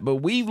that, but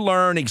we've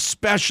learned,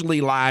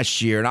 especially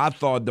last year, and I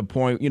thought the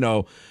point,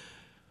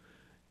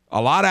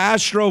 a lot of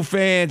Astro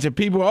fans and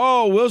people,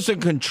 Wilson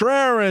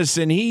Contreras,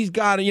 and he's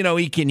got,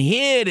 he can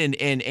hit,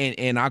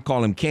 and I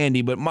call him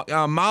Candy, but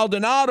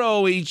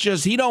Maldonado, he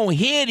don't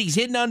hit, he's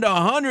hitting under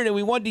 100, and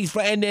we want these,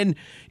 and then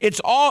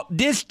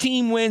this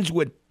team wins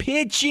with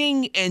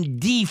pitching and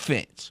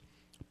defense.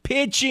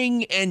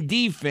 Pitching and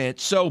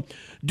defense. So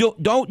do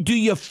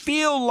you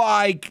feel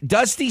like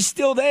Dusty's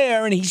still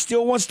there and he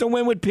still wants to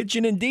win with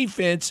pitching and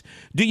defense?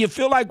 Do you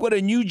feel like with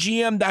a new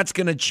GM that's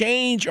going to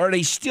change? Or are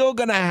they still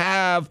going to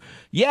have,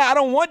 I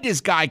don't want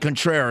this guy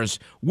Contreras.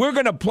 We're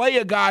going to play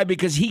a guy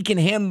because he can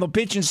handle the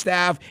pitching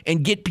staff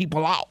and get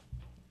people out?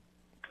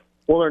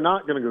 Well, they're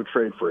not going to go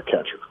trade for a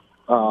catcher.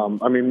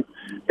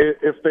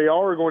 If they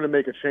are going to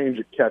make a change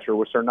at catcher,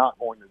 which they're not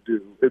going to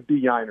do, it'd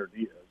be Yainer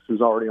Diaz,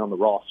 who's already on the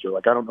roster.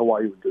 I don't know why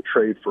you would go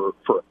trade for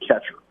a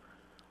catcher.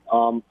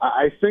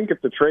 I think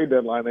at the trade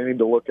deadline, they need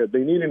to look at, they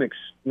need a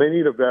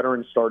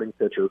veteran starting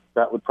pitcher.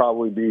 That would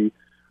probably be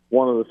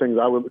one of the things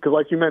I would, because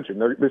like you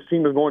mentioned, this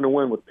team is going to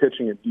win with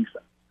pitching and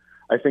defense.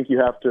 I think you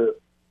have to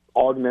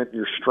augment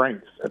your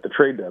strengths at the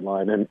trade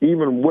deadline. And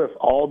even with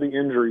all the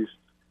injuries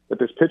that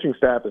this pitching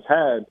staff has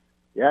had,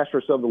 the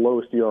Astros have the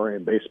lowest ERA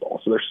in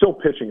baseball. So they're still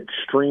pitching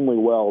extremely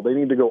well. They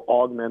need to go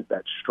augment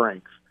that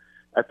strength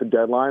at the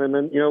deadline. And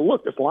then,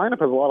 look, this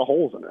lineup has a lot of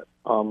holes in it.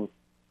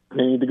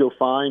 They need to go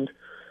find,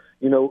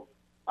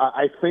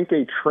 I think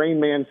a Trey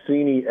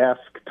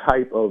Mancini-esque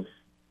type of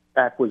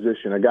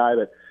acquisition, a guy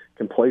that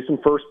can play some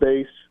first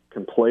base,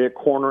 can play a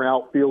corner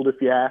outfield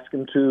if you ask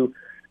him to,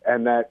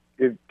 and that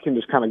it can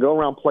just kind of go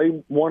around,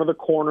 play one of the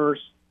corners,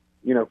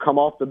 come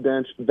off the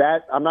bench.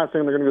 That, I'm not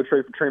saying they're going to go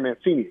trade for Trey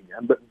Mancini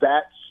again, but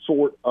that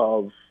sort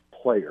of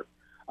player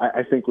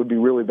I think would be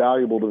really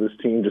valuable to this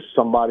team, just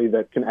somebody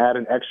that can add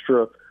an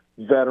extra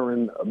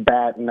veteran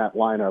bat in that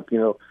lineup.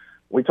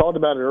 We talked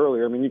about it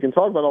earlier. You can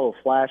talk about all the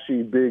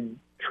flashy, big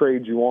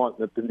trades you want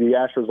that the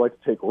Astros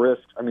like to take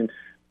risks.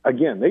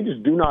 Again, they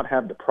just do not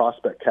have the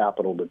prospect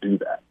capital to do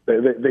that.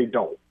 They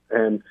don't.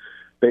 And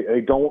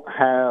they don't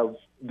have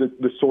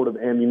the sort of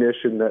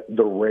ammunition that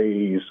the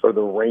Rays or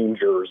the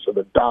Rangers or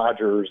the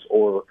Dodgers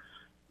or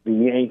the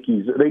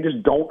Yankees, they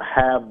just don't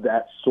have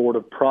that sort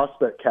of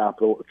prospect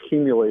capital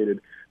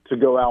accumulated to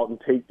go out and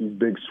take these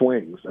big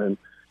swings. And,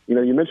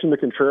 you mentioned the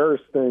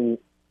Contreras thing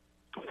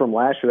from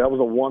last year. That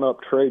was a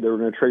one-up trade. They were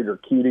going to trade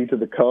Urquidy to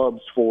the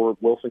Cubs for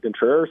Wilson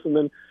Contreras, and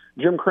then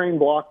Jim Crane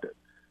blocked it.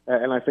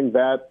 And I think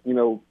that,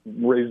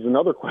 raises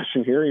another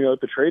question here. At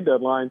the trade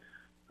deadline,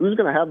 who's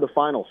going to have the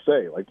final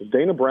say? Does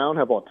Dana Brown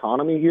have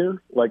autonomy here?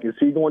 Is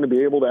he going to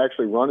be able to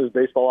actually run his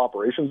baseball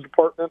operations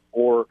department,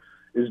 or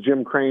is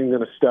Jim Crane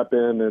going to step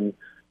in and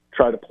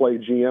try to play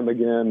GM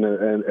again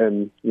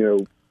and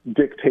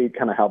dictate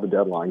kind of how the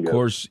deadline goes? Of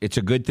course, it's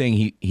a good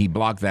thing he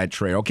blocked that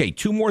trade. Okay,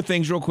 2 more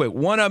things real quick.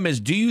 One of them is,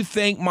 do you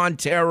think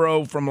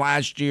Montero from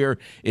last year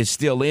is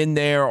still in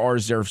there, or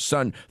is there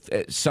somehow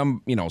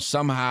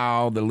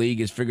the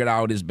league has figured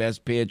out his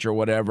best pitch or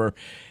whatever?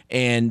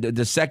 And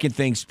the second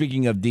thing,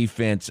 speaking of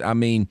defense,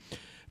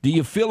 Do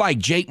you feel like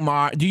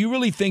do you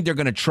really think they're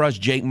going to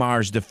trust Jake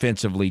Myers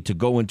defensively to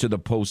go into the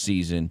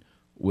postseason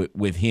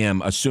with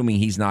him, assuming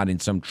he's not in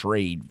some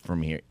trade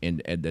from here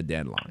at the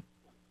deadline?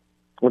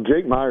 Well,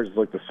 Jake Myers is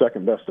like the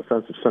second best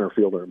defensive center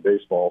fielder in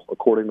baseball,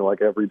 according to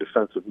like every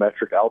defensive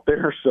metric out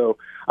there. So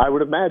I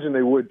would imagine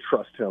they would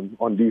trust him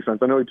on defense.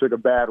 I know he took a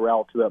bad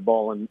route to that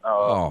ball, and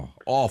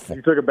awful.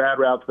 He took a bad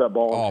route to that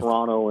ball in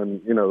Toronto,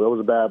 and that was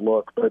a bad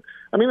look. But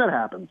I mean, that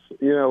happens,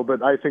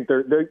 But I think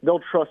they'll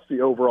trust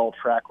the overall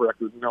track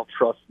record, and they'll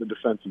trust the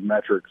defensive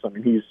metrics. I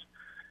mean, he's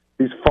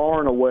far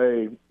and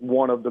away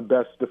one of the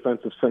best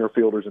defensive center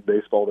fielders in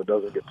baseball that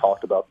doesn't get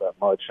talked about that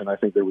much, and I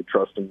think they would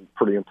trust him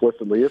pretty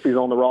implicitly if he's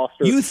on the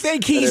roster. You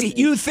think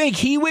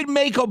he would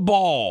make a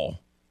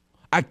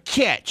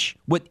catch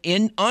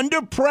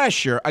under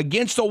pressure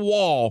against a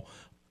wall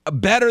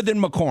better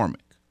than McCormick?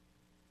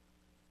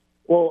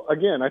 Well,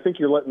 again, I think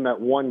you're letting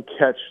that one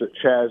catch that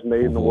Chaz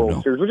made in the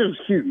World Series, which is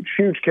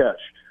huge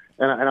catch.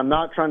 And I'm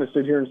not trying to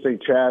sit here and say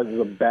Chaz is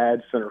a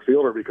bad center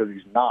fielder because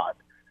he's not.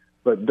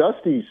 But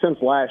Dusty, since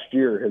last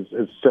year, has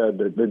said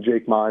that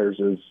Jake Myers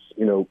is,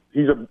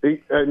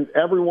 and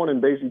everyone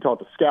in baseball, you talk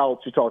to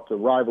scouts, you talk to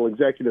rival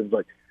executives,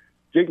 like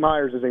Jake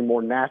Myers is a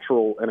more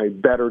natural and a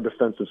better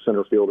defensive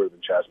center fielder than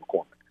Chaz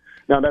McCormick.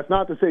 Now, that's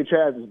not to say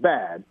Chaz is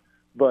bad,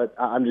 but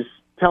I'm just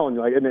telling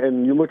you,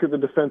 and you look at the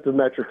defensive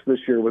metrics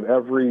this year with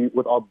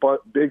a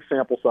big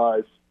sample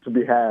size to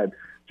be had,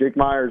 Jake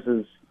Myers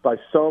is by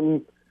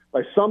some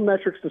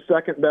metrics the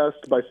second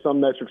best, by some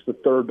metrics the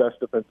third best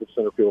defensive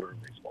center fielder in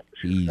baseball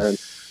this year.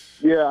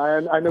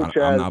 And I know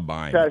Chaz. I'm not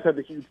buying Chaz had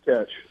the huge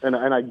catch, and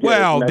I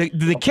get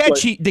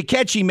it. The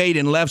catch he made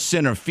in left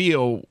center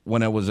field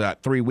when it was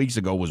 3 weeks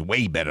ago was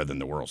way better than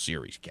the World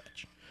Series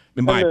catch,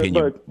 in my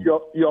opinion. But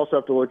you also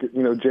have to look at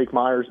Jake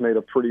Myers made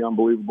a pretty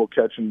unbelievable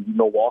catch in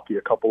Milwaukee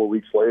a couple of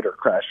weeks later,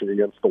 crashing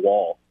against the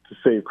wall to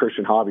save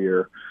Christian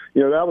Javier.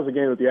 That was a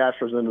game that the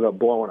Astros ended up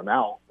blowing him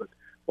out, but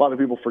a lot of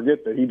people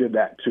forget that he did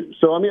that too.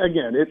 So, I mean,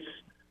 again,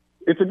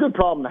 it's a good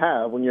problem to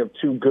have when you have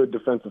two good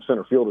defensive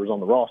center fielders on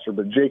the roster,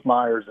 but Jake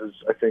Myers is,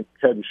 I think,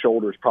 head and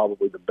shoulders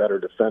probably the better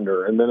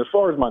defender. And then as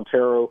far as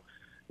Montero,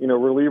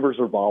 relievers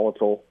are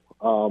volatile.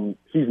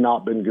 He's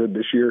not been good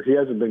this year. He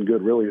hasn't been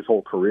good really his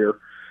whole career.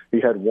 He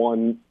had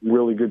one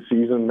really good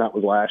season, that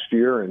was last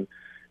year, and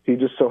he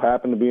just so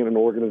happened to be in an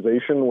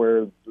organization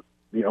where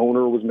the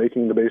owner was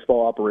making the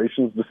baseball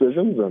operations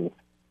decisions, and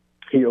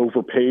he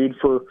overpaid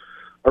for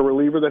a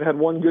reliever that had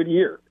one good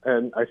year.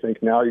 And I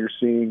think now you're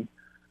seeing,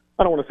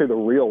 I don't want to say the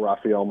real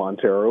Rafael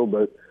Montero,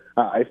 but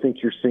I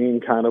think you're seeing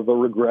kind of a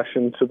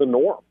regression to the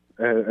norm.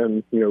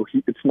 And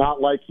it's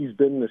not like he's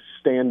been this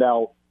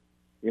standout,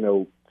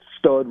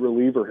 stud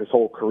reliever his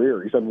whole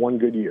career. He's had one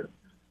good year.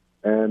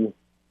 And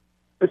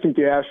I think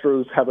the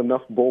Astros have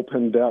enough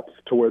bullpen depth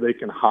to where they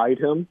can hide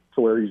him,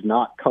 to where he's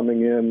not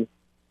coming in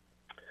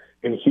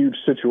huge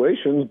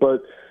situations.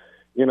 But,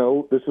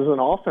 this is an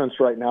offense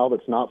right now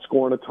that's not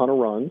scoring a ton of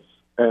runs.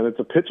 And it's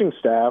a pitching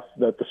staff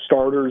that the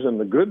starters and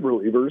the good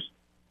relievers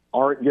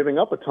aren't giving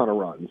up a ton of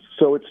runs.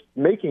 So it's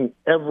making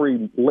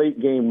every late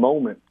game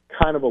moment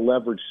kind of a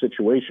leverage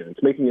situation.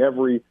 It's making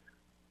every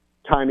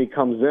time he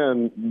comes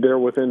in, they're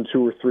within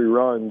 2 or 3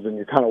 runs, and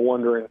you're kind of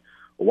wondering,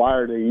 why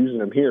are they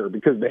using him here?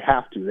 Because they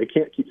have to. They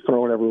can't keep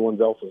throwing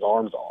everyone else's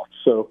arms off.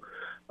 So,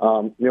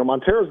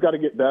 Montero's got to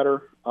get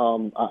better.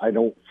 I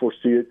don't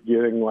foresee it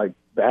getting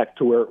back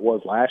to where it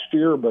was last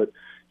year, but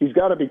he's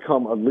got to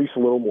become at least a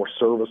little more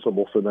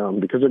serviceable for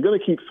them because they're going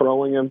to keep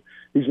throwing him.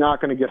 He's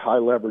not going to get high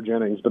leverage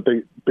innings, but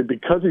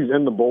because he's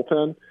in the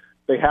bullpen,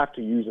 they have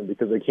to use him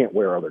because they can't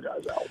wear other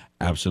guys out.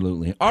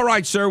 Absolutely. All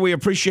right, sir. We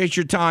appreciate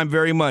your time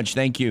very much.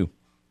 Thank you.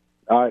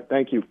 All right.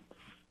 Thank you.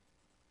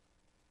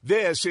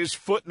 This is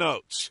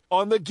Footnotes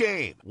on the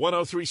Game.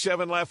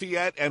 103.7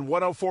 Lafayette and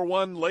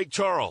 104.1 Lake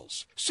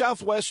Charles,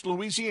 Southwest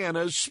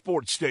Louisiana's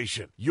sports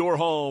station. Your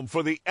home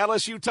for the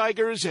LSU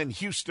Tigers and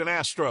Houston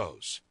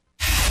Astros.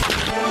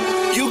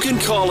 You can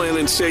call in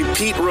and say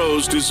Pete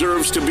Rose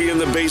deserves to be in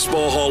the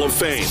Baseball Hall of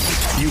Fame.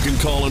 You can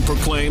call and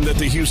proclaim that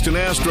the Houston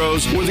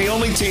Astros were the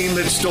only team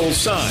that stole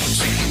signs.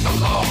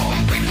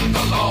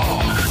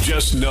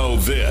 Just know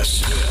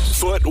this.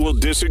 Foot will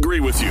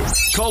disagree with you.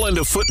 Call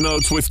into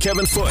Footnotes with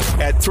Kevin Foote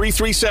at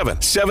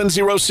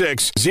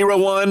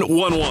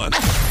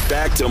 337-706-0111.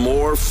 Back to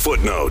more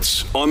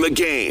Footnotes on the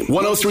Game.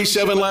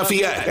 103.7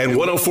 Lafayette and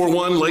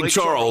 104.1 Lake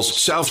Charles,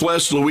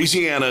 Southwest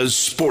Louisiana's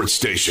sports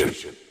station.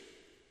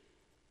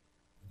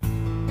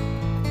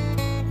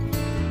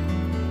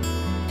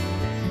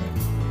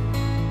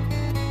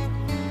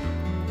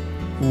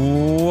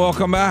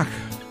 Welcome back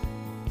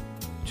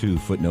to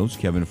Footnotes.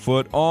 Kevin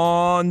Foote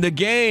on the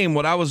Game.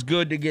 Well, that was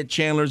good to get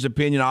Chandler's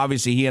opinion.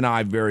 Obviously, he and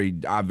I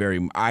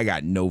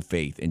got no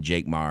faith in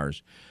Jake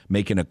Myers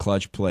making a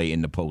clutch play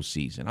in the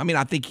postseason. I mean,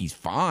 I think he's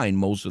fine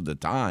most of the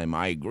time.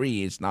 I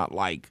agree. It's not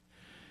like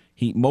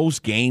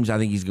most games I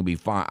think he's going to be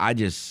fine.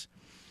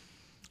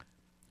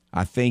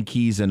 I think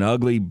he's an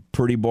ugly,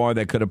 pretty boy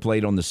that could have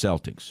played on the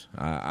Celtics.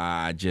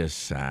 I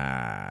just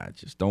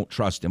don't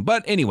trust him.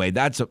 But anyway,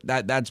 that's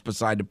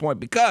beside the point,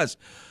 because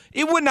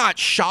it would not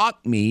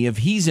shock me if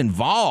he's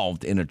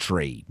involved in a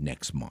trade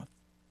next month.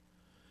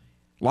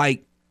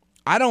 Like,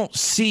 I don't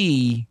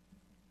see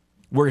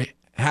we're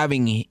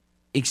having,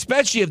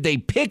 especially if they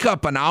pick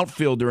up an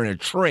outfielder in a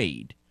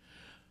trade,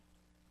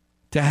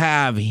 to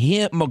have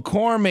him,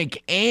 McCormick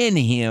and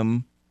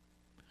him,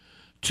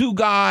 two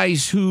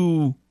guys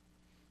who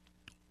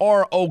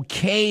are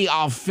okay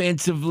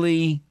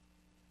offensively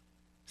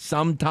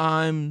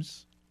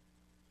sometimes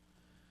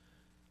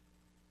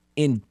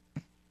in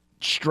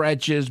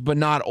stretches, but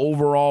not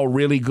overall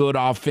really good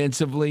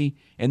offensively,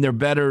 and they're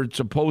better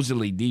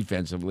supposedly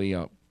defensively.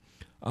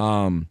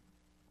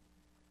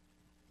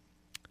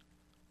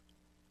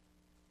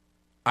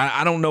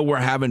 I don't know we're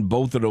having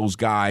both of those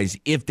guys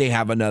if they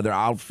have another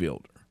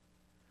outfielder.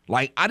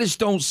 Like, I just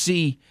don't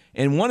see,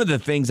 and one of the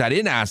things I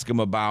didn't ask him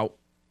about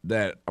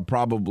that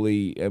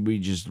probably we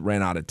just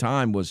ran out of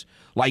time was,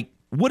 like,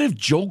 what if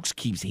Jokes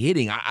keeps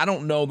hitting? I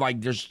don't know,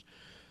 like,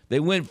 they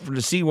went for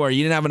to see where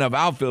you didn't have enough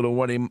outfielder.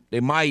 What they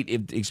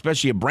might,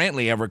 especially if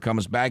Brantley ever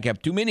comes back,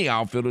 have too many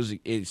outfielders,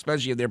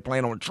 especially if they're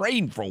planning on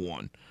trading for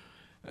one.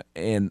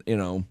 And,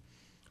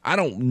 I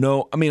don't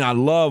know. I mean, I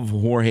love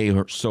Jorge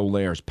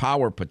Soler's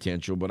power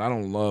potential, but I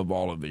don't love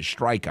all of his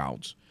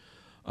strikeouts.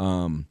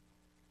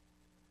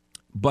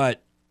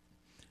 But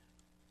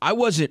I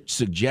wasn't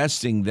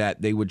suggesting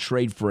that they would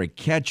trade for a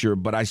catcher,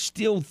 but I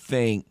still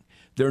think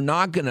they're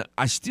not going to –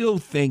 I still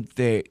think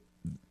that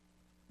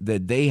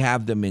they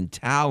have the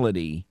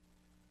mentality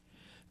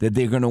that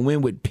they're going to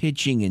win with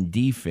pitching and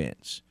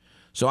defense.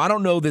 So I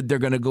don't know that they're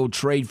going to go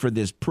trade for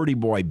this pretty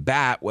boy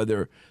bat,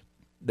 whether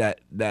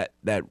that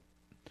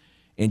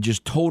and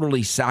just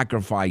totally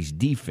sacrifice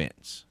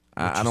defense.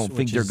 I don't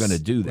think they're going to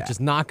do that. Which is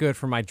not good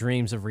for my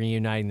dreams of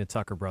reuniting the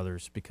Tucker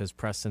brothers, because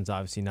Preston's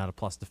obviously not a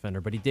plus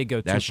defender, but he did go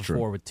 2 for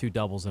 4 with 2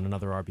 doubles and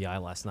another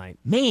RBI last night.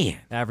 Man.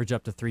 Average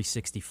up to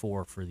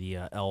 364 for the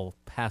El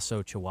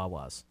Paso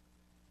Chihuahuas.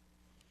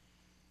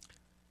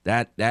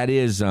 That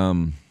is,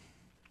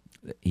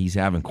 he's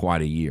having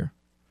quite a year.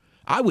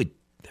 It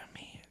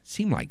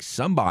seem like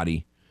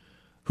somebody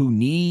who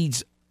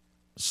needs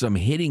some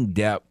hitting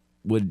depth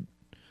would,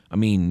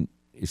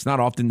 it's not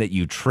often that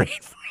you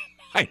trade for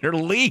a minor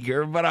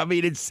leaguer, but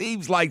it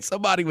seems like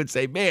somebody would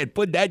say, man,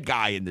 put that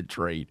guy in the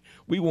trade.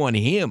 We want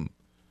him.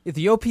 If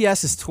the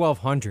OPS is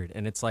 1,200,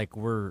 and it's like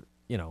we're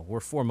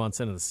 4 months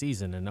into the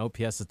season, and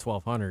OPS of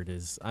 1,200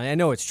 is, I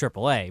know it's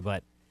AAA,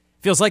 but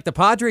feels like the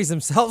Padres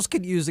themselves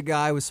could use a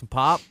guy with some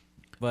pop.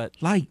 But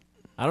I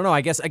don't know.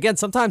 I guess, again,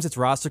 sometimes it's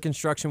roster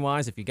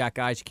construction-wise. If you got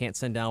guys you can't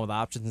send down with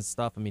options and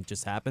stuff, it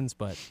just happens.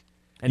 But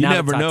and you now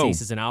never know.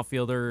 Tatis is an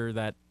outfielder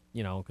that,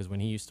 because when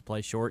he used to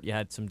play short, you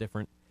had some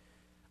different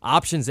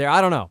options there.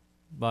 I don't know.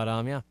 But,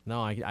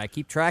 I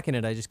keep tracking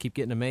it. I just keep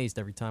getting amazed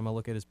every time I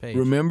look at his page.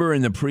 Remember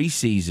in the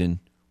preseason,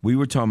 we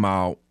were talking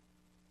about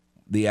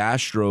the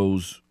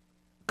Astros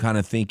kind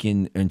of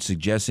thinking and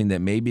suggesting that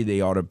maybe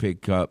they ought to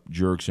pick up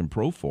Jurickson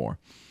Profar.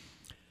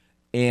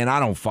 And I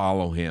don't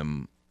follow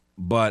him,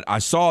 but I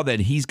saw that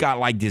he's got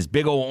like this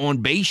big old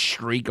on-base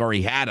streak, or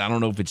he had. I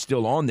don't know if it's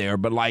still on there,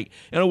 but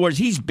in other words,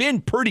 he's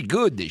been pretty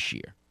good this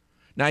year.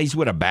 Now, he's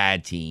with a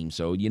bad team,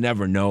 so you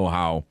never know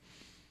how.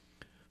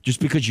 Just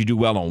because you do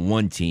well on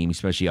one team,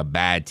 especially a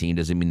bad team,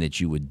 doesn't mean that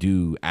you would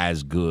do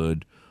as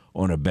good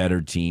on a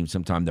better team.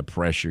 Sometimes the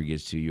pressure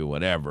gets to you or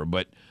whatever.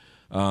 But,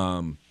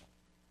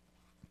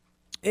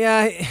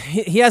 yeah,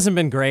 he hasn't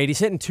been great. He's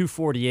hitting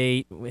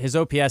 248. His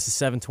OPS is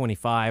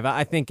 725.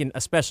 I think,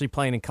 especially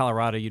playing in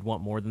Colorado, you'd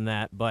want more than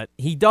that. But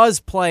he does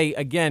play,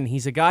 again,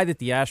 he's a guy that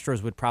the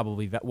Astros would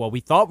probably, we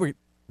thought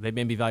they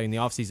may be valuing the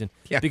offseason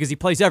because he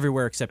plays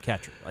everywhere except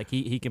catcher. Like,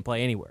 he can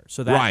play anywhere.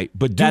 So that, right,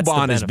 but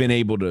Dubon has been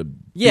able to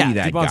be that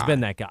guy. Dubon's been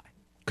that guy.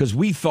 Because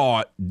we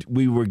thought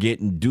we were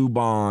getting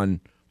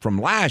Dubon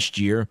from last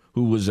year,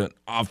 who was an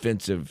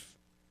offensive,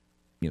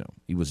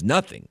 he was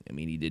nothing.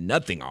 He did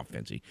nothing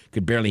offensively.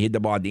 Could barely hit the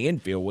ball at the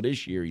infield. Well,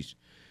 this year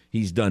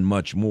he's done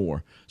much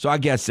more. So I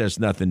guess there's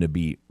nothing to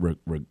be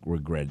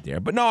regretted there.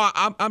 But no,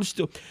 I'm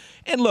still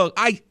 – and look,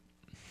 I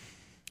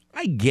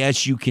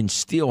guess you can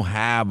still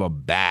have a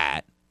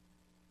bat.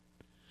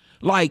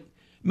 Like,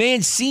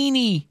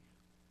 Mancini,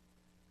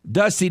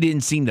 Dusty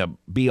didn't seem to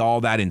be all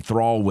that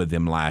enthralled with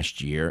him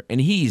last year, and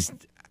he's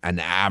an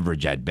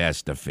average at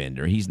best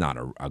defender. He's not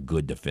a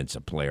good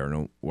defensive player,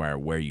 no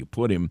where you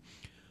put him.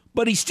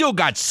 But he still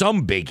got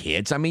some big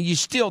hits.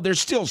 There's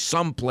still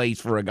some place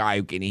for a guy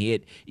who can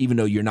hit, even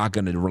though you're not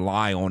going to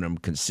rely on him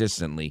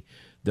consistently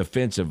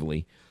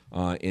defensively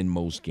in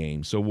most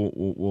games. So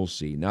we'll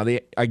see. Now,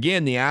 the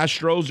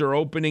Astros are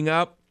opening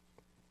up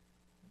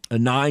a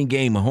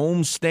 9-game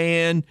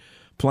homestand,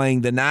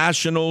 playing the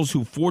Nationals,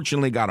 who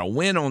fortunately got a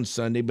win on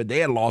Sunday, but they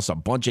had lost a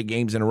bunch of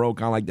games in a row,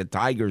 kind of like the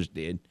Tigers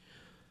did.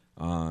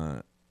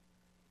 And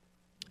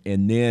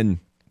then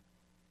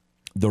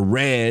the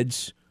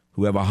Reds,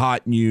 who have a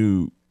hot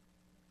new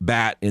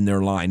bat in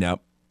their lineup.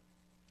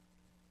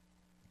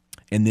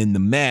 And then the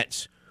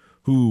Mets,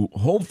 who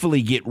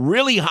hopefully get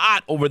really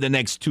hot over the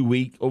next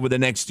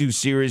 2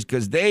 series,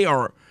 because they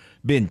are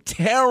been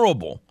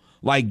terrible.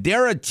 Like,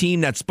 they're a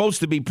team that's supposed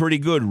to be pretty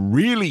good,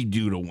 really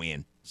due to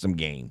win some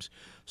games.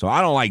 So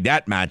I don't like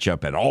that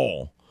matchup at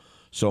all.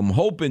 So I'm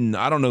hoping,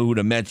 I don't know who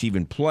the Mets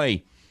even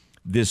play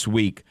this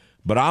week,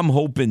 but I'm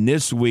hoping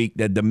this week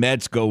that the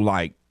Mets go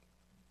like,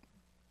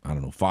 I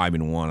don't know,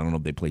 5-1. I don't know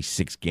if they play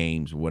 6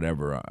 games or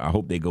whatever. I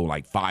hope they go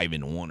like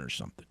 5-1 or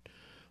something,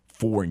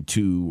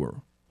 4-2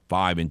 or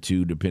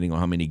 5-2, depending on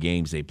how many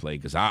games they play.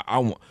 Because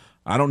I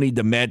don't need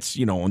the Mets,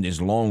 on this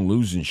long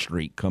losing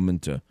streak coming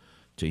to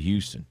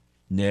Houston.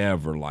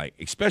 Never like,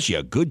 especially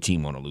a good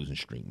team on a losing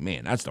streak.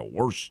 Man, that's the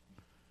worst.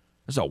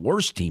 That's the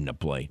worst team to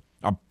play.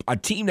 A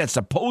team that's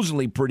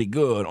supposedly pretty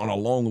good on a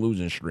long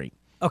losing streak.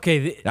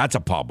 Okay, that's a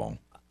pawbone.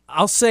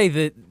 I'll say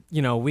that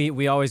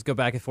we always go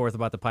back and forth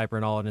about the Piper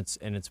and all,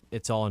 and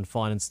it's all in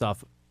fun and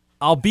stuff.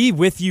 I'll be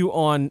with you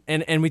on,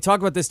 and we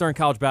talked about this during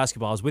college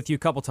basketball. I was with you a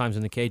couple times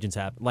when the Cajuns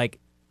happened. Like,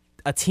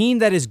 a team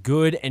that is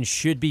good and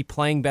should be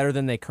playing better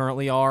than they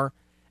currently are.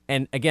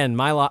 And again,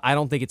 I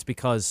don't think it's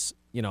because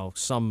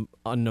some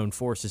unknown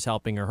force is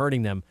helping or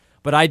hurting them,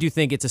 but I do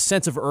think it's a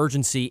sense of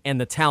urgency, and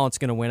the talent's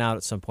going to win out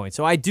at some point.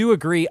 So I do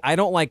agree. I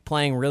don't like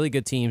playing really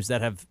good teams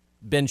that have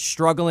been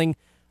struggling.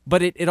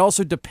 But it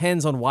also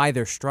depends on why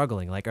they're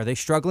struggling. Like, are they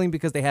struggling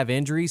because they have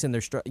injuries and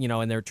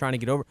they're trying to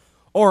get over?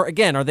 Or,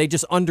 again, are they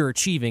just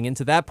underachieving? And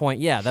to that point,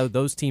 yeah,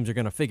 those teams are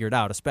going to figure it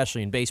out,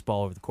 especially in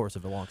baseball over the course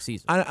of a long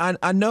season.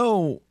 I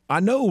know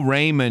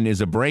Raymond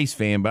is a Braves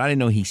fan, but I didn't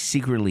know he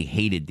secretly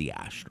hated the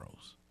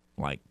Astros.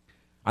 Like,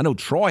 I know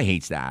Troy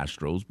hates the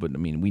Astros, but, I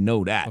mean, we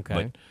know that.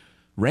 Okay.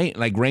 But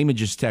Raymond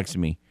just texted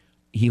me,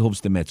 he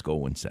hopes the Mets go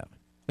 1-7.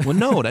 Well,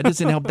 no, that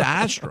doesn't help the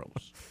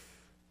Astros.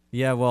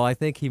 Yeah, well, I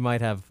think he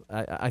might have.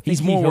 I think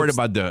he's more worried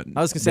about the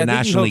I was going to say, I think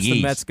National he hopes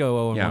League the Mets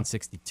go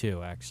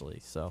 0-162, actually.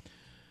 So.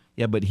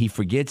 Yeah, but he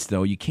forgets,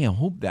 though. You can't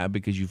hope that,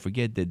 because you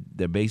forget that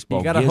the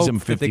baseball gives hope them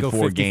 54 that they go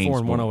 54 games.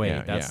 and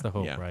 108. That's the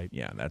hope, right?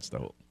 Yeah, that's the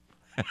hope.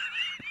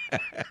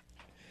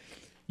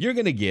 You're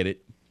going to get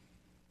it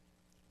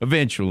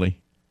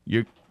eventually.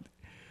 The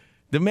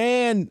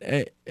man,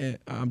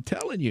 I'm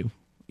telling you,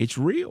 it's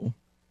real.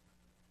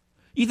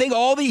 You think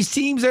all these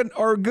teams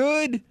are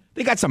good?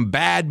 They got some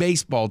bad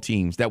baseball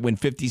teams that win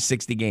 50,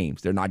 60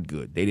 games. They're not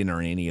good. They didn't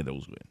earn any of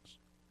those wins.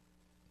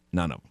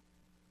 None of them.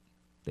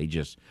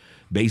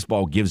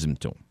 Baseball gives them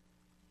to them.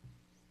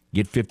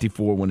 Get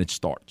 54 when it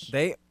starts.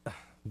 They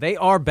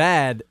are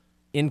bad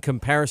in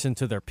comparison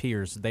to their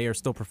peers. They are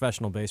still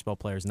professional baseball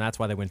players, and that's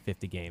why they win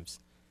 50 games.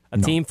 A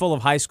team full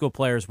of high school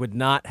players would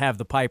not have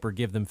the Piper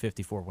give them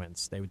 54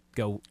 wins. They would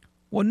go.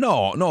 Well,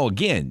 no.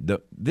 Again,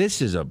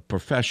 this is a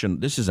professional.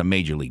 This is a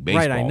major league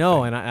baseball. Right, I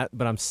know, thing.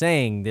 but I'm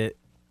saying that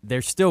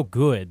they're still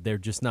good. They're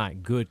just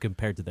not good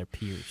compared to their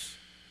peers.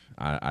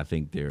 I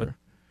think they're.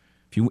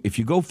 If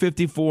you go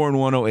 54 and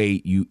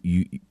 108, you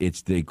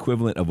it's the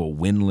equivalent of a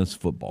winless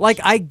football. Like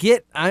season.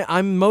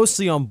 I'm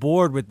mostly on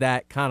board with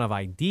that kind of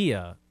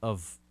idea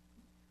of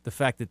the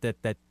fact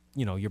that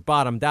you're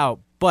bottomed out.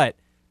 But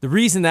the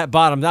reason that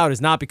bottomed out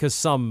is not because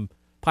some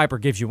Piper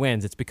gives you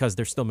wins. It's because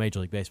they're still Major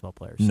League Baseball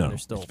players. No, they're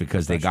still it's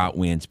because they got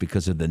wins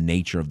because of the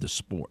nature of the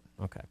sport.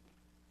 Okay.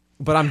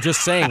 But I'm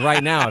just saying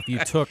right now, if you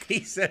took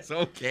he says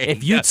okay,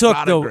 if you took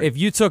the worst,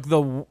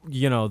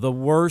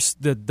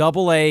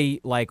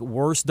 the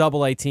worst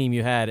double-A team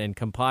you had and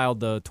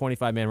compiled the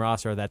 25-man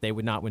roster, that they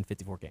would not win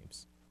 54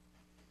 games.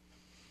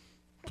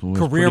 Well,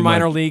 career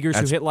minor leaguers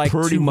who hit like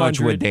pretty 200.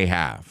 much what they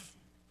have.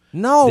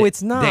 No,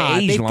 it's not. The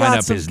A's They've got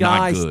lineup some is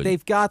guys. not good.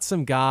 They've got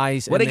some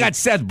guys. Well, they got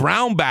Seth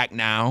Brown back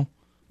now.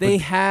 They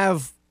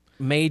have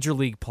major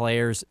league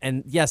players,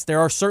 and yes, there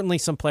are certainly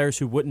some players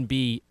who wouldn't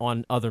be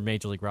on other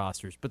major league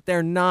rosters, but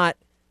they're not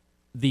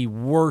the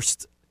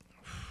worst.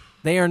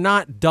 They are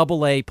not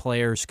double-A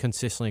players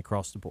consistently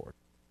across the board.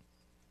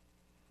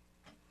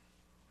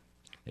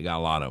 They got a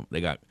lot of.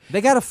 They got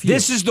a few.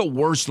 This is the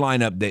worst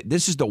lineup.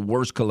 This is the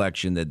worst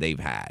collection that they've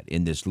had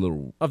in this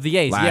little of the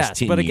A's. last Yes,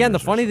 10 but again, the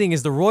years funny or so. thing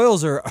is the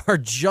Royals are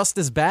just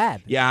as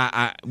bad.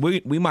 Yeah,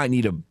 we might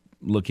need to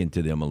look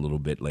into them a little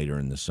bit later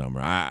in the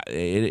summer.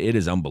 It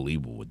is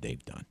unbelievable what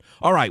they've done.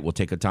 All right, we'll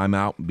take a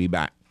timeout and be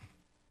back.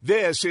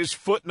 This is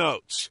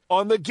Footnotes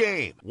on the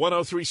Game.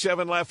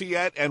 103.7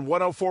 Lafayette and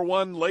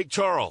 104.1 Lake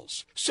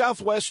Charles,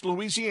 Southwest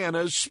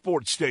Louisiana's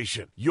sports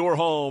station. Your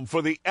home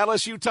for the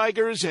LSU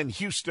Tigers and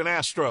Houston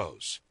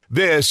Astros.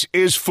 This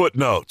is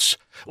Footnotes,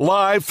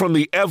 live from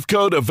the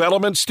EVCO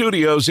Development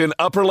Studios in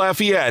Upper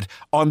Lafayette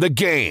on the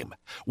Game.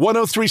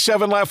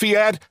 103.7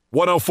 Lafayette,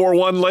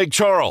 104.1 Lake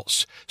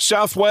Charles,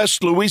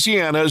 Southwest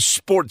Louisiana's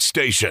sports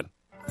station.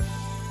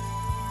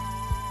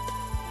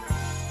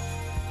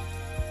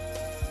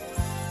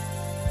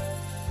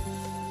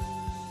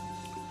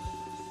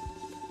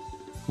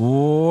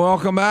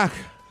 Welcome back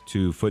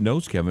to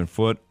Footnotes. Kevin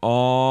Foote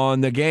on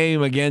the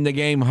Game. Again, the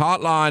Game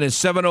hotline is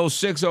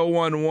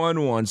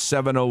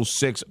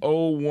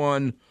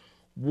 706-0111,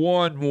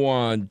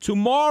 706-0111.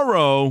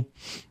 Tomorrow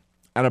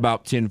at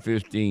about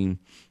 10:15,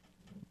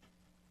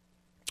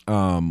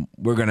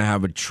 we're going to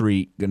have a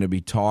treat. Going to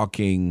be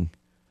talking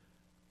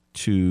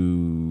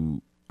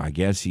to, I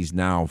guess he's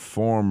now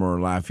former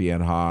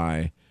Lafayette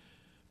High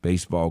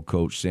baseball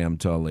coach Sam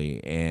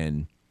Tully,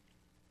 and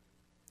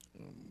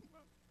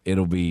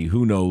it'll be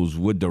who knows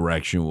what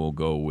direction we'll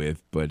go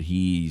with, but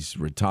he's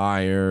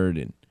retired,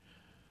 and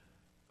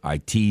I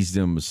teased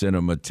him, sent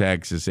him a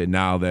text and said,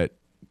 now that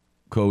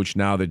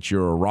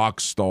you're a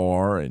rock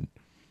star and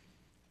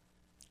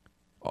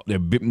they're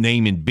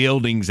naming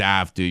buildings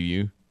after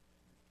you,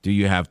 do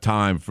you have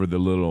time for the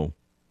little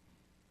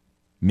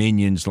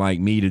minions like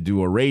me to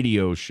do a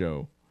radio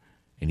show?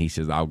 And he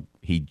says,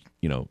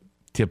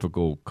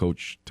 typical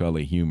Coach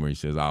Tully humor. He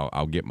says,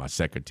 I'll get my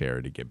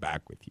secretary to get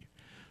back with you.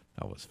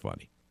 That was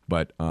funny.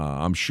 But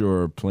I'm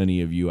sure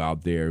plenty of you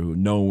out there who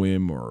know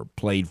him or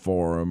played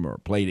for him or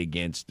played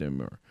against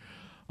him, or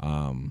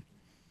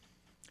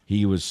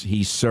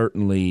he's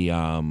certainly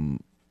a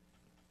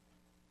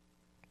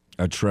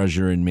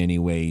treasure in many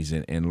ways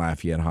in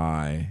Lafayette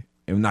High.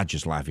 And not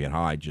just Lafayette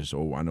High,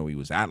 I know he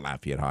was at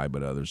Lafayette High,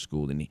 but other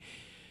schools. And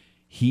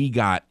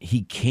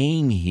he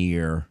came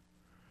here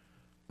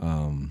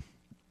in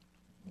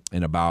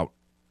about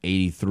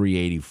 83,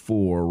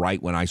 84,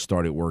 right when I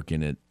started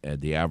working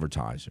at the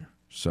Advertiser.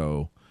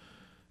 So,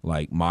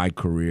 like, my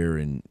career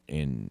in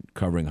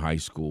covering high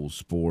school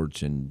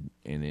sports and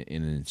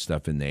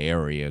stuff in the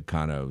area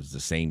kind of was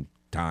the same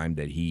time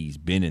that he's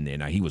been in there.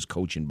 Now, he was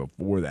coaching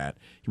before that.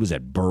 He was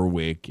at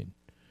Berwick.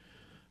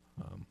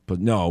 But,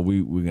 no,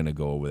 we're going to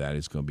go over that.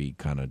 It's going to be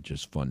kind of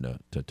just fun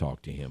to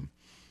talk to him.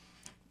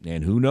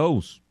 And who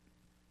knows?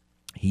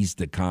 He's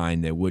the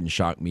kind that wouldn't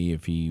shock me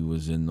if he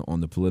was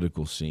on the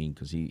political scene,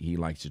 because he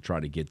likes to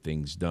try to get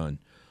things done.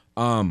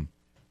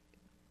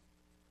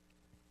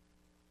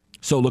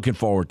 So looking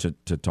forward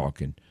to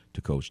talking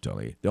to Coach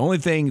Tully. The only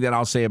thing that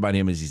I'll say about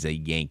him is he's a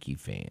Yankee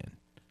fan.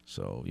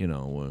 So, it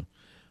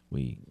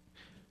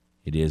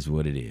is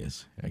what it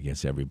is. I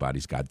guess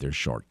everybody's got their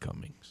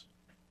shortcomings.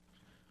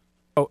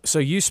 Oh, so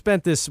you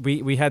spent this,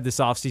 we had this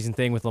offseason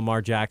thing with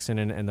Lamar Jackson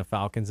and the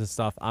Falcons and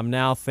stuff. I'm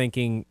now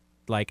thinking,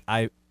 like,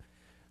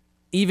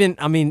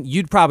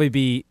 you'd probably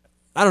be,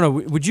 I don't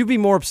know, would you be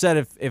more upset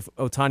if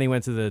Ohtani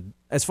went to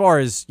as far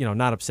as,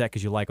 not upset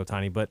because you like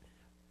Ohtani, but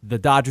the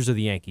Dodgers or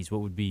the Yankees,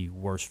 what would be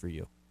worse for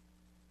you?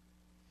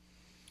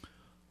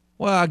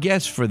 Well, I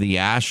guess for the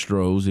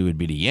Astros, it would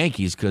be the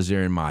Yankees because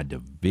they're in my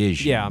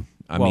division. Yeah,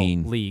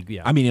 league,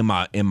 yeah. I mean,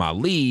 in my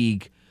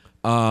league,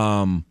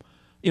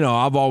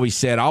 I've always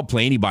said I'll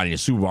play anybody in the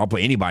Super Bowl. I'll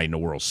play anybody in the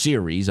World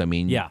Series. I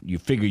mean, you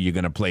figure you're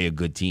going to play a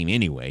good team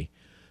anyway.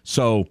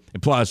 So,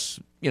 and plus,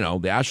 the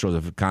Astros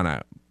have kind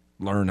of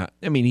learned.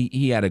 I mean,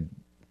 he had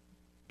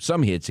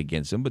some hits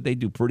against them, but they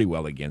do pretty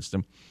well against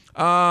them.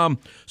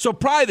 So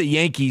probably the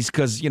Yankees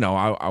because,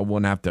 I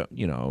wouldn't have to,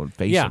 face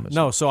them. Yeah,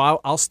 no, so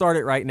I'll start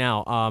it right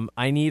now.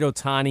 I need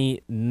Ohtani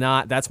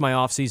that's my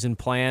offseason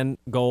plan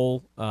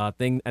goal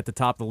thing at the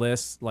top of the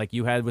list, like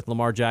you had with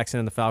Lamar Jackson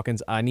and the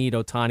Falcons. I need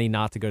Ohtani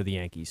not to go to the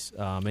Yankees.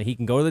 And he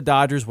can go to the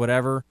Dodgers,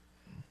 whatever.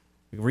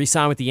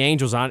 Re-sign with the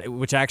Angels,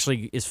 which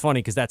actually is funny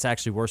because that's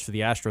actually worse for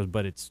the Astros,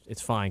 but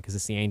it's fine because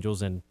it's the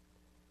Angels, and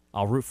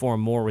I'll root for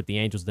him more with the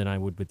Angels than I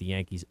would with the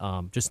Yankees.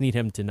 Just need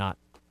him to not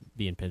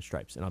be in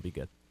pinstripes, and I'll be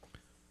good.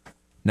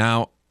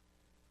 Now,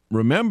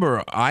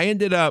 remember, I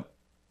ended up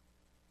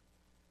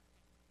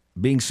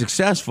being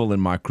successful in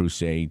my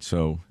crusade,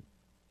 so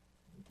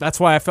that's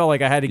why I felt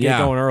like I had to get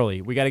going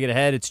early. We got to get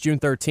ahead. It's June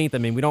 13th. I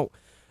mean, we don't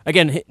 –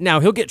 again, now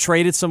he'll get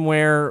traded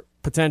somewhere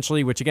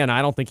potentially, which, again,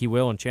 I don't think he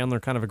will, and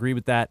Chandler kind of agreed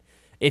with that.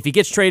 If he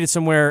gets traded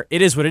somewhere,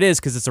 it is what it is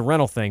because it's a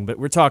rental thing, but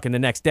we're talking the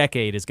next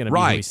decade is going to be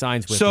who he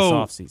signs with this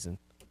offseason.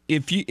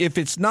 If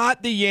it's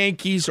not the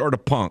Yankees or the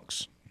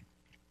Punks,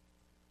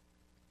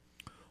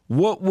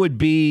 what would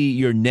be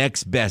your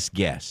next best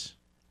guess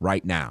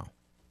right now?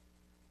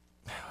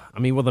 I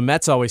mean, well, the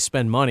Mets always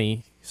spend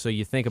money, so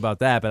you think about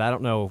that, but I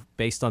don't know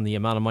based on the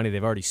amount of money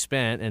they've already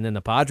spent. And then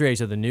the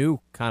Padres are the new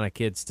kind of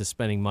kids to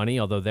spending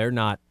money, although they're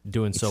not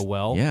doing so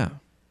well. Yeah.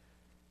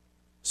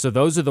 So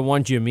those are the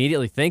ones you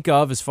immediately think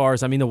of as far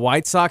as, I mean, the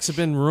White Sox have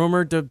been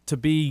rumored to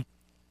be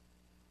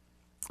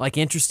like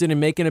interested in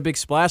making a big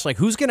splash. Like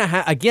who's going to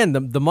have, again,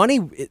 the money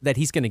that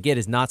he's going to get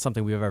is not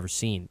something we've ever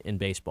seen in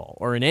baseball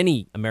or in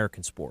any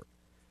American sport.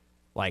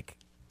 Like,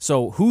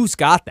 so who's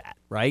got that,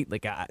 right?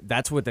 Like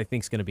that's what I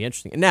think is going to be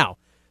interesting. And now,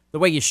 the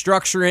way you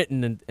structure it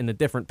and the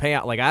different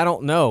payout, like I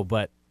don't know,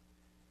 but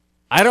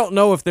I don't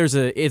know if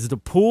is the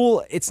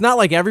pool. It's not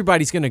like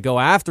everybody's going to go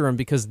after him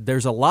because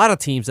there's a lot of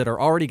teams that are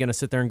already going to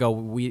sit there and go,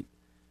 we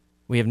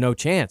have no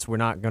chance. We're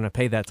not going to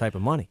pay that type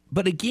of money.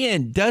 But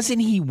again, doesn't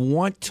he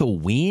want to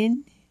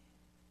win?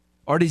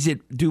 Or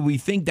do we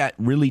think that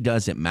really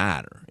doesn't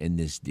matter in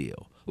this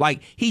deal?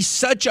 Like, he's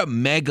such a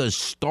mega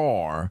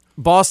star.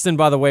 Boston,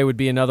 by the way, would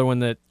be another one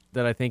that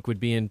I think would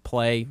be in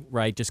play,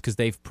 right? Just because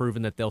they've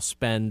proven that they'll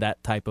spend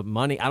that type of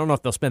money. I don't know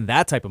if they'll spend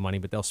that type of money,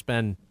 but they'll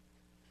spend.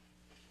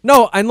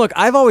 No, and look,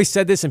 I've always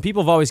said this, and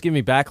people have always given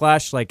me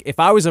backlash. Like, if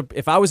I was an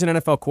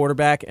NFL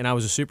quarterback and I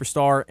was a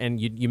superstar, and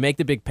you make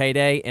the big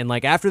payday, and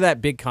like after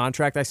that big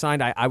contract I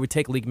signed, I would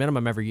take league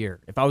minimum every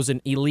year. If I was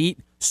an elite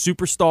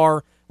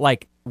superstar,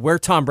 like where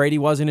Tom Brady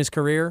was in his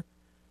career,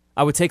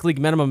 I would take league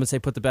minimum and say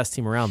put the best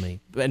team around me.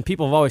 And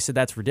people have always said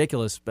that's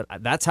ridiculous, but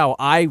that's how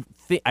I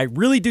think. I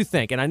really do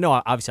think, and I know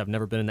obviously I've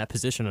never been in that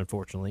position,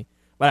 unfortunately,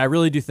 but I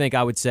really do think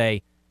I would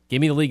say, give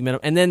me the league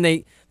minimum. And then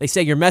they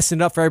say you're messing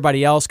it up for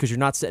everybody else because you're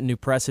not setting new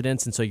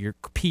precedents, and so your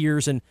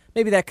peers, and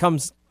maybe that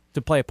comes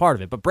to play a part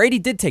of it. But Brady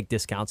did take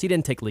discounts. He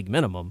didn't take league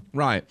minimum.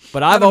 Right.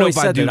 But I've always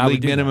said that I would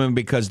league do minimum that.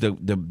 Because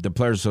the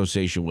Players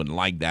Association wouldn't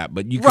like that,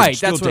 but you can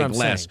still that's what take I'm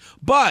less. saying.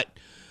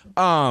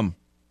 But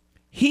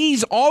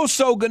he's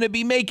also going to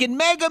be making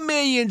mega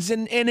millions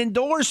and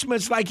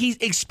endorsements,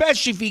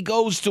 especially if he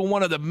goes to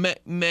one of the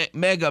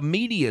mega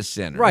media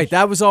centers. Right,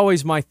 that was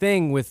always my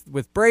thing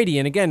with Brady.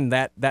 And again,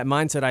 that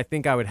mindset I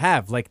think I would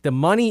have. Like, the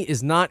money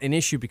is not an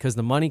issue because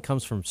the money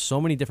comes from so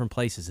many different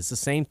places. It's the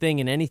same thing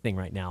in anything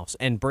right now.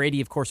 And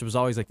Brady, of course, it was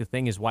always like the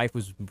thing. His wife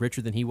was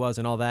richer than he was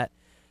and all that.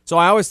 So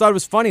I always thought it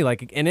was funny.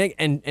 Like,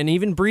 and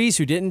even Breeze,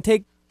 who didn't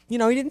take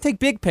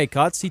big pay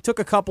cuts. He took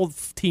a couple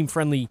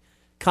team-friendly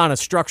kind of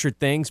structured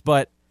things,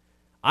 but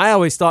I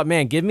always thought,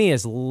 man, give me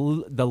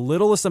the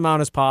littlest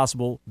amount as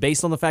possible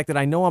based on the fact that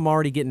I know I'm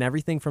already getting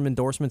everything from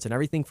endorsements and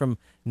everything from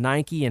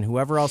Nike and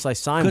whoever else I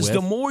sign with. Because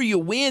the more you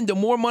win, the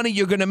more money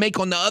you're going to make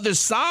on the other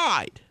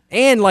side.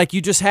 And, like,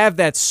 you just have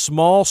that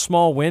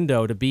small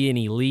window to be an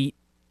elite,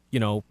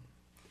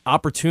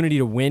 opportunity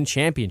to win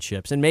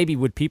championships. And maybe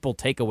would people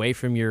take away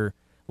from your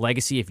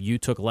legacy if you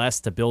took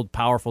less to build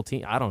powerful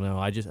teams? I don't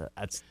know.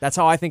 That's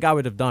how I think I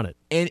would have done it.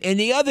 And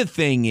the other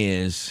thing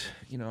is,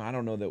 I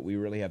don't know that we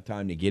really have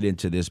time to get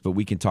into this, but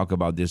we can talk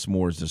about this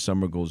more as the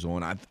summer goes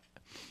on.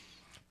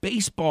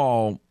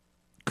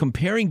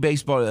 Comparing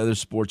baseball to other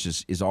sports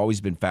has always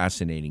been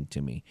fascinating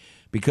to me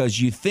because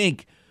you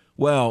think,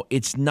 well,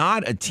 it's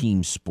not a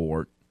team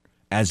sport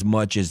as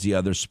much as the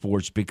other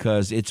sports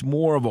because it's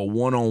more of a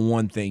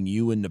one-on-one thing,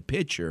 you and the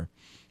pitcher.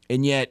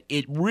 And yet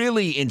it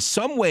really, in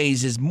some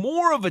ways, is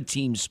more of a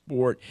team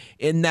sport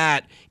in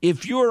that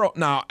if you're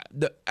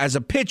as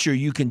a pitcher,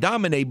 you can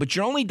dominate, but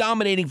you're only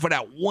dominating for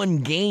that one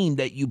game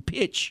that you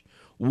pitch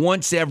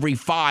once every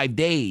 5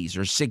 days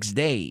or 6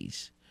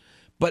 days.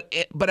 But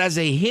as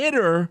a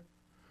hitter,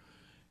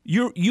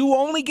 you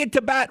only get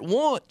to bat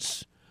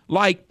once.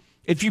 Like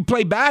if you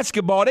play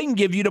basketball, they can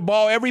give you the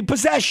ball every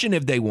possession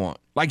if they want.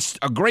 Like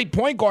a great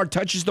point guard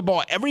touches the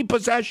ball every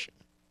possession.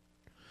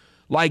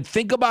 Like,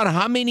 think about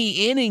how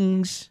many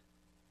innings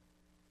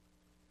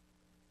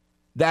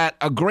that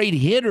a great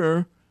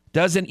hitter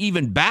doesn't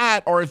even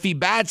bat, or if he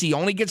bats, he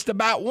only gets to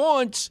bat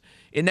once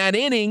in that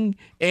inning.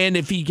 And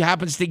if he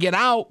happens to get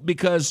out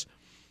because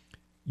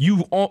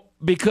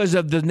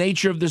of the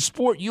nature of the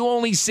sport, you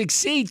only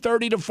succeed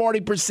 30 to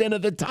 40%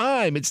 of the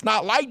time. It's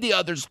not like the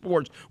other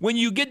sports. When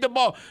you get the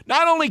ball,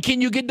 not only can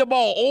you get the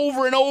ball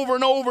over and over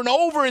and over and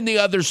over in the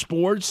other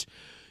sports,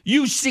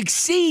 you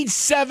succeed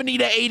 70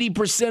 to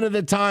 80% of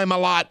the time a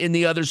lot in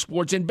the other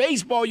sports. In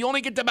baseball, you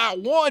only get to about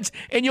once,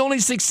 and you only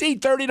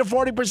succeed 30 to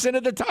 40%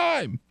 of the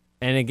time.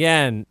 And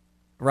again,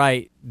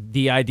 right,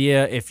 the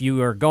idea if you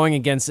are going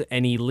against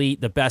an elite,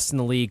 the best in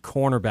the league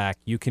cornerback,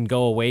 you can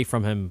go away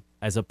from him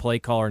as a play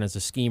caller and as a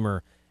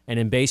schemer. And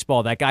in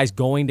baseball, that guy's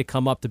going to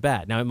come up to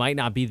bat. Now, it might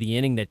not be the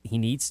inning that he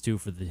needs to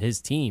for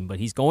his team, but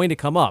he's going to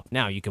come up.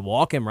 Now, you can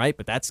walk him, right,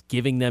 but that's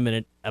giving them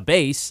a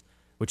base,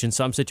 which in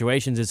some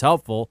situations is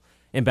helpful.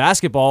 In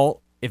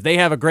basketball, if they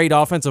have a great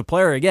offensive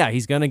player, yeah,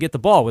 he's going to get the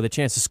ball with a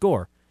chance to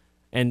score.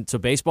 And so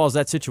baseball is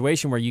that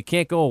situation where you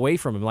can't go away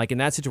from him. Like in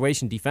that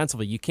situation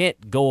defensively, you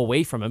can't go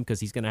away from him because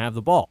he's going to have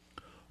the ball.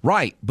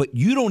 Right, but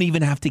you don't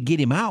even have to get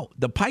him out.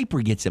 The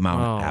Piper gets him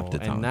out half the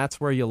time. And that's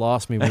where you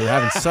lost me. We were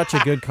having such a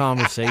good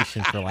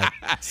conversation for like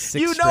 6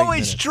 You know straight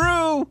it's minutes.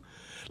 true.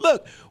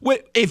 Look,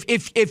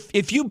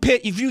 if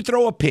you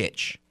throw a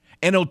pitch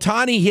and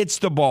Ohtani hits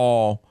the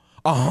ball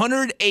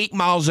 108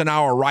 miles an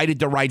hour right at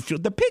the right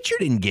field, the pitcher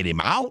didn't get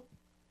him out.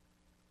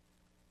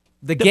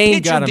 The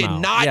game got him pitcher out.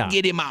 did not Yeah.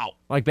 get him out.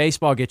 Like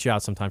baseball gets you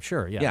out sometimes.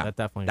 Sure, yeah. That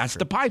definitely. That's is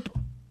the Piper.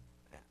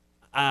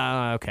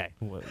 Okay,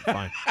 well,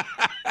 fine.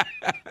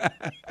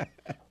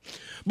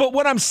 But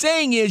what I'm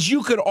saying is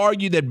you could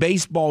argue that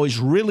baseball is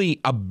really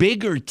a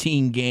bigger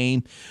team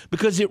game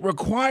because it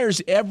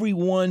requires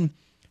everyone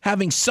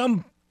having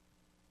some,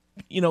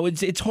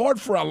 it's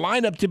hard for a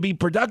lineup to be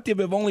productive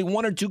if only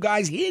one or two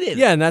guys hit it.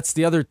 Yeah, and that's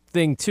the other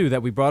thing, too,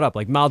 that we brought up.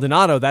 Like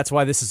Maldonado, that's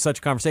why this is such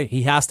a conversation.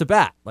 He has to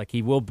bat. Like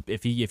he will,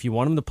 if you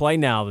want him to play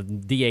now, the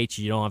DH,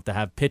 you don't have to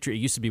have pitcher. It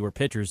used to be where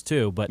pitchers,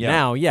 too. But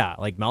now,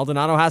 like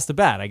Maldonado has to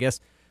bat. I guess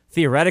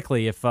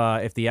theoretically, if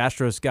the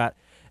Astros got...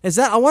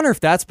 I wonder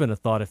if that's been a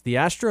thought. If the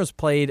Astros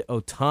played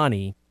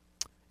Ohtani,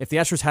 if the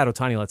Astros had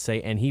Ohtani, let's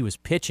say, and he was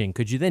pitching,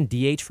 could you then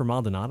DH for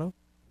Maldonado?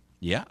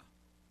 Yeah.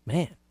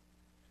 Man.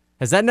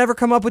 Has that never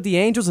come up with the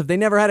Angels? Have they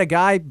never had a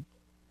guy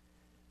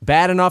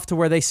bad enough to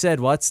where they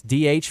said, well, let's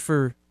DH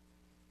for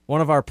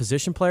one of our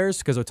position players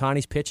because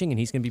Ohtani's pitching and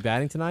he's going to be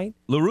batting tonight?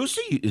 La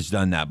Russa has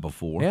done that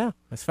before. Yeah,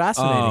 that's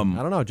fascinating.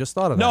 I don't know. Just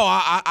thought of that. No,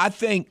 I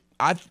think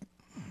I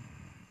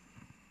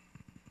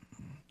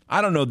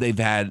don't know they've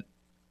had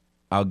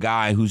a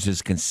guy who's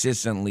as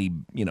consistently,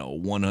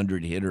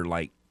 100 hitter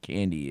like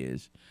Candy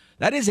is.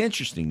 That is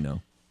interesting,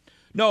 though.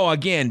 No,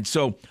 again,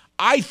 so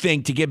I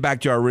think, to get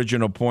back to our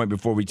original point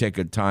before we take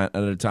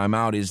another time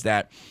out, is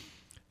that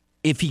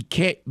if he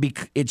can't,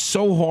 it's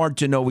so hard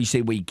to know. We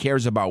say he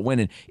cares about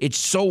winning. It's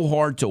so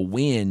hard to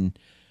win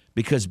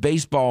because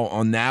baseball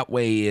on that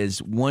way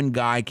is one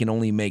guy can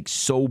only make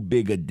so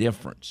big a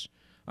difference.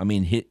 I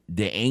mean,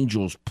 the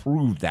Angels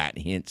proved that,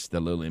 hence the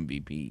little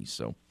MVP.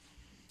 So,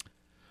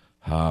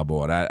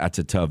 boy, that's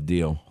a tough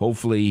deal.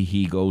 Hopefully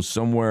he goes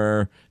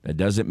somewhere that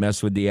doesn't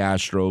mess with the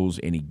Astros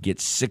and he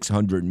gets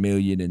 $600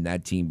 million and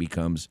that team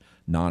becomes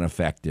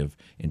non-effective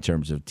in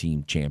terms of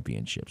team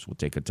championships. We'll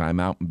take a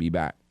timeout and be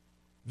back.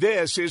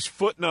 This is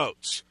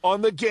Footnotes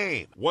on the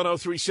Game.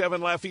 103.7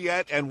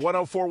 Lafayette and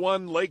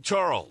 104.1 Lake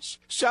Charles,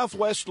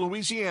 Southwest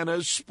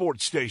Louisiana's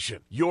sports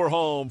station. Your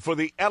home for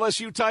the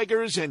LSU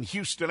Tigers and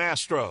Houston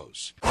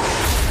Astros.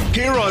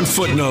 Here on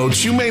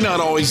Footnotes, you may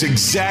not always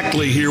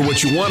exactly hear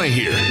what you want to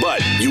hear,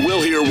 but you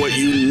will hear what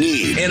you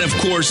need. And of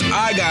course,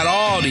 I got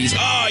all these,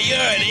 oh, you're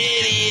an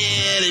idiot.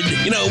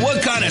 And,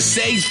 what kind of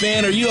Saints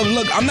fan are you?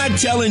 Look, I'm not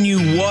telling you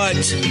what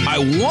I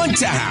want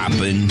to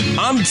happen.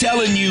 I'm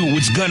telling you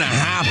what's going to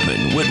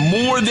happen. What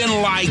more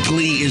than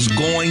likely is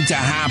going to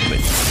happen.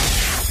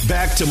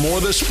 Back to more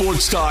of the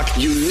sports talk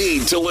you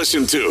need to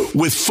listen to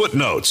with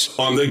Footnotes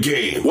on the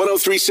Game.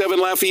 103.7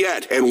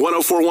 Lafayette and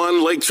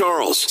 104.1 Lake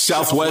Charles,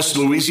 Southwest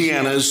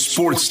Louisiana's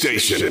sports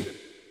station.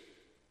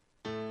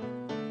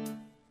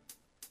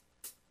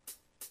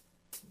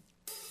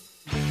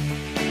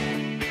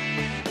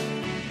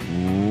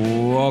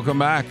 Welcome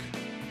back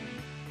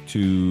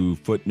to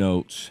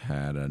Footnotes.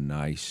 Had a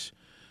nice,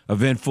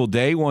 eventful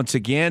day once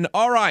again.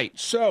 All right,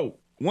 so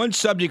one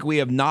subject we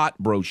have not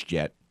broached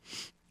yet.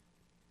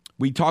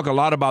 We talk a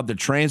lot about the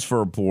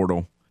transfer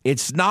portal.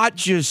 It's not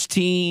just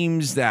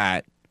teams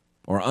that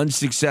are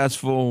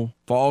unsuccessful,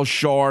 fall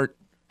short,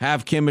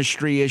 have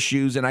chemistry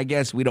issues, and I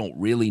guess we don't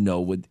really know.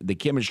 What the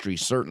chemistry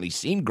certainly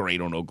seemed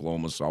great on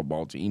Oklahoma's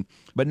softball team.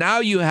 But now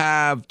you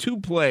have two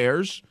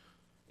players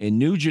in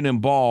Nugent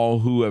and Ball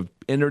who have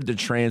entered the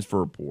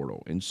transfer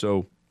portal. And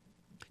so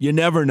you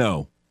never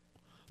know.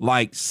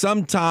 Like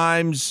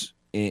sometimes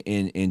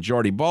in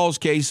Jordy Ball's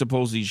case,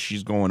 supposedly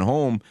she's going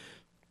home.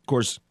 Of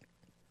course,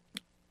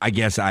 I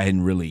guess I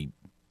hadn't really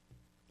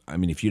 – I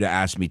mean, if you'd have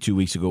asked me 2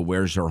 weeks ago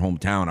where's her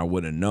hometown, I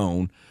would have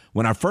known.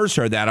 When I first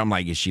heard that, I'm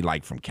like, is she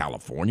like from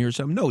California or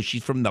something? No,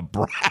 she's from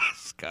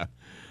Nebraska.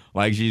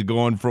 Like she's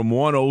going from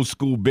one old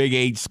school Big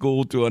 8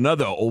 school to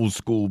another old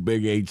school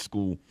Big 8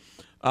 school.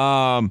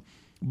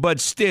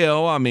 But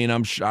still, I mean, I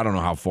don't know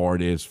how far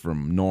it is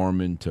from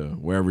Norman to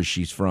wherever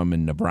she's from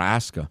in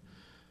Nebraska.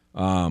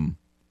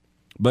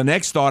 But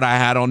next thought I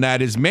had on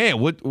that is, man,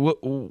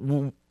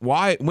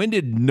 why? When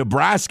did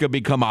Nebraska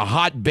become a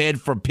hotbed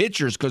for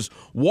pitchers? Because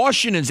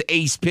Washington's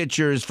ace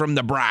pitcher is from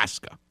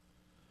Nebraska,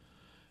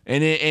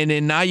 and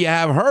then now you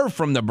have her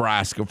from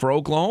Nebraska for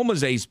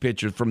Oklahoma's ace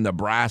pitcher from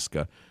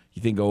Nebraska.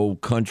 You think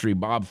old country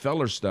Bob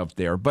Feller stuff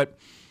there, but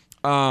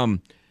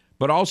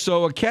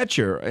also a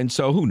catcher, and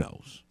so who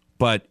knows?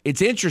 But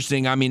it's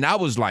interesting. I mean, I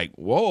was like,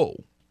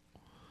 whoa.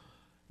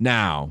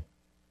 Now,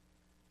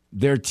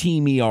 their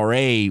team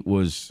ERA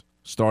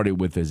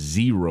started with a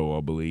 0,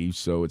 I believe,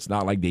 so it's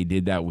not like they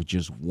did that with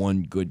just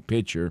one good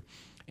pitcher.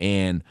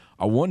 And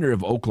I wonder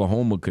if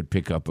Oklahoma could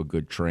pick up a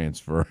good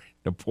transfer in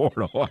the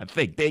portal. I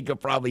think they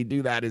could probably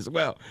do that as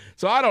well.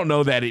 So I don't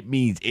know that it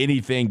means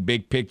anything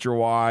big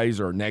picture-wise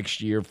or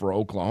next year for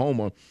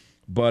Oklahoma,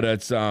 but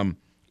it's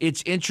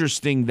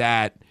interesting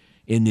that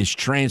in this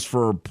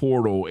transfer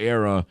portal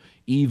era,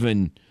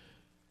 even –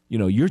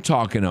 you're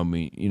talking, I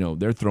mean,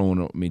 they're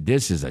throwing,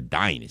 this is a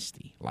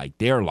dynasty. Like,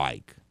 they're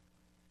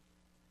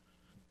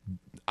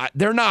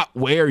not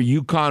where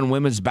UConn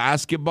women's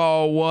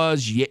basketball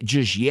was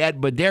just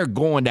yet, but they're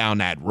going down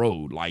that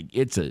road. Like,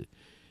 it's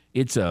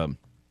a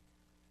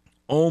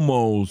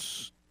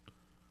almost,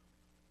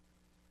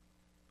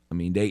 I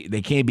mean,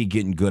 they can't be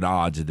getting good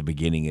odds at the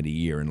beginning of the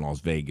year in Las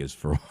Vegas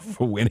for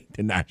winning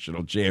the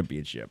national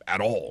championship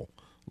at all.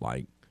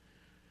 Like,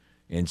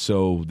 and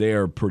so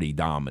they're pretty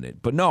dominant.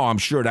 But no, I'm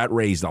sure that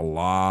raised a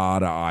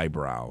lot of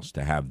eyebrows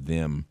to have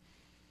them,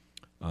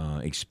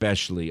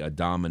 especially a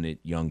dominant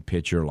young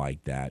pitcher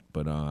like that.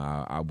 But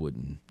I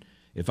wouldn't.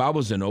 If I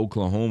was in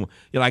Oklahoma,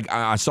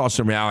 I saw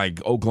some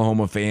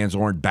Oklahoma fans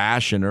aren't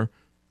bashing her.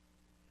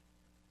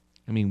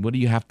 I mean, what do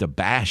you have to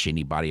bash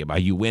anybody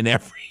about? You win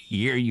every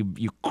year.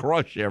 You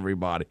crush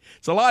everybody.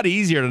 It's a lot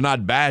easier to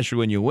not bash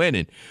when you're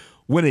winning.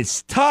 When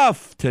it's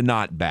tough to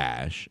not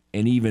bash,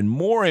 and even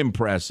more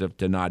impressive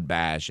to not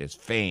bash as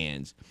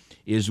fans,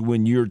 is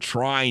when you're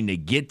trying to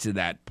get to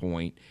that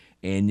point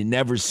and it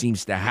never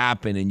seems to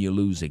happen and you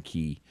lose a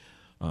key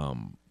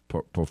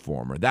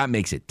performer. That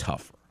makes it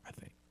tougher, I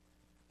think,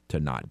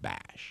 to not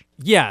bash.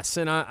 Yes,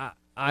 and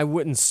I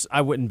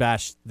wouldn't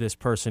bash this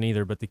person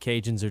either, but the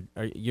Cajuns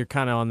are you're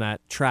kind of on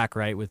that track,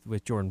 right,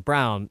 with Jordan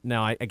Brown.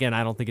 Now, I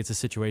don't think it's a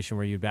situation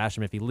where you'd bash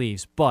him if he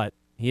leaves, but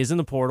he is in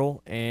the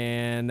portal,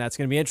 and that's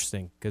going to be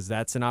interesting because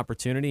that's an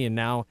opportunity, and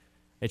now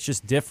it's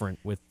just different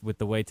with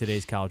the way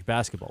today's college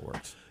basketball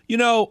works.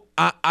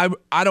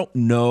 I don't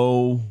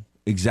know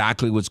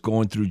exactly what's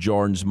going through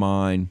Jordan's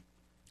mind.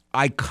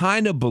 I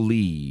kind of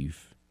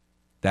believe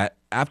that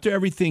after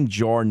everything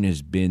Jordan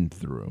has been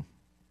through,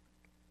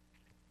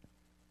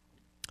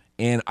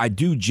 and I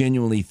do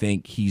genuinely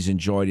think he's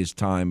enjoyed his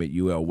time at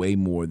UL way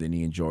more than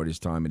he enjoyed his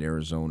time at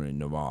Arizona and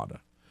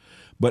Nevada.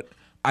 But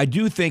I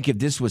do think if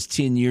this was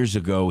 10 years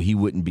ago, he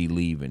wouldn't be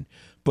leaving.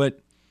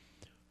 But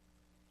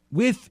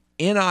with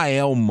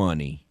NIL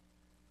money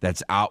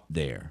that's out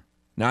there,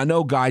 now I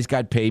know guys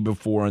got paid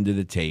before under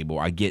the table.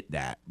 I get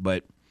that.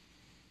 But,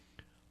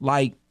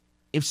 like,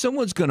 if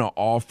someone's going to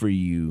offer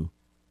you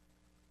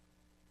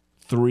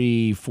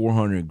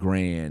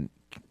 $300,000-$400,000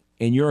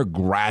 and you're a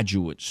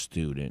graduate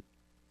student,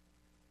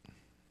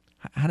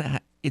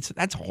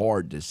 that's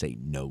hard to say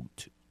no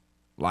to.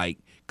 Like,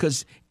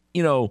 because,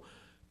 you know,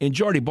 in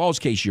Jordy Ball's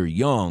case, you're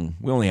young.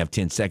 We only have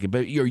 10 seconds,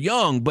 but you're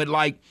young. But,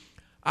 like,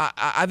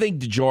 I think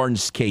the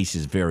Jordan's case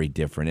is very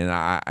different, and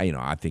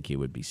I think it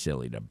would be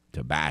silly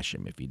to bash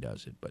him if he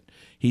does it. But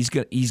he's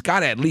got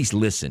to at least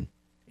listen,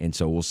 and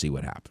so we'll see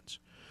what happens.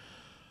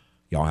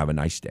 Y'all have a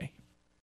nice day.